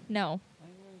 Exponential. No.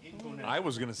 I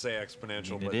was going to say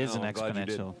exponential, It but is no, an I'm glad you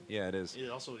did. exponential. Yeah, it is. It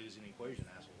also is an equation,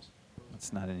 assholes.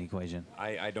 It's not an equation.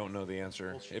 I don't know the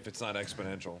answer if it's not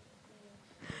exponential.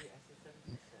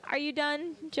 Are you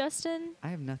done, Justin? I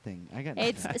have nothing. I got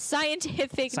nothing. It's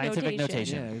scientific, Scientific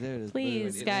notation. Yeah, there it is.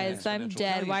 Please, It's guys, I'm exponential.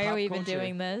 dead. Tell you Why are pop we even culture.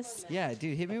 doing this? Yeah,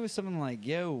 dude, hit me with something like,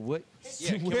 yo, what?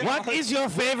 Yeah, What is your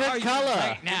favorite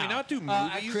color? Can we not do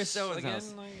movies Chris Owens' again?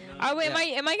 house. Oh, wait,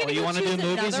 am I gonna you go wanna choose do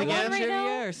movies another again? one right Trivia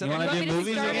now? or You something? want to want do me to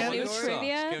movies start a again? new Sucks.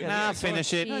 trivia? Give me Nah, the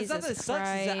finish it. No, it's not that it Jesus sucks.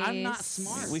 It's that I'm not Christ.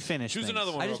 smart. We finished Choose things.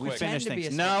 another one I real just We quick. finished pretend to be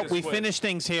things. a No, smart we quiz. finished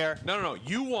things here. No.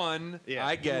 You won.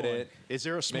 I get it. Is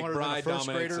there a smarter than a McBride first dominates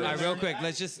grader? it. All right, real quick.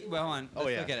 Let's just hold on. Oh,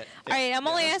 Let's yeah. look at it. All right, I'm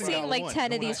only let's asking go like one. 10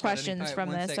 No of one these asked about questions anything. from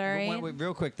One this. sec. All right. Wait,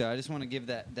 real quick though, I just want to give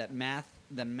that math.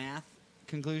 The math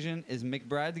conclusion is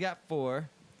McBride's got 4,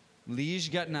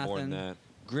 Liege got More than nothing, that.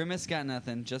 Grimace got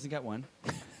nothing, Justin got 1.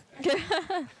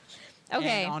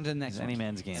 Okay. And on to the next It's any one.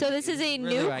 man's game. So this is a Really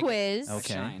new like it. quiz.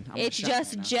 Okay. Shine. I'm gonna It's shine just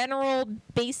right now. general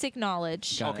basic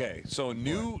knowledge. Got it. Okay, so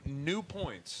new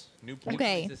points. New points.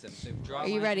 Okay. System. So draw Are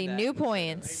you lines ready? for that. New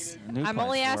points. New I'm points.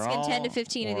 only We're asking 10 to all-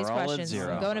 15 of we're these all at questions.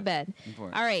 zero. I'm going to bed.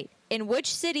 Important. All right. In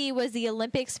which city was the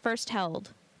Olympics first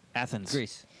held? Athens.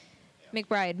 Greece.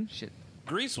 McBride. Shit.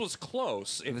 Greece was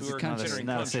close if It was we a were country. considering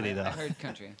Not a country. city, though. I heard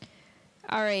country.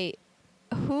 All right.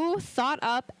 Who thought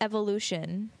up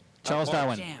evolution? Charles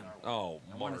Darwin. Damn. Oh,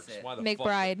 wanna Marks. say it. Why the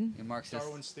McBride. You Marxist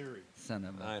Darwin's theory. son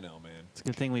of fuck? a. I know, man. It's a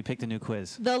good thing we picked a new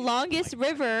quiz. The longest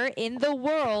river in the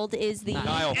world is the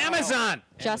Nile. Amazon.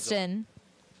 Justin.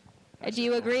 Do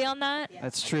you agree on that?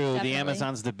 That's true. Definitely. The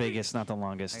Amazon's the biggest, not the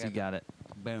longest. You got it.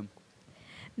 Boom.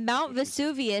 Mount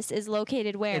Vesuvius is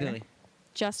located where? Italy.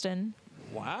 Justin.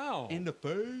 Wow. In the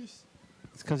face.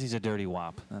 It's because he's a dirty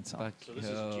wop. That's all. Fuck So this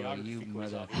is yo, geography you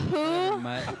quiz, mother.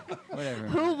 Who Whatever.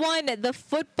 who won the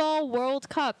Football World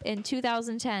Cup in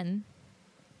 2010?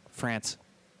 France.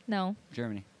 No.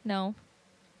 Germany. No.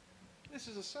 This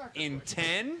is a soccer. In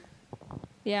 10?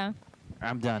 Yeah.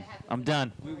 I'm done. I'm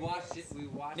done. We watched it. We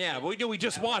watched Yeah, we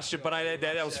just watched it, but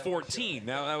that was 14.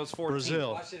 That was 14.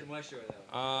 Brazil. Watched it in West Shore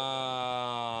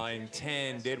though. In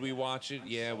 10. Did we watch it?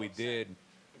 Yeah, we did.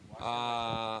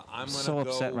 I'm going to so go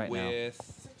upset right now.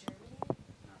 with...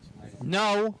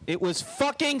 No, it was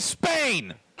fucking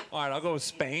Spain. All right, I'll go with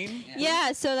Spain.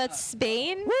 Yeah, so that's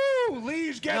Spain. Woo!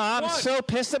 Liege gets No, I'm one. so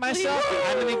pissed at myself.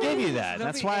 I'm going to give you that.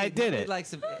 That's why I did it.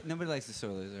 Nobody likes the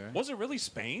sore loser, right? Was it really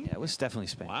Spain? Yeah, it was definitely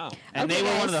Spain. Wow. And Okay, they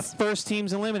were one of the guys. first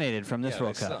teams eliminated from this Yeah,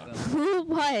 World they Cup. suck. Who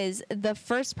was the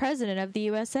first president of the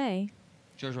USA?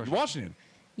 George Washington. Washington.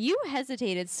 You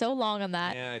hesitated so long on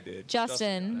that. Yeah, I did.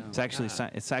 Justin.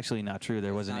 It's actually not true.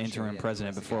 There was an not true, interim yeah,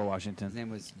 president there was a before guy. Washington. His name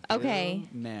was Okay.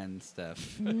 Bill Man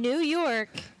stuff. New York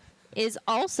is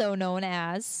also known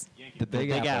as The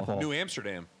Big Apple. New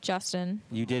Amsterdam. Justin.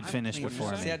 You did finish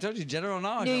before See, me. I told you general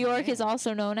knowledge. New on York my is name.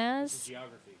 also known as.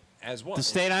 Geography. As what? The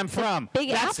state I'm from.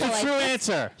 Big That's Apple, the I true think.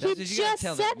 answer. He That's what you gotta just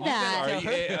tell said them. You gotta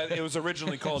that. Sorry, it was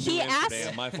originally called New He Amsterdam.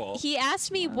 asked. My fault. He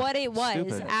asked me what it was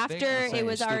Stupid. after Big it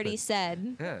was Apple. already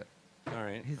said. Yeah. All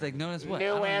right. He's like known as what? New I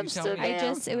don't know, you tell me.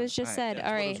 Amsterdam. It was just said. That's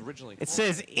All what it right. was originally It called.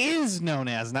 says is known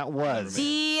as, not was.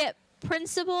 The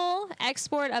principal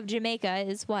export of Jamaica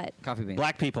is what? Coffee bean.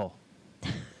 Black people.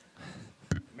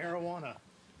 Marijuana.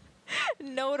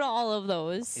 No to all of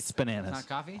those. It's bananas. Not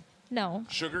coffee? No.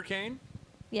 Sugar cane?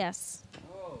 Yes.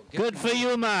 Oh, Good for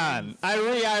you, man.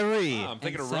 Irie, Irie. I'm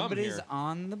thinking and of rum somebody's here.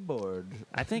 on the board.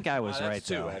 I think I was That's right,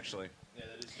 two, though. actually.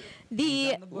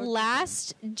 The on the board?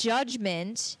 Last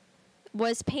Judgment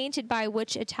was painted by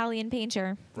which Italian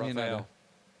painter? Raphael.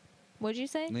 What'd you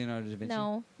say? Leonardo da Vinci.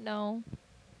 No, no.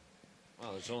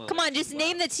 Wow, there's only Come like on, just two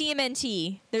name the left.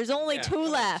 TMNT. There's only Yeah, two come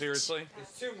on, left. Seriously?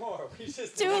 There's 2 more. We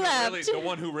just Two The one who left. really- the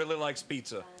one who really likes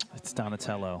pizza. It's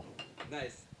Donatello.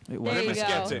 Nice. It There you Grimace go.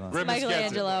 gets it. It's Grimace gets it.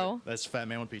 Michelangelo. That's Fat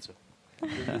Man with Pizza.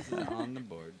 This is on the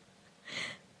board.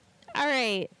 All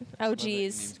right. Oh, Love it.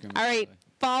 geez. Name's Grimace, All by right. the way.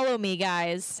 Follow me,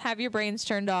 guys. Have your brains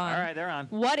turned on. All right, they're on.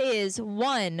 What is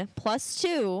 1 plus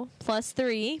 2 plus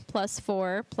 3 plus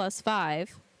 4 plus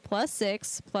 5 plus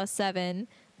 6 plus 7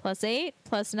 plus 8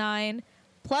 plus 9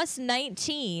 plus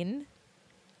 19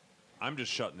 I'm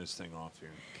just shutting this thing off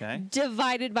here. Okay.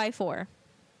 divided by 4?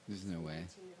 There's no way.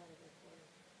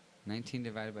 19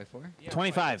 divided by 4?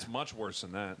 25. It's much worse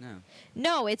than that. No.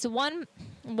 No, it's 1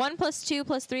 plus 2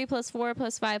 plus 3 plus 4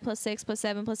 plus 5 plus 6 plus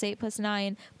 7 plus 8 plus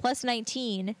 9 plus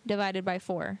 19 divided by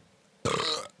 4.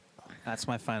 That's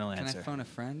my final Can I answer. phone a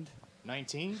friend?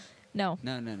 19? No,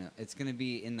 No, no, no. It's going to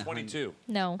be in the 22.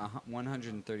 no,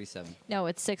 137. no,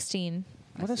 it's 16.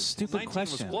 What a stupid 19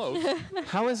 question. was close.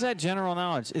 How is that general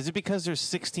knowledge? Is it because there's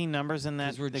 16 numbers in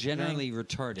that? Because we're thing? generally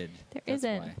retarded. There That's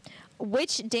isn't. why.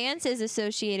 Which dance is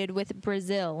associated with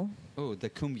Brazil? Oh, the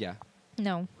cumbia.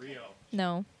 No, Rio.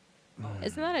 no.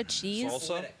 Isn't that a cheese?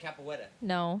 Salsa? Capoeira.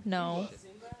 No, no.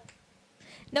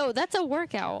 No, that's a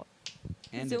workout.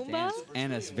 And Zumba? a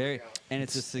dance. And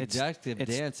it's a seductive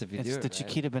dance if you it's do it the right.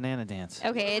 Chiquita banana dance.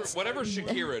 Okay, it's Whatever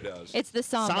Shakira does. it's the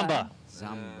samba.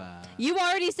 Samba. Zamba. You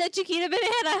already said Chiquita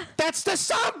Banana. That's the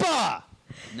samba.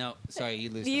 No, sorry, you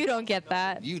lose. You don't get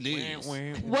that. You lose.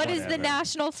 What is the Whatever.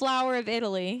 national flower of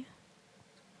Italy?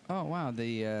 Oh wow,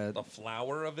 The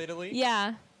flower of Italy?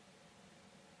 Yeah.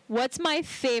 What's my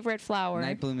favorite flower?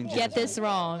 Night blooming Get jasmine. this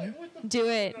wrong. Do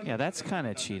it. Yeah, that's kind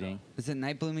of cheating. Is it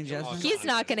night blooming jasmine? He's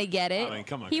not gonna get it. I mean,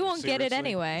 come on, He won't get it seriously?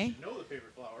 anyway. know the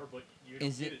favorite flower, but you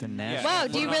Is it The Yeah. national. Wow,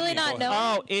 do you Well, really no, not go know?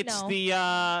 ahead. Oh, it's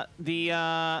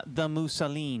No. the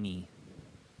Mussolini.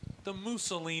 The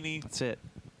Mussolini. That's it.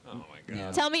 Oh my god.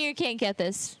 Yeah. Tell me you can't get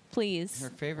this, please. Her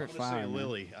favorite I'm flower. gonna say man.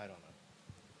 lily. I don't know.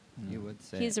 You would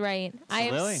say. He's right. I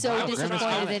am Lily? so Wow, Grimace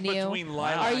disappointed in you. between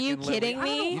lilac Are you and lily. kidding I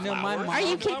don't me? You know, my flowers. mom- Are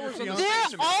you Flowers kidding? are the They're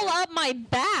same to me. all up my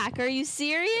back. Are you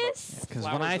serious? Because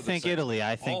Flowers when I are the think same. Italy,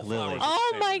 I think All Lily. flowers Oh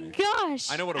Same my to me. gosh.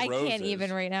 I know what a I rose can't is.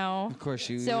 even right now. Of course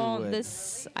you So would.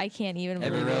 this, I can't even.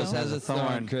 Every with rose you. has a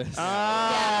thorn, Chris.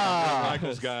 Ah.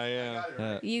 Michael's guy,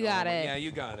 yeah. You got Yeah, it.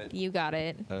 you got it. You got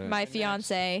it. Alright. My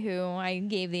fiance, who I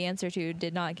gave the answer to,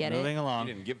 did not get Moving it. You along.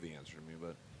 didn't give the answer to me,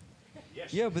 but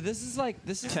Yeah, but this is like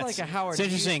a Howard. It's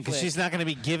interesting because she's not going to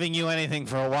be giving you anything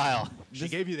for a while. She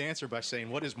gave you the answer by saying,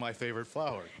 "What is my favorite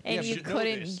flower?" And Yeah, you should know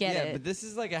couldn't this. get Yeah, it. but this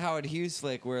is like a Howard Hughes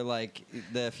flick where like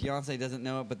the fiance doesn't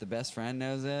know it, but the best friend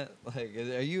knows it. Like,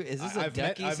 Is this a I've met,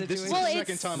 ducky I've, situation? this is Well, the it's-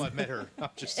 second time I've met her. I'm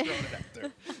just throwing it out there.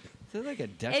 Is it like a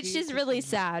ducky? It's just really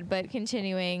sad, but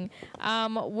continuing.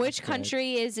 Which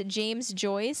country is James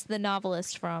Joyce, the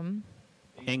novelist, from?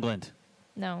 England.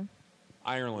 No.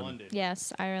 Ireland. London.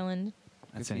 Yes, Ireland.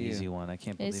 That's Good an for you. easy one. I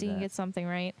can't At least believe you can that. get something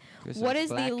right. Chris What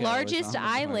is Flacco the was largest on the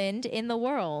mark. island in the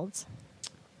world?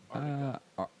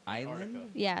 Island?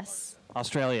 Yes.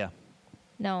 Australia.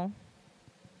 No.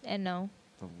 And no.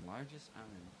 The largest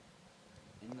island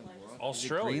in the world.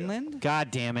 Australia. Is it Greenland?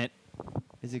 God damn it.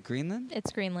 Is it Greenland?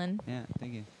 It's Greenland. Yeah,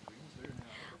 thank you.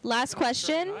 Last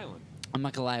question. Island. I'm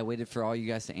not gonna lie, I waited for all you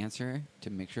guys to answer to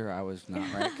make sure I was not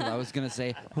right because I was gonna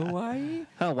say Hawaii.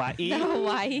 Hawaii.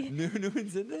 Hawaii. No one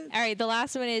said that. All right, the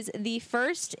last one is the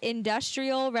first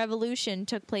industrial revolution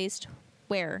took place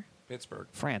where? Pittsburgh.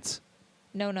 France.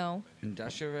 No.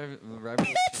 Industrial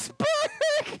Revolution.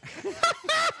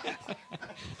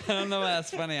 I don't know why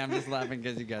that's funny. I'm just laughing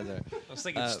because you guys are. I was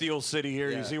thinking Steel City here.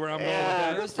 yeah. You see where I'm going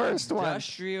Yeah. with that? First one.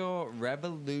 Industrial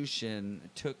Revolution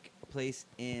took place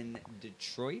in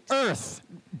Detroit. Earth.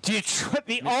 Detroit.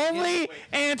 The only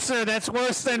answer that's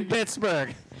worse than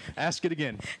Pittsburgh. Ask it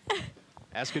again.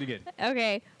 Ask it again.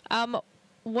 Okay.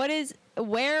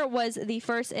 Where was the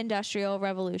first industrial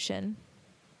revolution?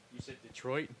 You said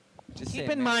Detroit. Just Keep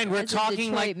say in mind, we're It's in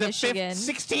talking like Detroit, the Michigan.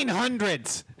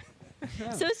 1600s.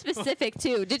 So specific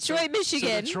too. Detroit,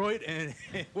 Michigan. So Detroit and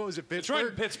what was it? Pittsburgh. Detroit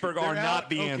and Pittsburgh They're are not out?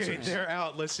 the okay, answers. They're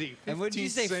out. Let's see. And what did you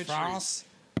 15th say? century. France.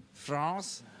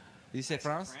 France. Did you say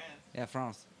France? Yeah,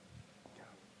 France.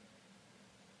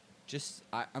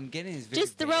 I'm getting this.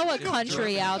 Just throw a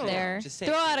country out there. Just say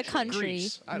Throw out a country. country.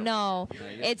 Greece. I don't No, you're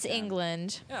it's dumb.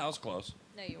 England. Yeah, I was close.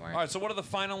 No, you All weren't. right, so what are the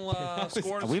final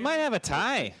scores? We here? might have a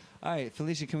tie. All right,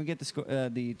 Felicia, can we get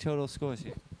the total scores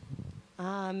here?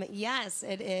 Yes,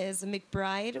 it is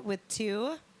McBride with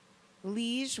 2,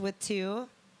 Liege with 2.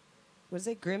 What is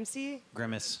it? Grimsey?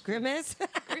 Grimace. Grimace?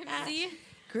 See?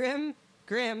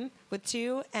 Grim with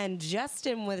 2, and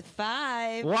Justin with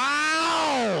 5.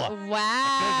 Wow!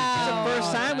 Wow. It's the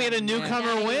first time we had a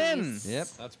newcomer win. Nice. Yep.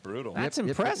 That's brutal. That's Yep,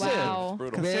 yep, yep. impressive. Wow.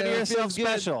 Brutal. Consider It yourself feels good.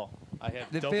 special. I have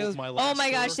It doubled feels- my Oh last my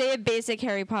gosh, score. they have basic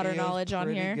Harry Potter Feels knowledge on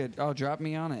pretty here. Good. Oh, drop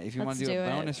me on it if you want to Let's do a do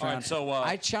it. bonus All right, round. so,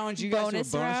 I challenge you guys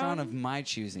bonus to a bonus round? round of my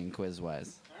choosing,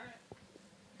 quiz-wise.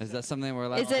 Is that something we're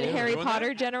allowed Is to it do? Harry doing that?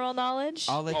 Potter general knowledge?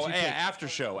 I'll let Oh, you yeah, pick. after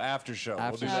show. We'll do After that show.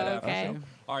 after Okay. show.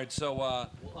 All right, so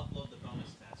We'll upload the bonus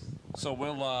test. so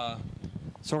we'll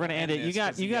So we're gonna end it. You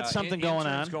got something going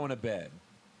on. Going to bed.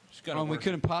 She's gotta We work.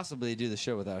 couldn't possibly do the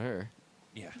show without her.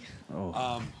 Yeah.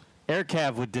 Oh. Air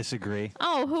Cav would disagree.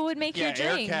 Oh, who would make your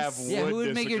drinks? Yeah, who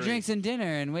would make your disagree. drinks and dinner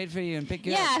and wait for you and pick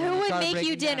you up? Yeah, when who the would car make you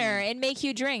breaking down? dinner and make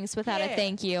you drinks without a Yeah.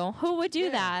 thank you? Who would do Yeah.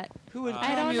 that? Who would I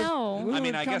comb don't your- know. who I mean,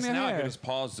 would I comb guess your now I hair? could just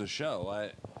pause the show.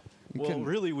 Well, couldn't-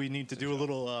 really, we need to do a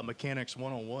little mechanics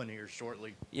 101 here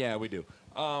shortly. Yeah, we do.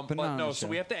 But not on no, the so show.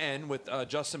 we have to end with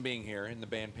Justin being here in the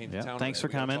band Paint the Yeah, Town. thanks Red. for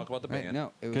We gotta coming. Talk about the Right, band.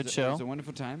 no, it was Good It show. was a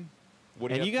wonderful time. What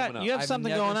do And you you have got coming you up? have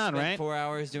something going on, right? 4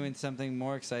 hours doing something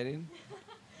more exciting.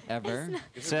 Ever. Is it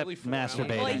Except really 4 masturbating.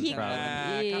 Well, hours? he-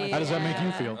 probably. How does that make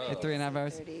you feel? At 3.5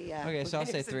 hours. 30, yeah. Okay, so I'll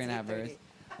say 3.5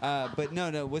 hours. But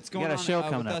no, what's going got a on show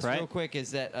with coming up, us right? real quick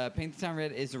is that Paint the Town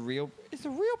Red is a real the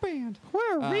real band.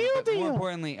 We're a real But deal. more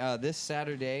importantly, this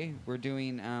Saturday we're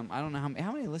doing. I don't know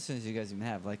how many listeners you guys even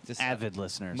have. Like just Avid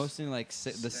listeners. mostly like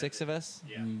the 6 of us.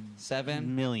 Yeah.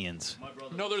 7. Millions. My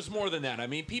brother. No, there's more than that. I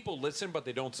mean, people listen, but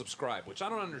they don't subscribe, which I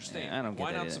don't understand. I don't get Why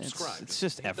it. not It's- subscribe? It's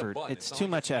just Hit the effort. button. It's not too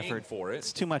like much you're paying effort. for it.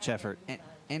 It's too much effort.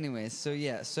 Anyways,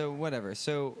 so whatever.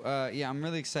 So yeah, I'm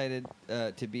really excited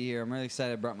to be here. I'm really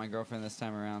excited I brought my girlfriend this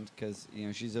time around because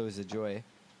she's always a joy.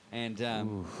 And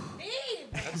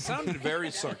That sounded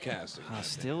very sarcastic.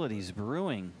 Hostilities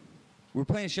brewing. we're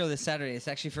playing a show this Saturday. It's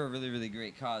actually for a really, really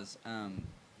great cause.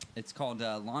 It's called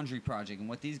Laundry Project, and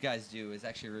what these guys do is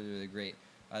actually really, really great.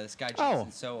 This guy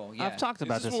Jason Sowell. Yeah. I've talked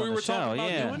about this this what on we the were talking show.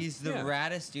 about Yeah. doing? He's the Yeah.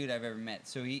 raddest dude I've ever met.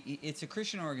 So it's a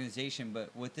Christian organization,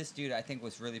 but with this dude, I think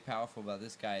what's really powerful about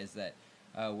this guy is that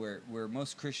where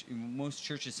most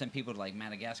churches send people to like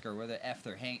Madagascar or where the F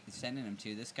they're sending them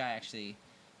to, this guy actually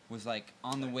was like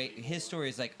on the way. His story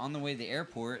is like on the way to the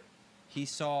airport. He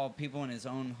saw people in his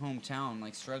own hometown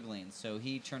like struggling, so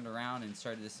he turned around and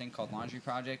started this thing called Laundry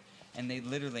Project. And they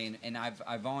literally, and I've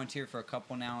volunteered for a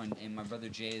couple now, and my brother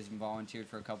Jay has volunteered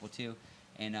for a couple too.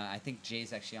 And I think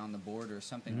Jay's actually on the board or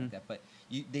something like that. But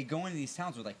they go into these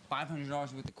towns with like $500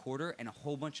 worth of quarter and a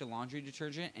whole bunch of laundry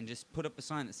detergent and just put up a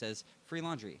sign that says free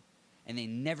laundry. And they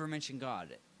never mention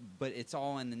God, but it's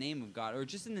all in the name of God or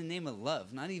just in the name of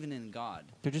love, not even in God.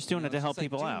 They're just doing it to it's help just like,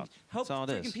 people dude, out. Help That's all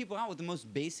it freaking is. people out with the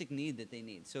most basic need that they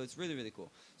need. So it's really, really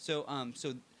cool. So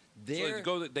So they're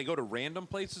they go to random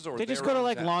places, or They just they're go to on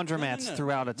like town? laundromats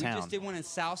throughout a We town. just did one in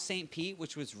South St. Pete,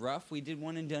 which was rough. We did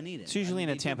one in Dunedin. It's usually in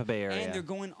a they Tampa Bay area. And they're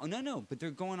going, but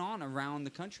they're going on around the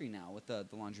country now with the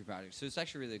Laundry Project. So it's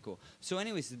actually really cool. So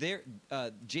anyways,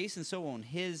 Jason Sowell and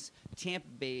his Tampa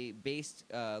Bay-based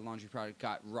Laundry Project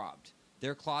got robbed.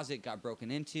 Their closet got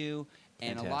broken into,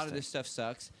 and a lot of Fantastic. their stuff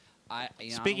sucks.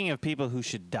 Speaking of people who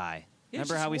should die, Yeah, it's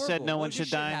remember just how we said horrible. no Well, one just should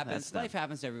shit die? happens. That's them. Life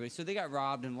happens to everybody. So they got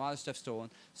robbed and a lot of stuff stolen.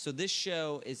 So this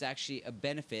show is actually a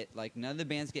benefit. Like none of the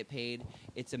bands get paid.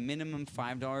 It's a minimum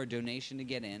 $5 donation to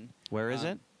get in. Where is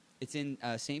it? It's in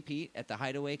St. Pete at the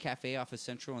Hideaway Cafe off of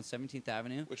Central and 17th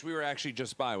Avenue. Which we were actually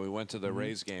just by. We went to the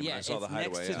Rays game. Yeah, and I saw the it's next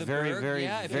Hideaway. to yeah. the Very, Berg. very,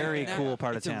 Yeah, if very you're- cool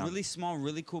part of it's town. It's a really small,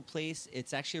 really cool place.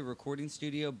 It's actually a recording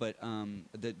studio, but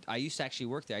I used to actually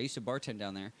work there. I used to bartend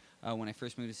down there when I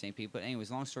first moved to St. Pete. But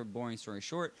anyways, boring story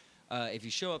short, if you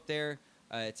show up there,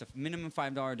 it's a minimum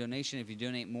 $5 donation. If you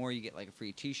donate more, you get like a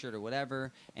free T-shirt or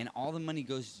whatever, and all the money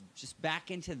goes just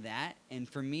back into that. And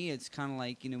for me, it's kind of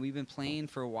like we've been playing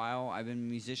for a while. I've been a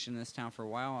musician in this town for a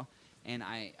while, and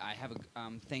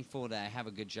I'm thankful that I have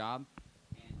a good job,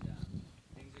 and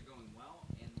things are going well.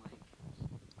 And like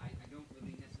I don't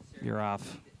really necessarily. You're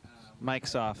off. need,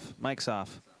 Mic's off. Mic's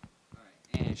off. All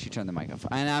right, and she turned the mic off,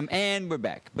 and we're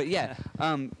back. But yeah,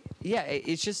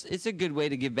 it's a good way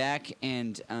to give back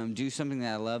and do something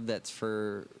that I love. That's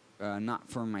for not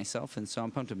for myself, and so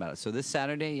I'm pumped about it. So this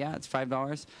Saturday, yeah, it's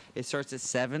 $5. It starts at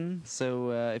 7.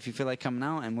 So if you feel like coming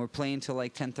out, and we're playing till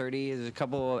like 10:30. There's a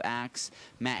couple of acts: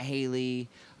 Matt Haley,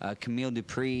 Camille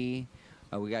Dupree.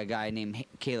 We got a guy named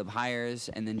Caleb Hires,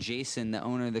 and then Jason, the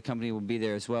owner of the company, will be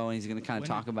there as well, and he's going to kind of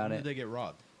talk about when it. Did they get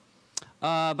robbed?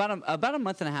 About a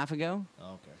month and a half ago.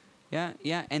 Oh, okay.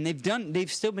 Yeah, and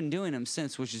they've still been doing them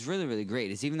since, which is really, really great.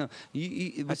 It's even though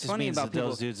That what's just funny means about that people.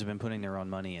 those dudes have been putting their own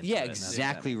money into Yeah, it. and that's-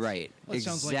 exactly right. Well, it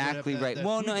sounds like Exactly that- right. that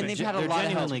Well, food no, and bank they've had a they're lot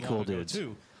of help. genuinely cool long ago, dudes.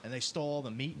 too, and they stole all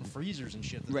the meat and freezers and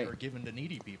shit that Right. they were giving to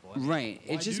needy people. I mean, Right.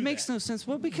 why It just do makes that? no sense.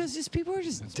 Well, because these people are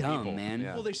just dumb, people, man.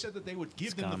 yeah. Well, they said that they would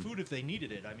give them Scum. the food if they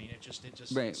needed it. I mean, it just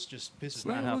Right. it's just pisses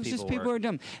Right, me not how off. well, it's just people people work. are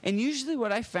dumb. And usually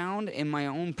what I found in my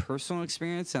own personal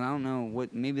experience, and I don't know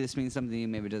what, maybe this means something to you,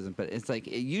 maybe it doesn't, but it's like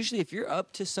usually if you're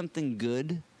up to something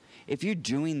good, if you're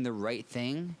doing the right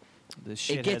thing, The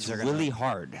it gets shitheads are gonna, really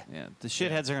hard. Yeah, the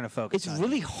shitheads are going to focus It's on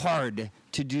really you. hard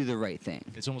to do the right thing.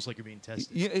 It's almost like you're being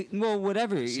tested. Well,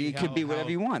 whatever. See It could be how-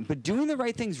 whatever you want. But doing the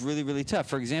right thing's really, really tough.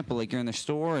 For example, like you're in the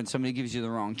store and somebody gives you the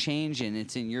wrong change and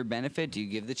it's in your benefit. Do you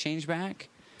give the change back?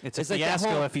 It's a like that fiasco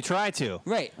whole- if you try to.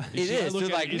 Right. You It see, I is. look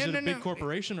They're at like, it, is no, it no, a big no.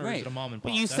 corporation or Right. is it a mom and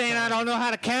pop? But you That's saying how I don't know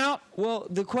how to count? Well,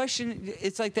 the question,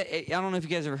 it's like that. I don't know if you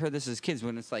guys ever heard this as kids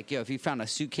when it's like, if you found a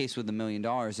suitcase with $1 million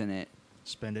in it,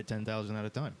 Spend it 10,000 at a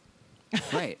time.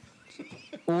 right.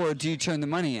 Or do you turn the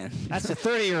money in? That's a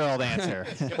 30-year-old answer.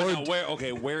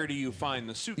 Now, where do you find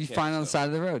the suitcase? You find it on the though? side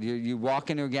of the road. You walk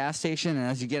into a gas station, and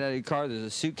as you get out of your car, there's a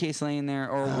suitcase laying there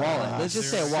or a wallet. Let's just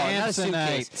say a wallet, not a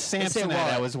suitcase. Let's say a Samsonite, I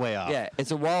wallet. was way off. Yeah,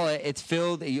 it's a wallet. It's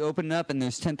filled. You open it up, and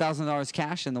there's $10,000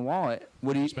 cash in the wallet.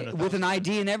 What do you Spend with an $1,000.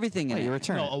 ID and everything in Well, you it?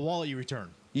 return No, it. a wallet you return.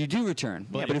 You do return.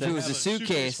 But But if if it they was a have a suitcase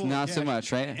suitcase, full of not so cash,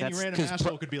 much, right? Any That's random 'cause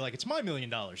asshole could be like, "It's my $1 million."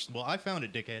 Well, I found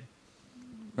it, dickhead.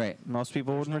 Right. Most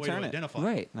people There's wouldn't no way to return it. identify.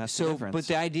 Right. That's the so, difference. but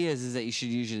the idea is that you should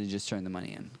usually just turn the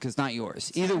money in because it's not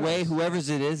yours. Either way, whoever's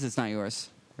it is, it's not yours.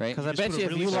 Right. Because I just bet put you a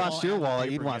if really you small lost your ad on wallet,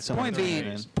 paper you'd and want get someone Point to being,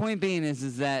 turn it in. point being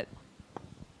is that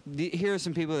here are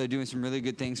some people that are doing some really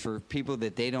good things for people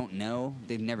that they don't know,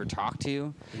 they've never talked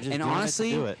to. They're just And doing it to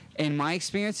honestly, do it. in my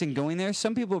experience in going there,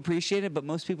 some people appreciate it, but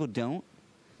most people don't.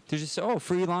 They're just, oh,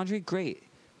 free laundry, great.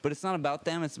 But it's not about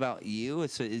them; it's about you.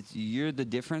 It's you're the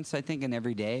difference, I think, in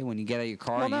every day when you get out of your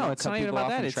car. Well, you no, don't it's cut not even people about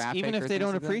off that. in It's traffic even or if they things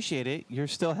don't like that. appreciate it, you're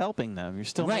still helping them. You're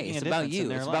still Right, making it's a about difference you. in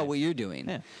their It's life. about what you're doing.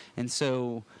 Yeah. And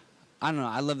so, I don't know.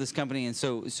 I love this company, and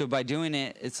so by doing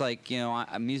it, it's like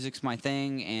music's my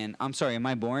thing. And I'm sorry, am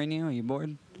I boring you? Are you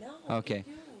bored? No. Okay.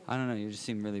 I don't know. You just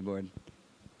seem really bored.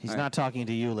 He's All not right. talking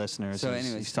to you, listeners. So he's,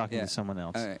 anyways, he's talking yeah. to someone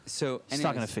else. All right. So He's anyways,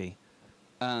 talking to Fee.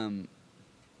 Um,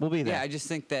 We'll be there. yeah, I just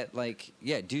think that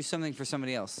do something for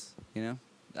somebody else.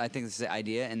 I think that's the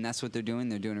idea, and that's what they're doing.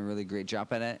 They're doing a really great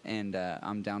job at it, and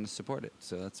I'm down to support it.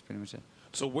 So that's pretty much it.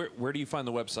 So where do you find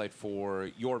the website for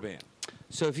your band?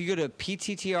 So if you go to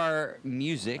PTTR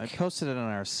Music, I posted it on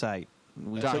our site.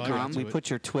 We Dot put your- com. We put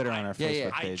your Twitter on our Yeah, yeah.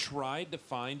 Facebook I page. tried to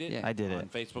find it. Yeah. I did on it.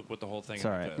 Facebook with the whole thing. It's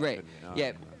all right. right?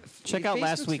 Yeah. Check out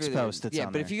last Facebook's week's really- post. It's yeah,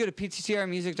 on but if there. you go to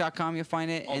pttrmusic.com, you'll find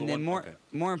it. Oh, And the then one- okay.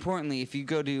 more importantly, if you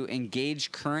go to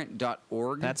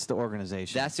engagecurrent.org, That's the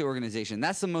organization. that's the organization.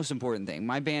 That's the most important thing.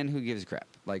 My band, who gives a crap?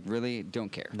 Like, really,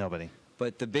 don't care. Nobody.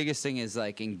 But the biggest thing is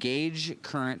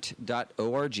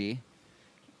engagecurrent.org.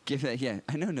 Give that, yeah.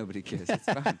 I know nobody cares. It's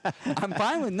fine. I'm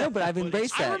fine with no, but I've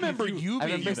embraced that. I remember you I've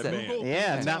being in embraced a that. band.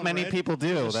 Yeah, Down not many red, people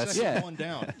do. the That's second Yeah. one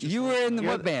down. You were in the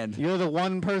You're what band? You're the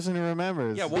one person who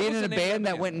remembers. Yeah, what Being was in the a name of band the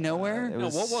that went nowhere? It No,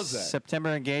 was what was that? September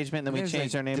Engagement, then we It was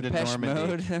changed like our name Depeche to Normandy.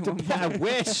 Mode at one point. I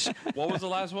wish. What was the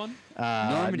last one?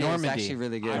 Normandy was actually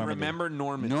really good. I remember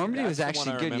Normandy. Normandy was That's the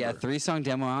one actually I good. Yeah, remember. 3-song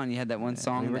demo out, and you had that one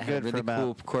song we were that good had for really about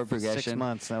cool chord progression. 6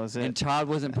 months. That was it. And Todd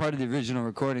wasn't part of the original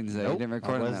recordings, though. Nope, He didn't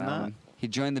record I on was that not. album. He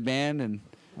joined the band, and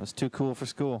It was too cool for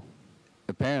school.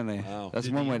 apparently, Wow. that's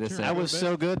Did one the way to intern say I it. was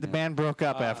so good, the band broke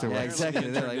up Ah, Yeah, afterwards. exactly.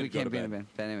 Intern They're like, did we go can't to be in a bed. band.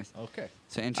 But anyways, Okay.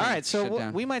 so intern All right, so shut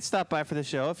down. we might stop by for the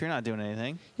show if you're not doing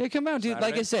anything. Yeah, come out, dude.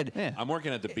 Like I Saturday? said, Yeah. I'm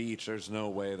working at the beach. There's no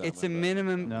way that it's I'm a gonna-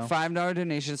 minimum No. $5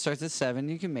 donation. Starts at 7.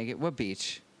 You can make it. What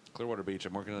beach? Clearwater Beach.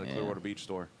 I'm working at the Yeah. Clearwater Beach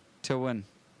store. Till when?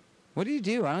 What do you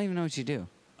do? I don't even know what you do.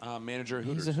 Manager at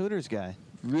Hooters. He's a Hooters guy.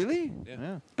 Really?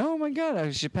 Yeah. Oh my God!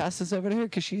 I should pass this over to her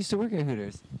because she used to work at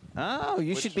Hooters. Oh,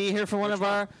 you Which- should be here for one which of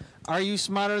our Are You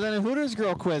Smarter Than a Hooters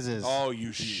Girl quizzes. Oh,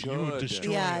 you should.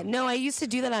 destroy- Yeah, no, I used to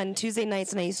do that on Tuesday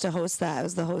nights, and I used to host that. I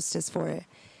was the hostess for it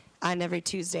on every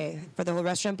Tuesday for the whole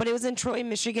restaurant. But it was in Troy,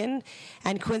 Michigan,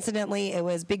 and coincidentally, it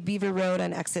was Big Beaver Road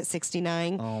on exit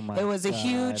 69. Oh, my It was a God.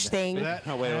 huge thing. That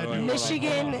Oh, wait, had wait, to wait, do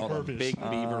Michigan- on Hold on. purpose. Big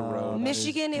Beaver Road. that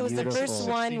Michigan, is it was the first beautiful.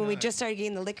 one when we 69. just started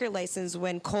getting the liquor license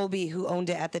when Colby, who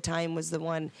owned it at the time, was the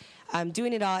one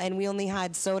doing it all. And we only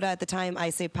had soda at the time.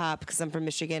 I say pop because I'm from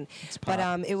Michigan. But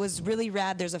pop. it was really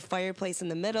rad. There's a fireplace in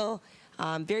the middle.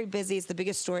 Very busy. It's the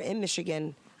biggest store in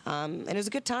Michigan. And it was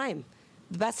a good time.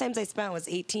 The best times I spent was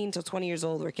 18 till 20 years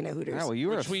old working at Hooters. Oh, well, you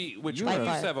were. Which we you By were- far.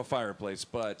 used to have a fireplace,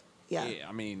 but Yeah.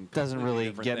 I mean, Doesn't completely really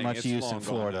different get thing. much It's use long in gone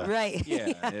Florida. now. Right.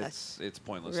 Yeah, it's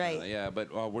pointless. Right. Now. Yeah,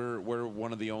 but we're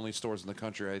one of the only stores in the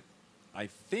country. I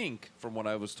think, from what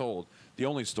I was told, the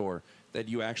only store that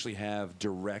you actually have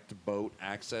direct boat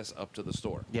access up to the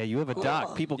store. Yeah, you have a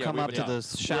dock. People Yeah, come we up have to a the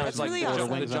dock. shop Whereas, like really order awesome.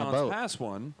 the wings on a John's boat. Pass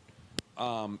one,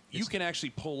 you can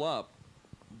actually pull up,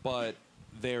 but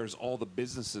there's all the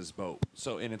businesses boat.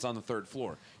 So and it's on the 3rd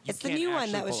floor. You It's the can't new one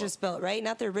actually that was pull up. just built, right?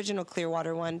 Not the original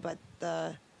Clearwater one, but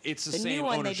the It's the new same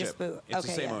one they ownership. just boot. It's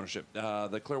the Okay, same yeah. ownership.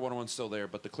 The Clearwater one's still there,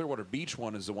 but the Clearwater Beach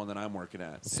one is the one that I'm working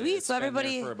at. And Sweet, it's so been there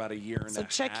everybody- for about a year and so a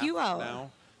check half you out.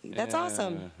 now. That's Yeah,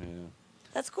 awesome. Yeah.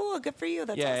 That's cool. Good for you.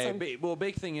 That's Yeah, awesome. well,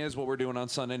 big thing is what we're doing on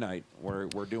Sunday night. We're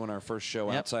doing our first show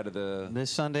Yep. outside of the.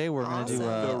 This Sunday, we're going to do Awesome.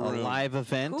 a The room. live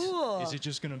event. Cool. Is it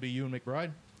just going to be you and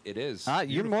McBride? It is.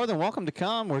 You're more than welcome to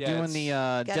come. We're Yeah, doing the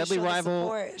Gotta Deadly show the Rival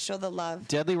support, show the love.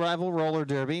 Deadly Rival Roller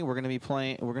Derby. We're going to be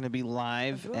playing. We're going to be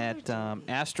live at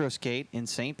Astroskate in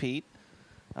St. Pete.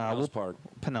 Pinellas Park.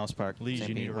 Pinellas Park. Leeds, St.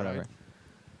 you need Pete, a whatever.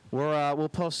 ride. We'll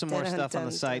post some more Dun, stuff on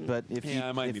the dun, site, dun. but if Yeah,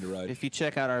 I might if, need a ride. if you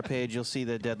check out our page, you'll see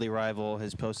that Deadly Rival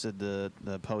has posted the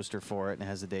poster for it and it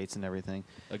has the dates and everything.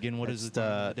 Again, what is It's the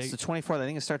time and it's date? the 24th. I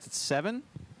think it starts at 7.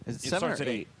 Is it It 7 starts or at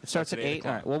 8. It starts at 8. All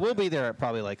o'clock. right. Well, we'll be there at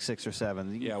probably like 6 or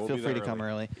 7. You Yeah, we'll feel be free there to come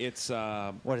early. It's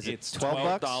What is it, It's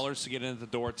 $12? $12 to get in at the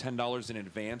door. $10 in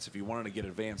advance. If you wanted to get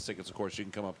advance tickets, of course, you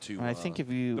can come up to. I think if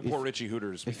you- the Port Richey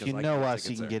Hooters. If because you I know get us, you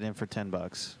tickets can there. get in for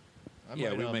 $10. I Yeah,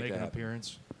 might we make make that an happen.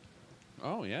 appearance.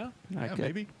 Oh yeah. Yeah, Okay.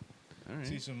 maybe. right.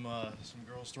 See some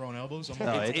girls throwing elbows. I'm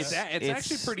No, okay with it's that.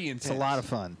 actually pretty intense. It's a lot of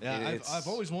fun. Yeah, It's- I've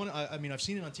always wanted. I mean, I've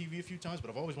seen it on TV a few times, but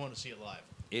I've always wanted to see it live.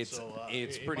 It's So,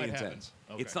 it's it pretty might happen. intense.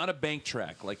 Okay. It's not a bank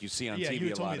track like you see on Yeah, TV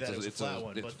you a told lot. me that it was a It's flat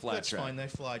one, it's but flat that's track. fine. They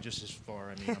fly just as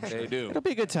far. I mean, I'm sure. They do. It'll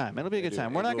be a good time. It'll be a good do.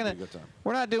 time. It We're not will be gonna a good time.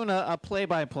 we're not doing a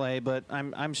play-by-play, but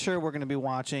I'm sure we're gonna be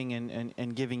watching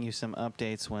and giving you some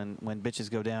updates when bitches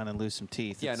go down and lose some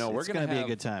teeth. Yeah, no, we're it's gonna be a have-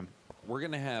 good time. We're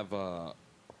gonna have a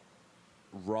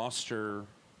roster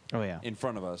Oh yeah. in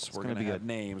front of us. We're gonna gonna be have good.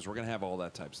 names. We're gonna have all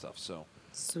that type of stuff. So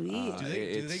Sweet. Do they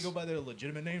it's- go by their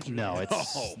legitimate names? Or No, do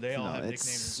it's they all no, have it's-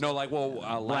 nicknames. no, like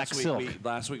Black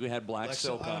last week we had Black Black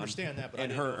Silk Silk, I on. understand that, but I and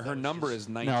didn't know if her that was number just- is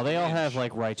 19. No, they all have inch.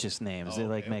 like righteous names. They Oh,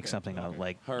 like okay, make okay, something okay.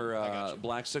 like Her gotcha.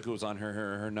 Black Silk who was on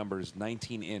her number is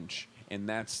 19 inch, and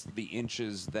that's the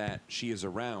inches that she is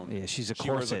around. Yeah, she's a She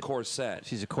wears a corset. corset.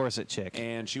 she's a corset chick.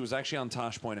 And she was actually on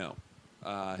Tosh.0.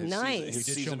 His Nice. His You did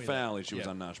show season me that. finale, she was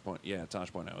Yeah. on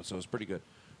Tosh.0, so it was pretty good.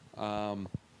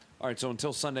 All right, so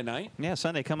until Sunday night. Yeah,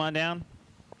 Sunday, come on down.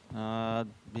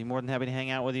 Be more than happy to hang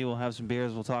out with you. We'll have some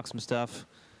beers. We'll talk some stuff.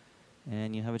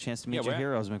 And you have a chance to meet your we're-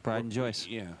 heroes, McBride and Joyce.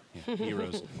 Yeah,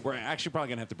 heroes. We're actually probably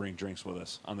gonna have to bring drinks with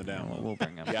us on the down low. We'll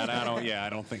bring them. I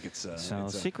don't think it's. So it's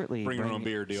a secretly, bring your own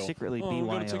beer deal. Secretly, oh, we're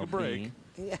gonna take a BYOB. break.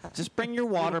 Yeah. Just bring your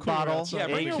water cooler bottle, outside. Yeah,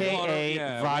 bring your water. aka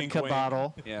Yeah, vodka wink, wink.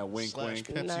 bottle. Yeah, wink, Slash wink.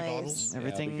 Pepsi Nice. bottles. Yeah, it'll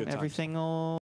be Everything, good times. everything will